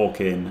just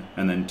walk in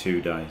and then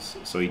 2 dice.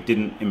 So he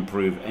didn't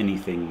improve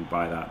anything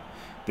by that.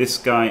 This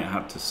guy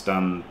had to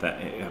stand that,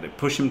 had to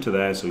push him to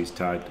there so he's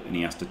tagged, and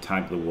he has to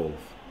tag the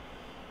wolf.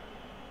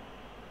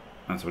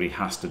 That's what he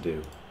has to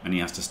do, and he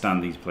has to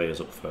stand these players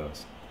up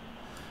first.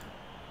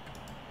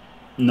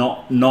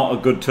 Not a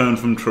good turn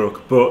from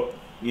Troukk, but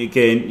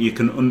again, you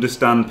can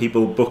understand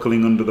people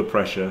buckling under the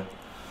pressure.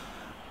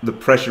 The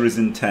pressure is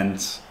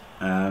intense,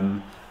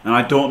 and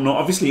I don't know.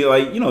 Obviously,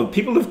 like, you know,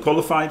 people have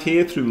qualified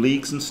here through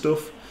leagues and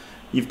stuff.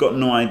 You've got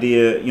no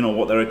idea, you know,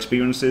 what their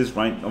experience is,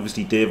 right?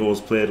 Obviously, Davo's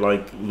played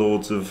like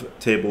loads of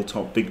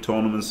tabletop big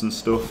tournaments and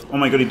stuff. Oh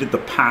my God, he did the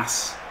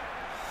pass.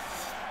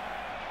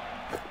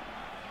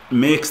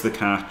 Makes the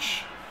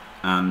catch,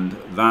 and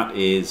that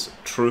is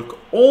Troukk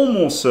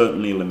almost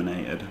certainly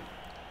eliminated.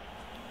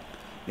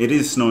 It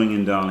is snowing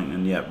in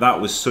Darlington. Yeah, that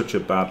was such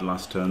a bad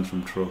last turn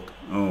from Troukk.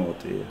 Oh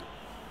dear.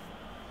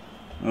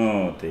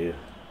 Oh dear.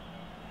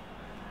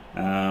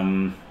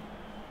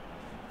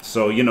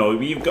 So you know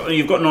you've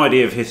got no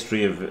idea of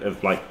history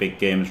of like big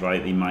games,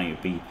 right? He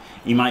might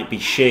be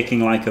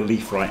shaking like a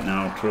leaf right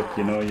now, Troukk.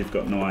 You know, you've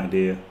got no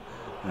idea.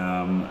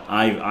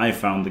 I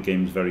found the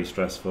games very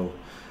stressful.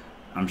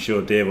 I'm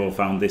sure Davo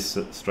found this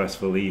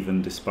stressful,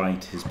 even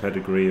despite his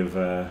pedigree of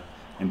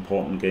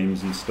important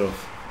games and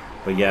stuff.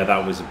 But yeah,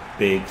 that was a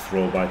big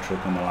throw by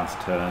Troukk on the last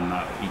turn.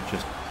 That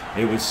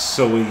it was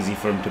so easy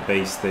for him to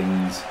base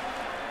things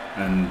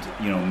and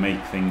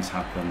make things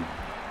happen.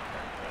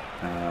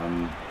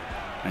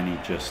 And he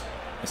just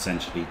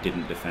essentially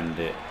didn't defend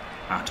it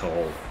at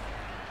all.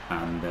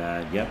 And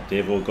yeah,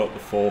 Davo got the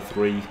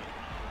 4-3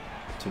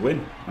 to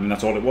win. I mean,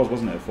 that's all it was,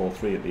 wasn't it? A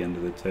 4-3 at the end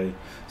of the day.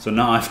 So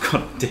now I've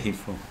got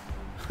Davo.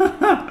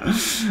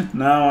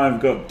 Now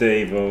I've got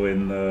Davo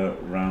in the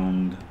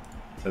round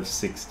of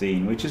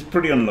 16, which is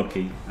pretty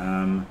unlucky.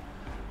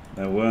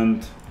 There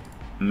weren't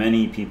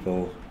many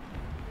people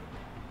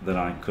that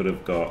I could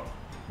have got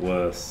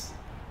worse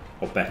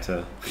or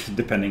better,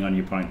 depending on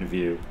your point of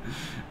view,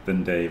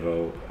 than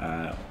Davo.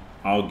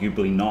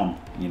 Arguably none.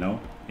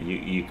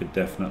 You could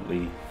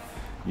definitely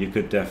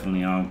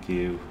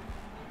argue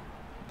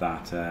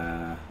that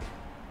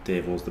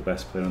Davo's the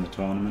best player in the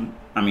tournament.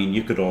 I mean,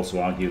 you could also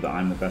argue that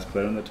I'm the best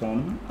player in the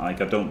tournament. Like,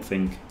 I don't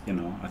think,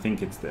 I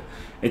think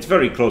it's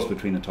very close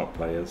between the top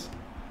players.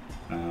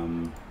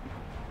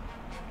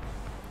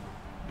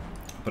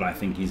 But I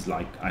think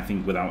I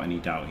think without any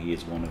doubt he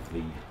is one of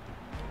the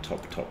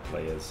top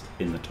players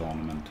in the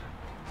tournament.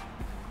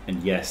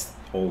 And yes,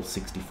 all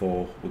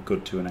 64 were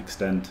good to an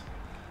extent,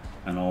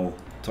 and all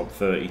top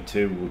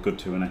 32 were good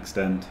to an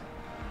extent,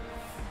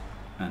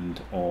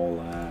 and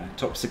all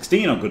top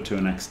 16 are good to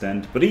an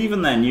extent. But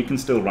even then, you can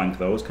still rank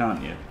those,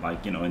 can't you?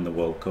 Like, in the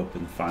World Cup,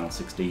 in the final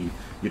 16,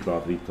 you'd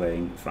rather be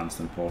playing France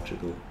than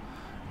Portugal.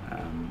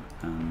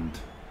 And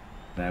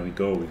there we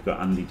go. We've got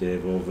Andy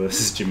Davo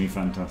versus Jimmy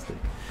Fantastic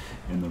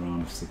in the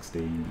round of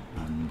 16.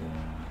 And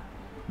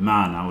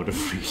man, I would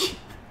have really...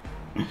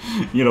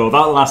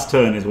 that last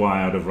turn is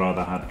why I would have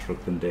rather had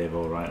Troukk than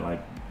Davo, right?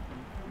 Like,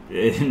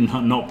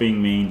 not being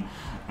mean,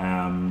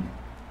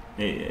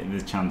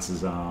 the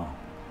chances are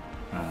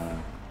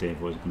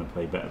Davo is going to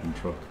play better than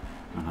Troukk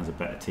and has a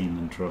better team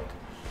than Troukk.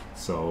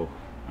 So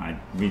I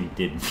really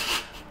did,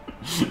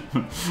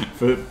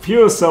 for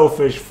pure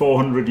selfish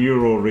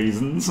 €400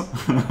 reasons,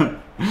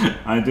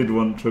 I did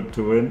want Troukk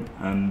to win.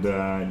 And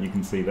you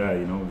can see there,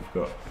 we've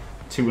got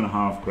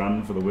 £2.5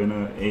 grand for the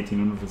winner,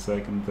 1,800 for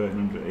second,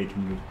 1,300,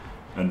 800,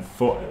 and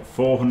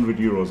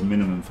 €400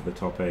 minimum for the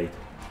top 8.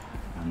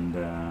 And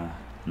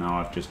now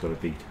I've just got to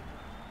beat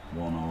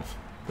one of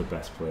the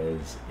best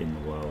players in the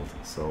world,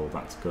 so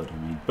that's good. I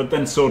mean, but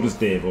then so does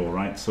Davo,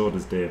 right? So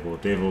does Davo.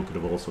 Davo could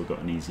have also got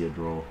an easier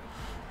draw.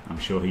 I'm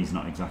sure he's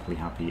not exactly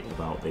happy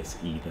about this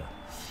either.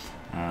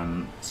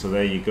 So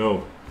there you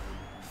go.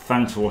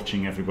 Thanks for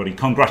watching, everybody.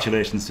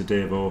 Congratulations to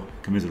Davo.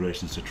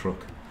 Commiserations to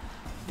Troukk.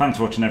 Thanks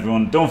for watching,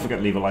 everyone. Don't forget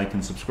to leave a like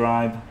and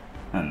subscribe,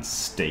 and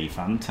stay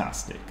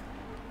fantastic.